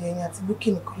fi ẹ̀yìn àti búkì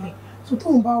nìkan lẹ̀ tó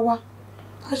tóun bá wá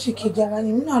á ṣe kejì ara ni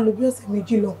èmi náà lò bí ọ̀sẹ̀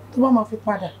méjì lọ tó bá máa fi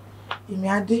padà èmi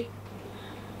á dé.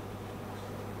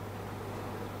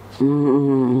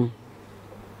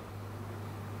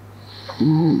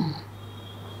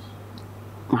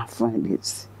 máa fún ẹ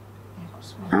létí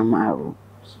a máa rò.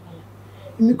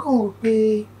 èmi kàn rò pé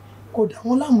kò dá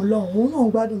wọn láàmú lọ́hùn òun náà ń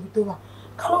gbádùn ibi tó wà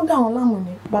ká ló dá wọn láàmú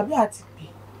ni bàbá àti pè.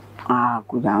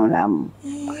 kò dá wọn láàmú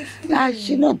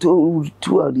àṣìnà tó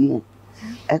tú ọ̀rí yẹn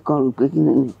ẹ kàn rò pé kí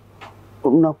ni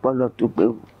òun náà pọlọ tó pé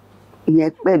o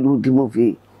ìyẹn pẹ̀lú tí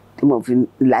mo fi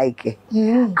láìkẹ́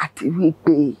àti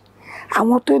wípé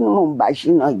àwọn tó ní mò ń bá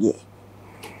ṣìnà yẹ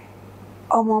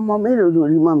ọmọ mélòó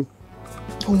lórí mọ́ mi.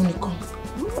 òun nìkan.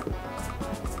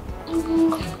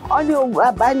 wọ́n ní ogun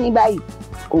abá ní báyìí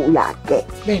òun là kẹ́.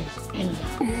 bẹ́ẹ̀ni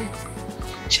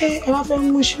ṣé ẹ wá fẹ́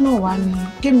mú ṣínà wá ni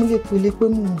kémi lè pèlè pé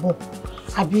mò ń bọ̀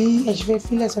àbí ẹ ṣe fẹ́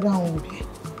fílẹ̀ sọ́dọ̀ àwọn òbí ẹ̀.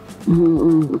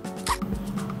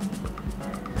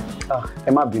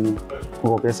 ẹ má bínú mo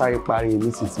kàn fẹ́ sáré parí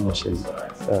mítì tí mo ṣe yìí.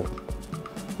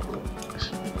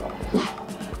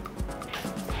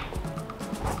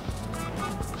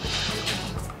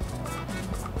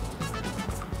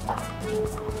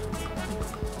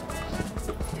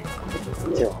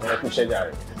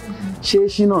 ṣé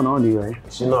ṣínà náà ni rẹ.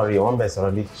 ṣínà rí wọn bẹ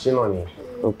sọ̀rọ̀ bí ṣínà ni.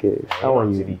 okay how are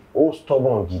you. ó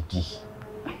stubborn gidi.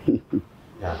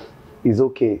 it's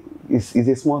okay it's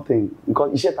a small thing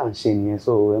because iṣẹ́ tá à ń ṣe nìyẹn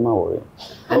so ẹ má worry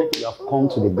I think you have come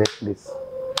to the best place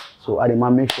so I dey ma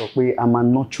make sure pé I ma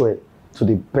nurture to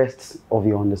the best of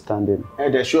your understanding. ẹ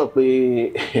dẹ̀ sure pé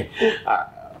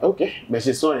okay bẹ̀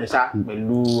ṣe sọ yẹn ṣá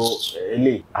pẹ̀lú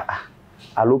eléyìí.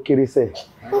 àló kéré sẹ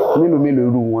mélòó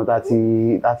irú wọn tá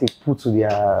ti put to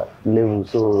their level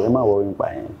so ẹ má worry nípa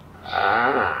yẹn.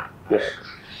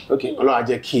 okay ọlọ́run á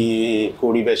jẹ́ kí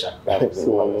kó rí bẹ́ẹ̀ ṣá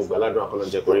ọmọ gbàládùn àkọlọ́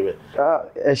jẹ́ kó rí bẹ́ẹ̀.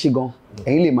 ẹ ṣí gan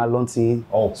ẹ̀yin lè máa lọ́n tí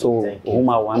so òun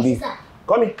máa wà ń bí.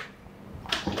 kọ́mi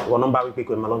wọ́n nọ́mbà wípé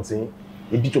kò máa lọ́n tí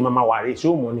ibi tó máa wà rí ṣé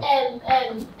ó mọ̀ ni.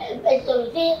 ẹ̀sọ̀rọ̀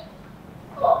sí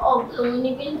ọ̀gbẹ̀rún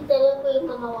níbi tẹ́lẹ̀ pé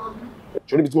màmá wà mú.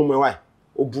 sórí ibi tí mo mọ ẹ wá ẹ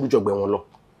ó burú jọgbẹ wọn lọ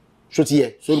ṣó ti yẹ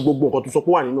sórí gbogbo nǹkan tó sọ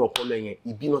pé wà nínú ọpọlọ yẹn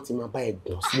ibi náà ti máa bá ẹ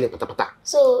gbọ̀n sílẹ̀ pátápátá.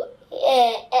 so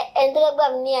ẹni tó fẹ́ gbà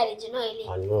mí ní àlejò náà ilé.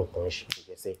 àní nǹkan ṣe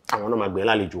ìgbésẹ̀ àwọn náà máa gbẹ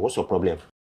lálejò what's your problem.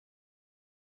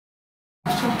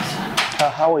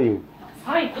 How are you?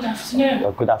 Hi, good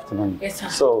afternoon. Good afternoon. Yes, sir.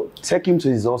 So take him to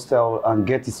his hostel and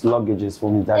get his luggages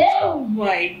from his dad's car. Oh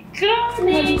my God!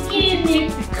 Will you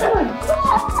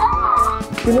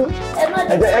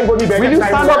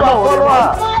stand up and follow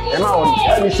her?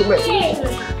 Ẹni súnmẹ̀.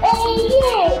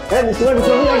 Ẹni súnmẹ̀ ní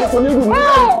sọ́ni ẹni sọ́ni rú mi.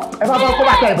 Ẹ bá kó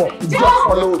bàtà ẹ̀bọ̀. Just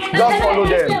follow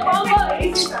them.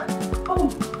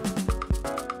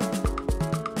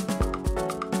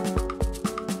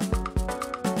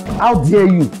 How dare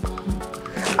you?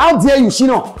 How dare you,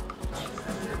 Shina?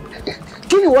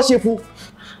 Kí ni wọ́n ṣe fún?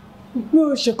 Mi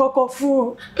ò ṣe kọ́kọ́ fún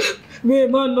ọ. Mi ò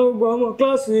máa ná ọgbà ọmọ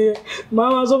kíláàsì yẹn. Màá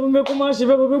máa sọ fún mi kó má ṣe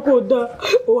fẹ́ pé kò dáa.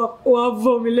 Wàá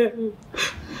fọ́ mi lẹ́nu.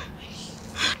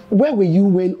 Where were you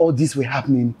when all this were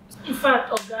happening? In fact,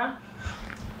 Oga,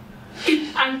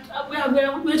 and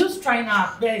we're just trying our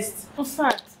best. In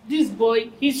fact, this boy,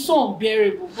 he's so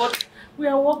unbearable, but we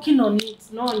are working on it.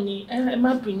 No,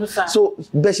 sir. So,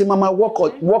 Beshe Mama, work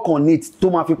on it. To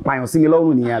ma fi pààyàn sí mi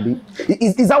lọ́rùn nìyẹn àbí?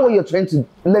 Is that what you're trying to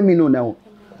let me know now?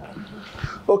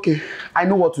 Okay, I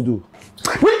know what to do.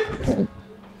 Wait!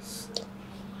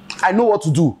 I know what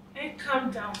to do. Hey, calm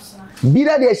down, sir. Bí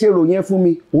dáadé ẹ ṣe ròyìn fún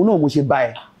mi, òun náà mo ṣe bá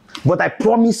ẹ. But I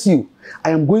promise you,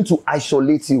 I am going to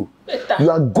isolate you. Better.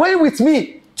 You are going with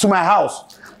me to my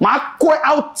house.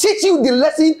 I'll teach you the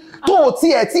lesson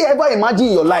to ever imagine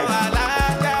in your life.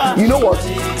 You know what?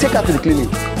 Take her to the clinic.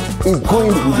 He's going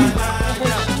with you.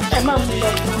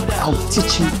 I'll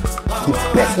teach you the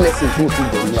best lesson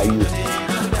to like you.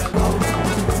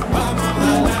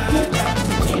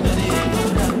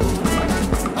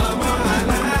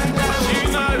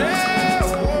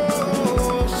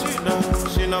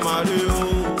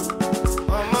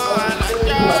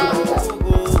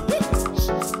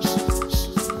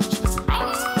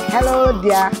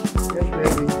 dear.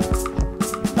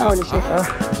 Báwo ni ṣe?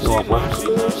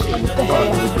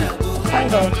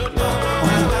 Thank God.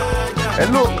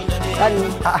 Hello. Tani.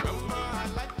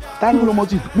 Tani ló mọ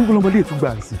tí níbo ló mọ lè tún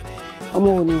gbà sí. Ọmọ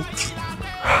wo ni?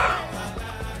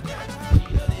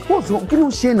 What's wrong? Kí ló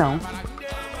ń ṣe now?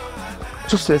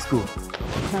 Just let's go.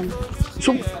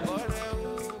 So,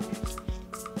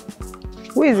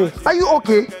 who is it? Are you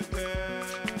okay?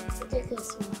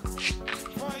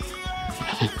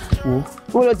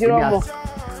 Wo ló ti rí ọmọ?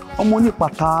 Ọmọ ní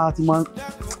pátá ti máa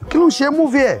kí ló ń ṣe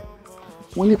movie ẹ̀?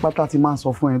 Wọ́n ní pátá ti máa ń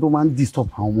sọ fún ẹ tó máa ń disturb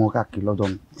àwọn ọmọ káàkiri lọ́dọ̀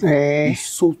mi. It's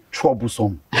so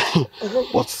troublesome.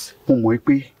 But mo mọ̀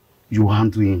pé you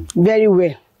handle him. Very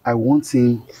well. I want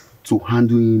him to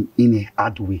handle him in a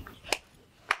hard way.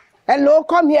 Hello,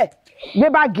 come here. Gbé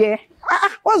báàgì ẹ.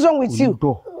 What's wrong with you?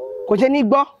 Kò ṣe ní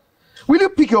gbọ́. Will you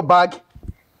pick your bag?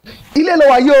 Ilé ló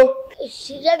wà yìí o.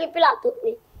 Ṣé kí pílà tó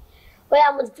pé?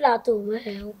 Bóyá mo ti pílà tó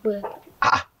mẹ́rin ó pé.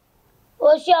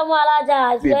 O ṣé ọmọ Alhaja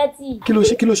àti Kí ló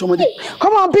ṣe ọmọdé?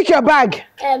 Come on, pick your bag.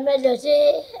 Mẹ́jọ ṣé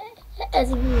ẹ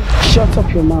ti bí mi. Shut up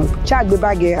your mouth. Ṣá gbé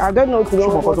báàgì ẹ. I don't know if you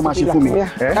don't want to do that. Yeah,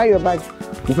 carry your bag.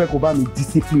 Mo fẹ́ kó bá mi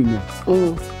discipline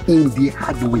ẹ in the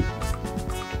hard way.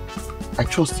 I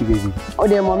trust you, baby. O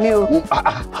de mọ̀ mí o.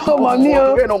 O mọ̀ mí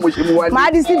o. Bẹ́ẹ̀ náà mo ṣe mú wá ní.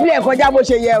 Màá discipline ẹ̀ kọjá bó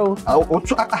ṣe yẹ o.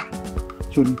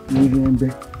 Sori, mo rí ẹ ń bẹ.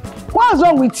 What's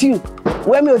wrong with you?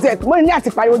 Wẹ́mi ò tẹ̀ mo ní àti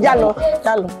pariwo já lọ.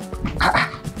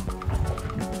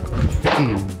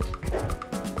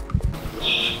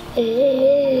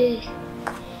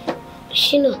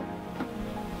 Ṣínà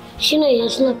èèyàn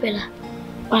Ṣínà Pẹ̀lá.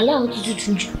 Wàhálà ó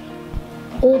tutù jù.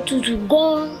 Ó tutù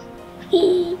gan-an.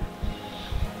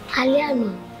 Alẹ́ àná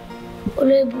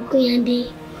olórí burúkú yẹn dé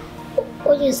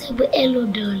ó lè sọ pé hello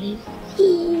darling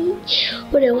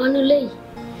ó rẹ̀ wá nílé yìí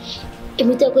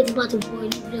èmi tẹ́ pé tí bá ti wọ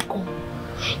ilé kan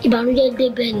ìbànújẹ́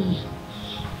débẹ̀ nìyẹn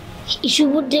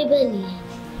ìṣubú débẹ̀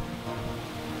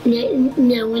nìyẹn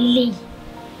ní àwọn ilé yìí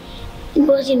ní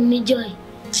wọ́n sì ní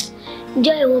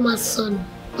joy wọn máa sọnù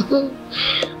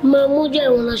máa mú joy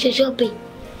wọn lọ ṣe shopping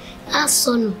á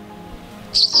sọnù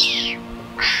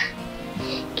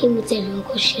kí mo tẹ̀lé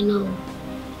ọkọ̀ ṣe náà o.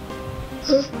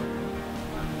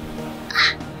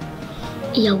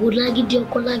 Ìyàwó lágídí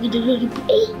ọkọ lágídí lórí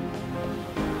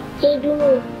ẹ dúró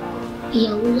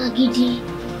ìyàwó lágídí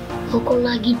ọkọ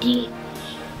lágídí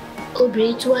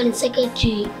obìnrin tí wà ní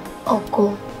sẹ́kẹ̀tìrì ọkọ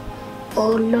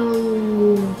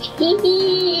Ọlọ́run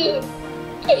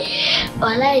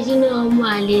wàhálà ìṣúná ọmọ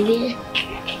àlèlé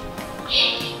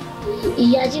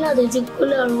ìyá Jìnnà tó ti kú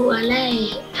lọ́rùn wàhálà ẹ̀.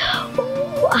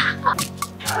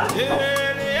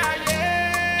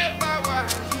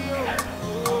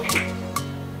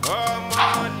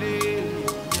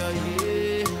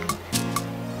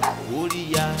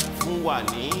 Oríyá fún wa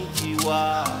ní tiwa.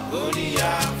 Oríyá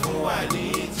fún wa ní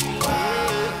tiwa.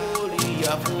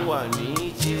 Oríyá fún wa ní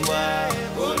tiwa.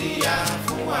 Oríyá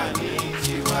fún wa ní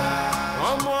tiwa.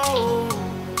 Ọmọ o,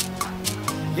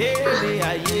 lérè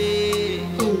ayé.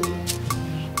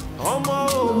 Ọmọ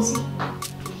o.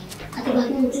 Àtìgbà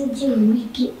tí mo ti jí òun rí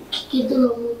kí tó lọ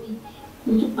mú mi,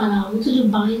 mo tún padà mo tún lè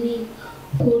bá yín ní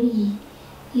orí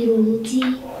ìrònú tí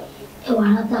ẹ wà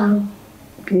látàárọ̀.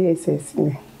 PSS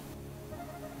ni.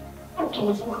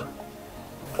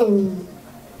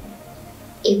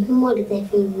 Èmi mọ̀ ní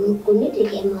tẹ̀fẹ̀ ìrònú kò ní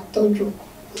ìdíkẹ́ máa tọ́jú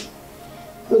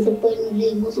mo ti pẹ́ nílé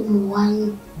mo tún mọ̀ wá ní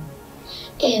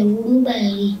ẹ̀rù nígbà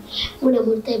rí mo lè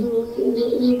mọ tẹ̀fẹ̀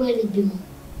nígbà rí bímọ.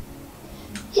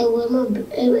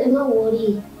 Ẹ má wọrí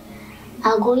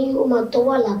àgọ́ yín ó máa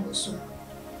tọ́wọ́ àlàbọ̀sùn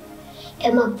ẹ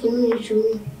máa finú iṣu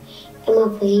ní ẹ máa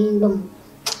fẹ̀yìn gbọ̀mọ̀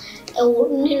ẹ wo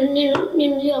nínú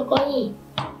ilé ọkọ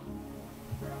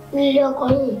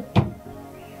yìí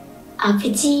àfi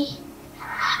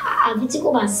tí kò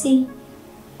bá sí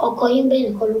ọkọ yín bẹ́ẹ̀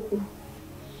nìkan ló kù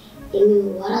èmi ò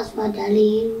wá láti wá dalé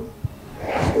irú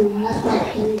èmi ò láti wá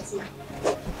kẹ́rin tì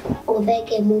ó fẹ́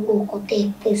kẹ́ mú ọkọ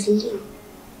tẹ̀ sílẹ̀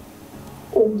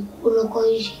ó lọ́kọ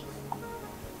yín ṣe.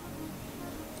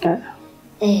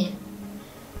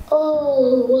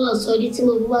 Wọ́n sọ ní tí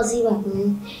mo fi wá sí ìbàdàn mi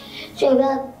ṣé ẹ bá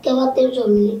kẹwàá tẹ́sán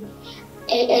mi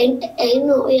ẹ̀yin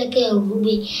náà ó yẹ kẹ́ ẹ̀ rú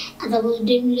gbé àtàwọn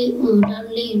ọdẹ nílé mò ń dá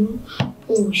nílé ìlú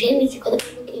mò ń ṣe é ní tìkọ́ tó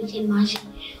kí n ṣe máa ṣe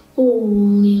mò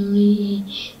ń rìn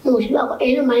mò ń ṣe bá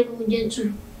ẹ̀yin náà máa ń fi mo jẹ́ tù.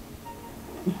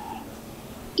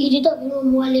 Ìdí tó fi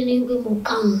mú wálé ní pé mo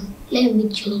ká wọn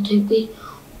lẹ́ẹ̀mejì ọ̀tọ̀ pé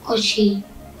ó ṣe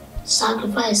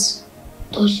sacrifice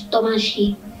tó máa ṣe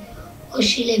ó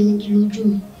ṣe lẹ́ẹ̀mejì lójú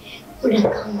mi ó dẹ̀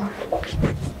ká wọn.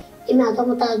 Èmi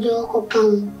àtọ́kọ́tà jọ ọkọ̀ ká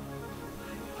wọn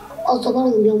ọ̀sọ̀ bá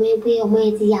wọn bí ọmọ yẹn pé ọmọ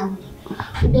yẹn ti yà wọlé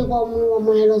ó dé kọ́ mú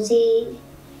ọmọ yẹn lọ sí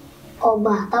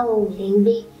ọgbà táwọn òòlù ń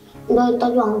gbé nígbà tó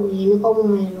tọ́jú àwọn òòlù ní kọ́ mú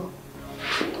ọmọ yẹn lọ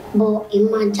But in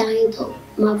my giant,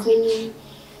 my friend,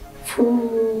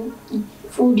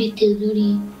 full details lórí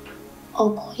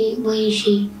ọkọ yìí bóyá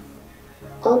ṣe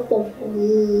ọ̀pọ̀ fún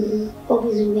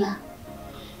ọ́fíìsì gbà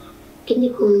kíní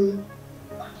kan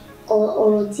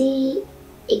ọ̀rọ̀ tí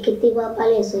èkété bá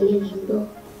balẹ̀ sọ ní ìlú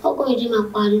ọkọ yìí máa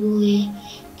pariwo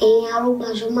ẹ̀yin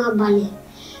arúgbáṣọ máa balẹ̀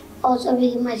ọ̀sọ́ bí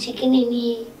máa ṣe kíní ní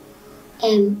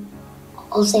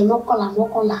ọ̀sẹ̀ mọ́kànlá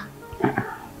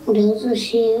mo dẹ̀ tún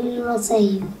ṣe lọ́sẹ̀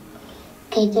yìí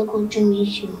kẹjẹ kó ju mi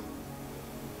ṣe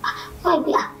wọ́n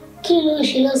gbé kí ló ń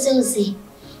ṣe lọ́sẹ̀ọ̀sẹ̀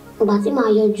ìgbà tí màá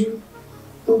yọjú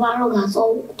mo bá rọ̀gà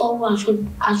tọ́wọ́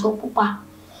aṣọ pupa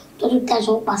tó tún tẹ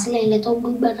aṣọ pupa sílẹ̀ ilẹ̀ tó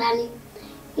gbégbá dání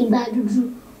ìgbà dúdú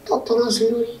tó tọ́nà sí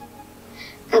lórí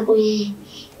àpò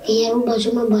ẹ̀yìn arúgbáṣọ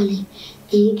má balẹ̀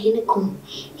ẹ̀yìn kìíní kan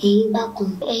ẹ̀yìn bá kan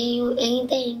ẹ̀yìn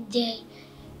tẹ̀yìn jẹ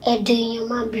ẹ̀dẹ̀ èèyàn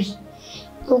má bì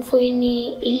mo fún yín ní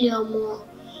ilé ọmọ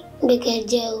gbé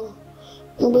kẹjẹ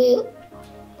o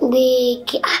gbé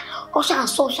kí ọṣà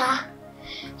sọṣà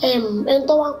ẹni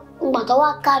tó wá gbà tó wá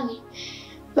ká mi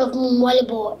lọ fún mi wálé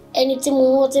bọ ẹni tí mo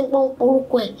wọ́n ti ń pọ́n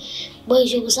orúkọ ẹ̀ bọ́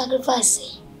ìṣègùn sacrifice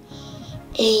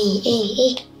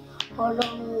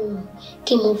ọlọ́run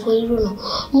kí mo fún irú náà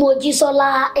Mojísọ́lá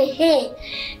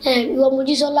ìwọ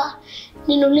Mojísọ́lá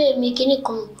nínú ilé mi kíní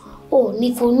kan ò ní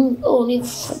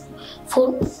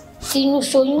finú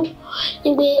ṣoyún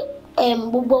nígbé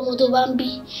gbogbo ọmọ tó bá ń bí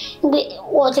nígbé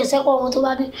wọ́n tẹ̀sẹ̀ kọ́ ọmọ tó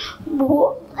bá bí gbogbo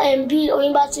bí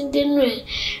oyún bá ti ń dénú ẹ̀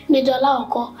níjọ́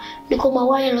aláwọ̀kọ́ ni kó máa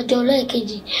wáyé lọ́jọ́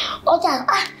lẹ́ẹ̀kejì ọjà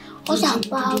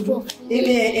bá bọ̀ fún mi.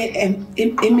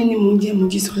 èmi ni mò ń jẹ́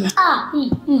Mojísọ́lá.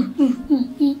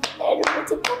 ẹnu mo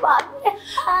ti kó bá mi.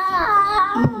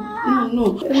 No,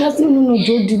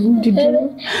 jọ dìde.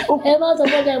 Ẹ má sọ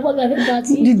fọ́jà ìpọ́gà fi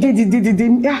pàtí. Dìde,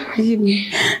 ayé mi.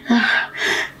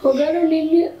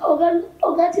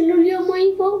 Ọ̀gá ti lórí ọmọ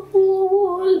yín fún owó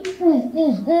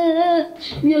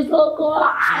mi ò sọ́kọ́.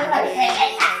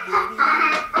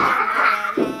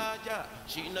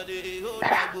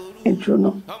 Ẹjọ́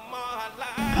náà,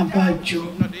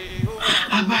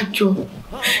 abájọ,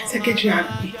 sẹ́kẹ́tìrì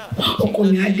àgbẹ̀, ọkọ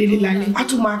mi adélé lálẹ́, a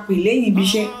tún máa pè lẹ́yìn ibi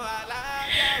iṣẹ́.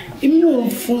 Èmi náà ń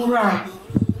fúnra.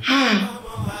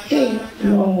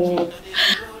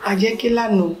 Àjẹ́kí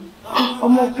lánàá,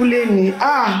 ọmọkúlé ni,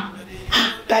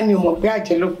 ta ni ọmọ pé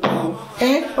àjẹ́ ló pọ̀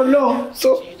Ọlọ́run so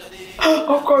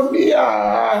ọkọ mi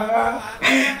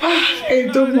èyí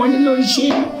tó mọ nínú ṣe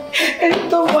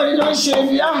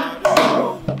ni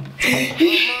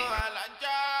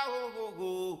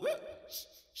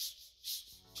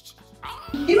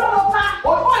Ìlú ọ̀pá,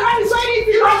 ọ̀pọ̀ ìwádìí sọ ní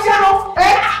ìlú ọ̀ṣẹ́rọ̀.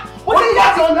 What do you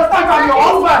have to understand from your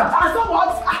husband?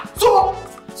 So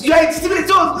you are a disciplined,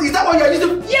 so is that what you are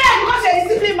using? Yeah, because you are a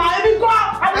disciplined man. I'm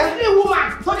a disciplined woman.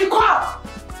 So the call.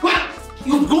 What?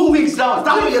 You grow wigs now.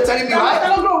 That's what you're telling me, right? I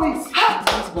don't grow wigs. I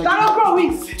don't grow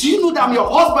wigs. Do you know that I'm your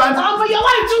husband? I'm your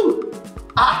wife too.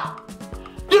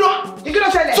 You know? You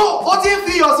cannot tell it. So what if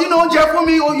you know for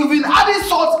me or you've been adding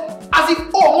salt as if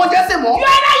one just say more? You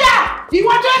are not here. You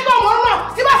want to go more?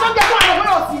 See my son get one of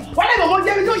us. Whatever more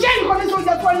David to share because this was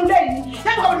just one day.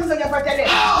 Let me go to the tele.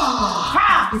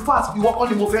 In fact, you walk on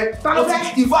the move. In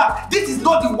fact, this is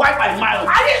not the wife I married.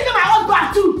 I didn't know my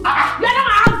husband too. You are not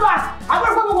my husband. I'm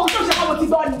going to go to the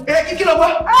body. Hey,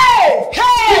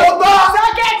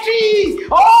 secretary.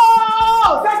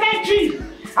 Oh, secretary.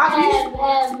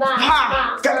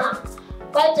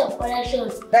 Point of correction.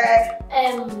 Secretary.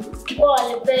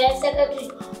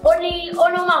 Only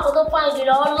my photo find you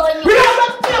all lawyer.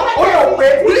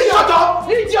 Will you shut up?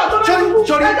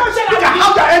 Sorry.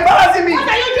 How are embarrassing me?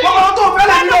 Mama, don't tell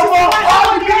me no more. All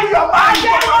the people you are married.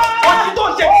 What you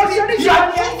don't say? You are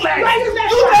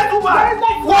useless. Useless woman.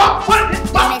 What?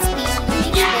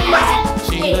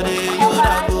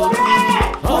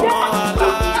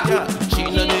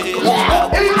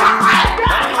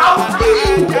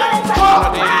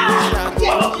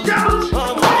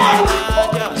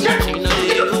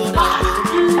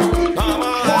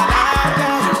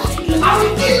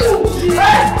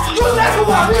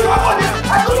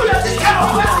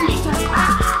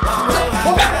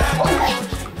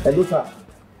 Hello sir,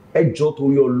 ẹ jọ̀ọ́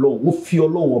torí Ọlọ́run, mo fi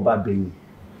Ọlọ́run ọba bẹ̀yìn,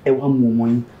 ẹ wá mú ọmọ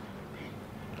yín.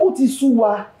 Ó ti sú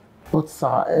wa. But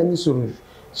sir, ẹni sọ̀rọ̀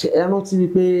ṣe ẹ rántí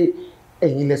wípé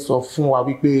ẹ̀yin lẹ sọ fún wa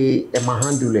wípé ẹ máa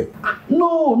handle ẹ̀. No.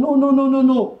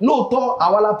 Lóòótọ́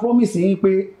àwa la promise yín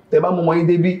pé tẹ́ bá mú ọmọ yín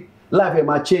débí, life ẹ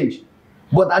máa change.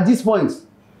 But at this point,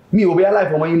 mi ò bẹ́ẹ̀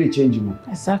life ọmọ yín lè change mọ́.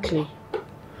 Exactly.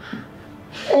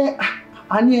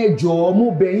 A ní ẹ jọ̀ọ́,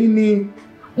 mo bẹ̀ yín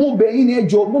ni ẹ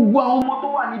jọ̀ọ́, gbogbo àwọn ọmọ tó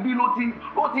wà níbí ló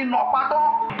ti nà pátọ́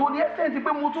tó ní ẹ́sẹ̀ǹtì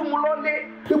pé mo tún mú lọ́lé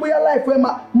pé bóyá life ẹ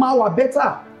máa wà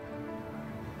better.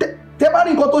 Tẹ́ bá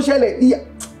rí nǹkan tó ṣẹlẹ̀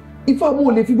Ifá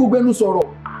mo lè fi gbogbo ẹnu sọ̀rọ̀.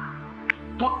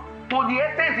 To the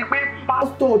extent pé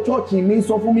pastor church mi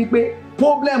sọ fún mi pé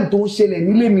problem tó ń ṣẹlẹ̀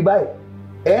nílé mi báyìí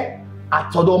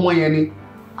àtọ̀dọ̀ ọmọ yẹn ni.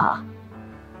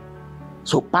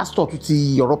 So pastor tún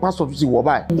ti ọ̀rọ̀ pastor tún ti wọ̀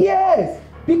báyìí. Yes,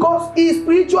 because he is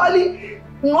spiritually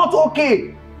not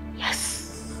okay.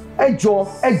 Yes. Ẹ jọ̀ọ́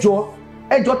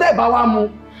tẹ́ ẹ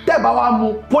bá wa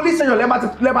mú police station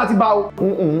lẹ́ bá ti bá o.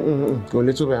 Kò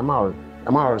lè tó bẹ́ẹ̀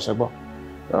ẹ máa rọ̀ ṣẹ́gbọ́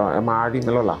ẹ máa rí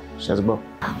mi lọ́la ṣẹ́gbọ́.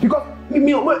 Because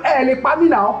mi ò lè pa mí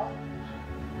náà.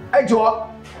 Ẹ jọ̀ọ́.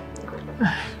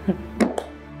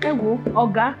 Ẹ wo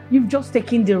ọ̀gá, you've just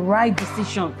taken the right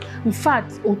decision. In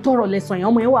fact, òótọ́ ọ̀rọ̀ lẹ́sàn yẹn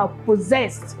ọmọ yẹn wà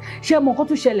possessed. Ṣé ẹ mọ nǹkan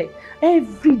tó ṣẹlẹ̀?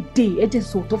 Every day ẹ jẹ́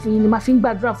sọ̀tọ̀ fún yín ni máa fi ń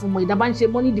gbàdúrà fún ọmọ ìdá bá ń ṣe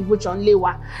morning devotion lé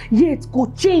wa. Yet kò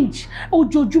change.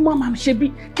 Ojoojúmọ́ máa ń ṣe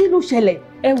bí kí ló ṣẹlẹ̀?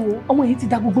 Ẹ wo ọmọ yìí ti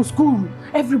da gbogbo school.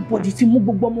 Everybody ti mú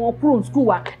gbogbo ọmọ wọn kúrò ní school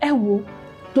wa. Ẹ wo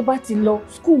tó bá ti lọ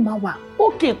school máa wà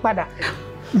okay padà.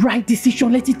 Right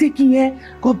decision lẹ ti take yẹn.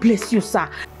 God bless you sir.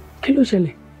 Kí ló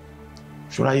ṣẹlẹ̀?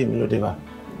 Ṣọ́ra yé mi ló dé bá.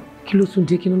 Kí ló tún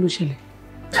dé? Kí ló ṣẹlẹ̀?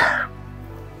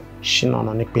 Ṣínà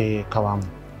ọ̀nà ní pé káwa mú.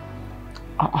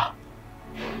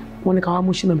 Wọ́n ní káwa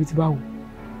mú Ṣínà bíi ti báwo?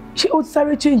 Ṣé ó ti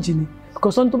sáré change ni?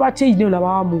 Because wọ́n tó bá change ní ọ̀la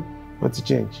wa mú. Ó ti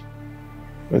change.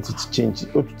 Ó ti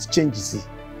change sí.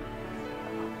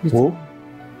 Wo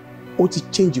ó ti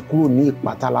change kúrò ní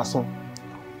ìpátá lásán.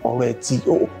 Ọ̀rọ̀ ẹ̀ ti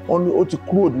ó ti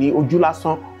kúrò ní ojú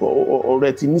lásán. Ọ̀rọ̀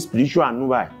ẹ̀ ti ní spiritual nú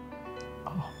báyìí.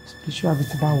 Spiritual bíi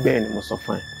ti báwo? Bẹ́ẹ̀ ni mo sọ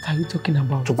fún ẹ. What are you talking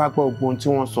about? Tó bá gbọ́ gbogbo ohun tí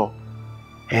wọ́n sọ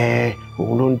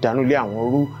òun ló ń danú lé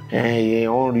àwọn rú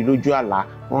wọ́n rí lójú àlá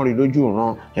wọ́n rí lójú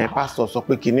ìran pásítọ̀ sọ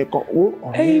pé kinní kan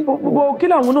gbogbo kí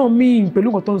làwọn náà mí pẹ̀lú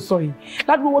nǹkan tó ń sọ yìí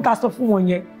ládùúgbò owó tá a sọ fún wọn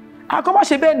yẹn àkọ́ má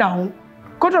ṣe bẹ́ẹ̀ náà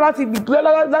kódà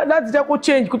láti jẹ́ kó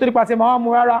change kó tó nípa ti máa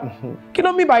mú rárá kí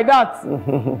ló mean by that?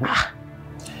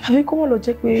 Àbí kó wọ́n lọ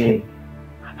jẹ́ pé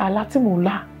àlá tí mò ń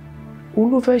lá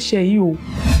òun ló fẹ́ ṣe yìí o.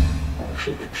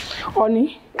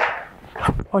 Ọ̀ní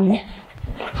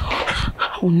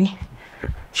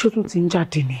ṣé ó tún ti ń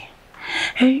jáde ni?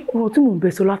 Ọ̀rọ̀ tí mò ń bẹ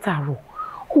sọ látàárọ̀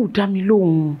kò dá mi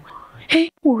lóhùn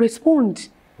kò respond.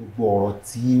 Gbogbo ọ̀rọ̀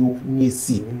tí ó ní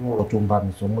èsì nínú ọ̀rọ̀ tó ń bá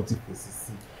mi sọ mo ti fèsì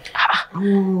sí.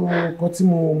 Àwọn nǹkan tí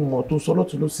mo mọ̀ tó sọ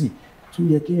lọ́tún lọ́sì tó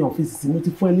yẹ kéèyàn fèsì sí mo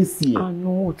ti fún ẹ lésì ẹ̀. Àná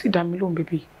ò tí dá mi lóhùn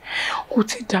bébí ò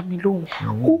tí dá mi lóhùn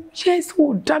yes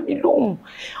ò dá mi lóhùn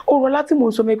ọ̀rọ̀ láti mò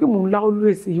ń sọ pé mò ń lá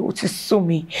Olúwèsì ó ti sún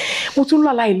mi mo tún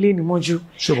lá láìlé ní mọ́jú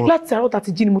láti àárọ̀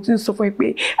tàti jí ni mo ti ń sọ fún ẹ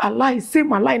pé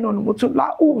aláìsèmọ̀ aláìná ni mo tún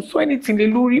lá ó sọ anything lé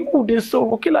lórí ó dé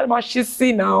sọ̀rọ̀ kí láti máa ṣe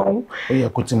sí náà. Ó yẹ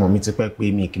kó tí mọ̀ mi ti pẹ́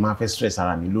pé mi kì í máa fẹ́ stress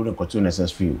ara mi lórí nǹkan tí ó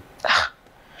necessary o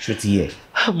ṣó ti yẹ.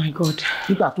 Oh my God.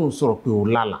 Nígbà tó ń sọ̀rọ̀ pé o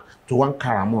lálà tó wá ń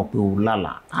kára mọ́ pé o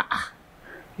lálà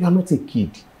you are not a kid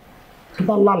tó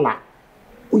bá lálà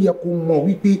ó yẹ kó mọ̀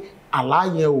wípé àlá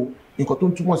yẹn o nǹkan tó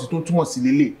ń túmọ̀ sí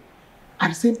lélẹ̀ at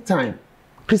the same time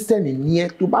Christian ní ẹ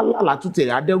tó bá lálà tó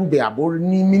tẹ̀lé adẹ́rùbẹ̀ àbọ̀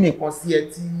ní mínì kan sí ẹ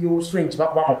tí ó strange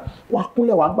bákan wà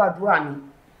kúnlẹ̀ wà gbàdúrà ni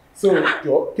so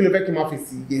jọ kí ló fẹ́ kí n máa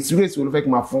fèsì èsì rèsì wo ló fẹ́ kí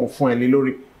n máa fún ẹ lé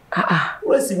lórí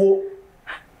rèsì wo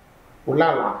o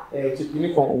lálà ti kìíní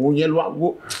kan owó yẹn ló wá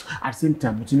wó at the same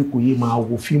time mo ti ní kò yé máa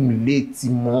wo fíìmù léètì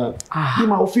mọ́ yé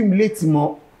máa wo fíìmù léètì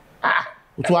mọ́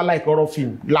o tún wá láìka ọ̀rọ̀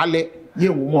fíìmù lálẹ́ yé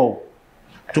wò mọ́ o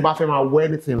tó bá fẹ́ máa wo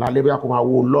anything lálẹ́ bóyá kó máa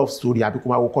wo love story àbí kó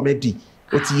máa wo comedy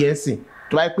ó ti yẹn sìn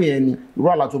tó bá pè yẹn ni irú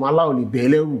àlá tó máa láwọn lè bẹ̀ẹ́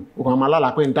lẹ́rù o kàn máa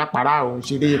lálà pé ń dápàrà òun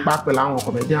ṣe dé ipá pẹ̀lú àwọn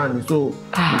comedian ni so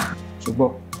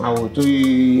ṣùgbọ́n àwọn tó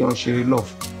yẹ ń ṣe love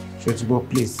ṣe ti gbọ́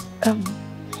please.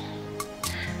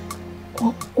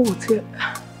 Ó ti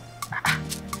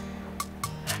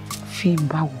fíìmù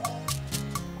báwo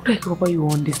ó rẹ̀ kí bàbá you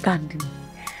understand me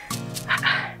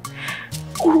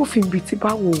ọ̀rọ̀ fíìmù bíi ti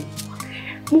báwo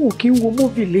mo ò kí ń wo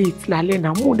movie late lálẹ́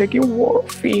náà mo ò dẹ̀ kí ń wo ọ̀rọ̀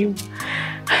fíìmù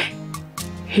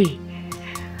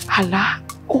àlá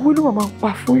owó ló máa ń pa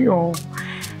fún yàn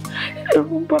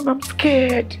ẹ̀rù ń bà mí I'm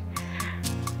scared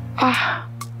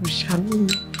mo ṣàánú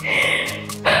mi.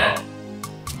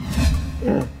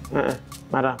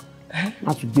 Madam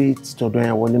má tún gbé títọ̀dọ̀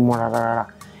yẹn wọlé mọ́ rárá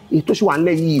èyí tó ṣì wà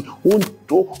nílẹ̀ yìí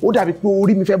ó dàbí pé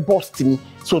orí mi fẹ́ burst mi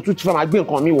so tún ti fẹ́ máa gbé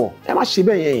nǹkan mi wọ̀ ẹ má ṣe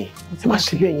bẹ́ẹ̀ yẹn ẹ má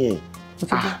ṣe bẹ́ẹ̀ yẹn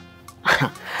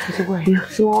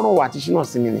ṣé wọ́n rán wà àti ṣínà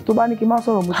sí mi ni. tó bá ní kí n má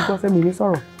sọ̀rọ̀ mo ti gbọ́ sẹ́mi ní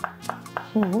sọ̀rọ̀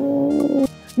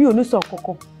mi ò ní sọ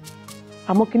kankan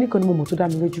àmọ́ kinní kan ni mo mọ̀ tó dá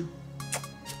mi lójú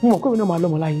mo mọ̀ pé mi náà máa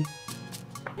lọ́mọ láyé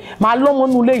máa lọ́mọ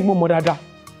nínú ilé yìí mo mọ̀ dáadáa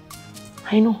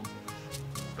I know.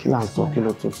 kí là ń sọ kí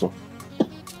ló tún sọ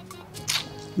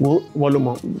wọ́n ló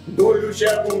mọ̀.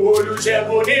 Olùṣègùn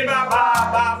Olùṣègùn ní bàbá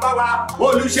wa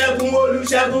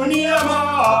Olùṣègùn ní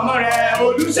ọmọ rẹ̀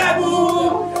Olùṣègùn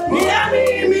ní ẹ̀mí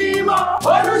mímọ́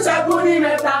Olùṣègùn ní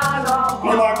mẹ́ta lọ́kàn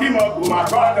ọmọ kí mo kò máa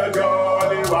gbọ́dọ̀ jọ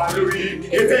lè wà lórí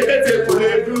kétékété kò lè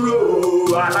dúró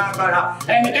alágbára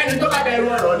ẹnikẹ́ni tó bá bẹ̀rù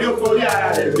ọ̀rọ̀ ní orí ara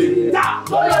rẹ̀ gbé ta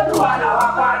olódùn wà láwa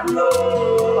bá dúró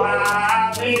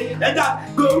àmín. ẹja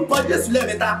gbórúkọ Jésù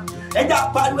lẹ́ẹ̀mẹ́ta ẹja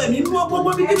pariwo ẹ̀mí mọ́ gbogbo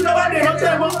bí kí ló bá dé ìrántí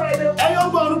ẹ̀ mọ́ ẹ̀yọ́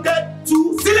gbọ́rún kẹ́ tú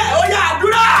sílẹ̀ ó yá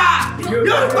àdúrà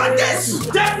yóò pa Jésù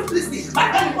Jésù Kristi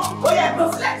bàtẹ́lifọ̀ ó yẹ kó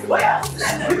sílẹ̀ ó yẹ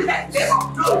sílẹ̀ níbi tẹ̀ ẹ̀ mọ́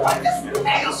yóò pa Jésù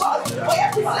ẹ̀yọ́ sọ ó yẹ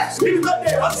sílẹ̀ níbi tó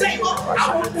dé ọ̀sẹ̀ ìmọ̀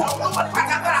àwọn ọmọ ọmọ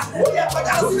pàtàkàrà ó yẹ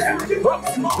kọjá sílẹ̀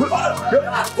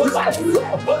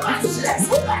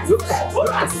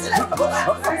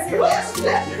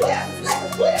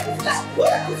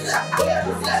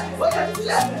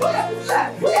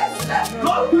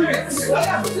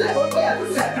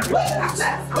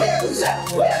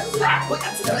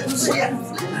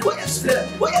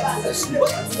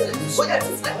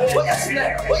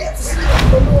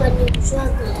Olúwa ni ojú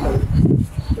àgùntàn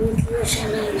ní kí ló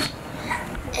ṣàlàyé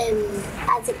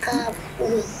àti ká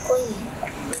ohun ẹ̀kọ́ yìí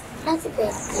láti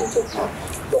bẹ̀rẹ̀ sí ìjọba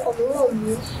ọmọ náà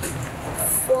mú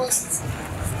first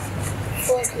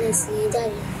lesson yẹn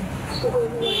jáde Olúwa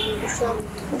ni ojú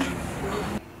àgùntàn.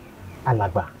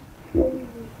 Alàgbà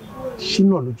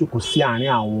ṣínà ló jókòó sí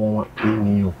àárín àwọn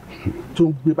ènìyàn tó ń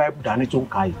gbé báíbù dání tó ń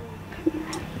ka yìí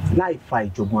láì fa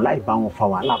ìjọ̀gbọ̀n láì bá wọn fa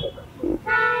wàhálà kọ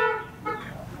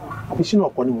àbí ṣínà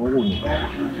ọkọ ni wọ́n wò ní.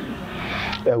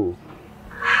 ẹ wò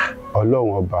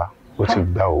Ọlọ́run ọba ó ti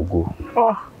gba ògo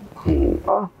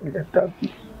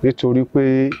nítorí pé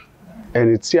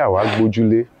ẹni tí àwa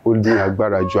gbójúlé ó ní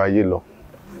agbára ju ayé lọ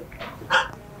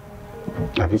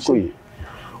àbí kò yé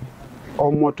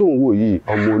ọmọ tó ń wò yìí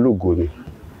ọmọ ológo ni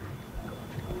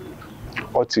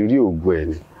ó ti rí ògo ẹ̀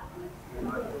ni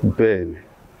bẹ́ẹ̀ ni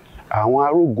àwọn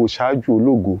arógo ṣáájú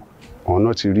ológo ọ̀nà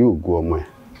ti rí ògo ọmọ ẹ̀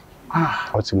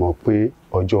ó ti mọ̀ pé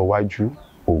ọjọ́ iwájú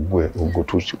ògo ẹ̀ ògo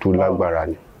tó lágbára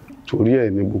ni torí ẹ̀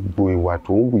ní gbogbo ìwà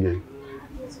tó ń wù yẹn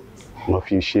wọ́n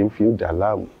fi ń dà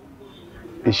láàmú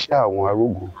iṣẹ́ àwọn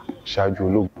arógo ṣáájú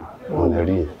ológo ọ̀nà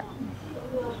rí yẹn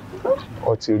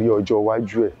ó ti rí ọjọ́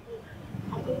iwájú ẹ̀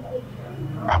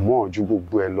àmọ́ ju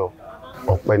gbogbo ẹ lọ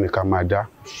ọpẹ́ ni ká máa dá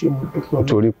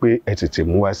nítorí pé ẹ tètè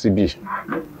mú wá síbí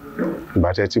ìgbà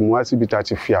tẹ́ ti mú wá síbí tá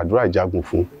ti fi àdúrà jagun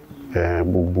fún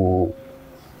gbogbo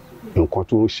nǹkan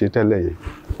tó ń ṣe tẹ́lẹ̀ yẹn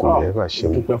kò lè bá ṣe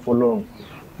mú. dúpẹ́ fọlọ́run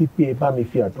pípé ẹ bá mi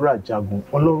fi àdúrà jagun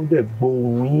ọlọ́run dẹ̀ gbọ́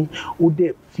ohùn yín ó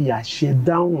dẹ̀ fi àṣẹ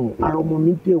dáhùn ara ọmọ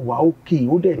mi dẹ̀ wá òkè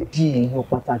ó dẹ̀ di èèyàn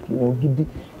pàtàkì wọn gidi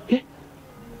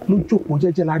ló jókòó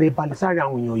jẹ́jẹ́ lára ẹ balẹ̀ sáré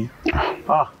àwọn èèyàn yìí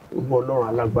gbogbo ọlọ́run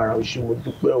alágbára ó ṣé mo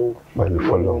dúpẹ́ o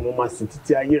ọlọ́run mo máa sìn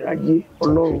títí ayérayé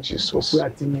ọlọ́run ọpẹ́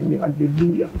àti mímí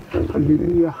hallelujah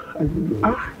hallelujah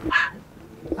hallelujah.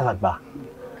 alàgbà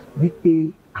wípé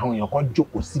àwọn èèyàn kan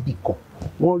jókòó síbì kan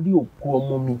wọ́n rí òkú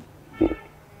ọmọ mi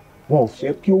wọn ò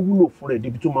fẹ́ kí ó wúlò fún rẹ̀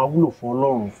débi tó máa wúlò fún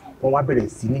ọlọ́run wọ́n wá bẹ̀rẹ̀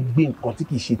sí ní gbé nǹkan tí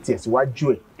kì í ṣe tiẹ̀ síwájú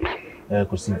ẹ̀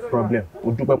kò sí problem ó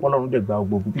dúpẹ́ pé ọlọ́run dẹ̀ gba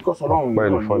gbogbo because ọlọ́run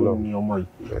náà ló ní ọmọ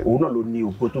yìí òun náà ló ní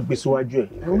ògo tó gbé síwájú ẹ̀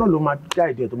òun náà ló máa dá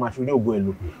ìdí ẹ̀ tó máa fi rí ògo ẹ̀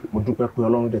lò mo dúpẹ́ pé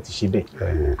ọlọ́run dẹ̀ ti ṣe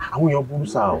bẹ́ẹ̀ àwọn èèyàn burú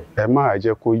sá o. ẹ máa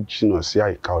jẹ́ kó jìnnà sí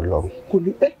àyíká ọlọ́run.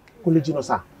 kò lè jìnnà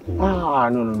sá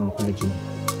no kò lè jìnnà.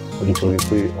 nítorí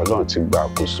pé ọlọ́run ti gba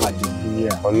àkóso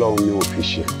ọlọ́run ni ó fi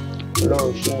ṣe.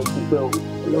 ọlọ́run ṣé mo dúpẹ́ o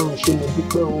ọlọ́run ṣé mo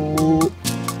dúpẹ́ o.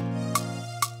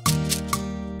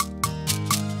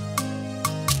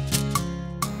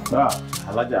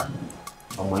 Alhaja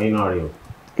ọmọ yín náà rè o.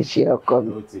 Ṣé ọkọ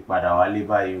mi. ó ti padà wálé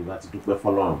báyìí o láti dúpẹ́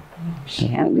fọ́lọ́run.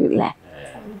 Alhamdulillah.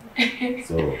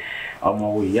 so ọmọ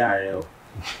wo ìyá rẹ o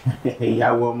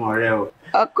ìyàwó ọmọ rẹ o.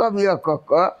 ọkọ mi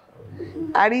ọ̀kọ̀ọ̀kọ́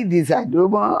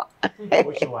àrídìsàdómọ́.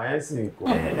 ó ṣe wà ẹ́ sìn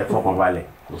ẹ fọkàn balẹ̀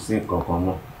kò sí nǹkan kan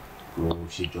mọ́ kò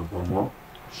ṣèjọ̀gbọ̀n mọ́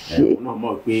òun náà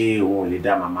mọ̀ pé òun ò lè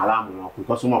dá màmá láàmú wọn pé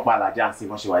kọ́sùmọ̀ pa Alhaja ń sìn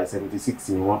wọ́n ṣe wáyé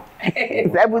 76 ni wọ́n.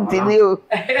 70 ni o.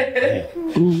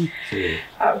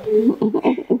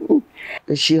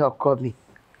 ṣé ọkọ mi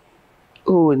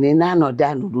ò ní nánà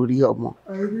dànù lórí ọmọ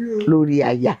lórí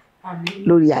aya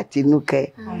lórí Àtinúkẹ́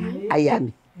aya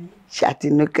mi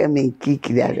ṣàtinúkẹ́ mi ń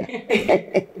kíkì dáadáa.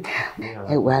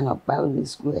 ẹ wà náà báwo ní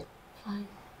school ẹ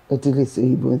o ti lè sọ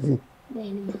ìbò sí.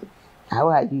 How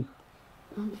are you?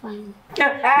 I'm fine.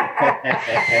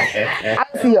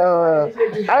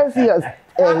 How's your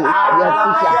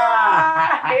teacher?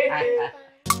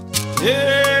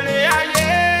 Èrè ayé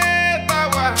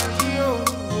báwa yí o,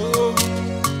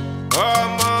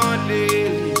 ọmọ lè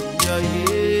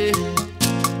yọ̀yé.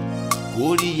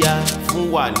 Kóríyá fún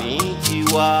wa ní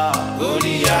tiwa.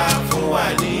 Kóríyá fún wa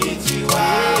ní tiwa.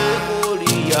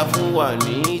 Kóríyá fún wa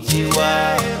ní tiwa.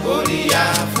 Kóríyá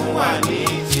fún wa ní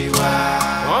tiwa.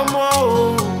 Ọmọ o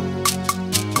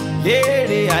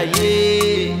lérè ayé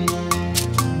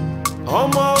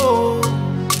ọmọ o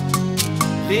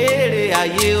léèrè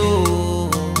ayé o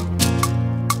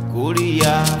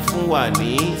kóríyá fún wa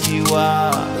ní tiwa.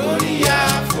 kóríyá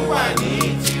fún wa ní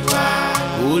tiwa.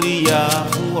 kóríyá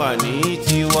fún wa ní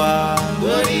tiwa.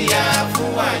 kóríyá fún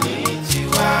wa ní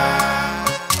tiwa.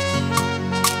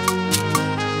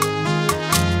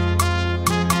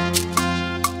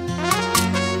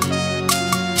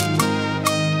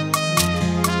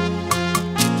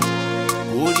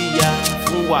 kóríyá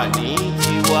fún wa ní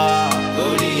tiwa.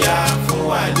 kóríyá fún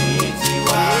wa ní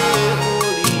tiwa.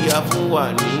 kóríyá fún wa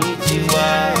ní tiwa.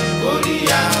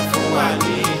 kóríyá fún wa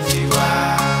ní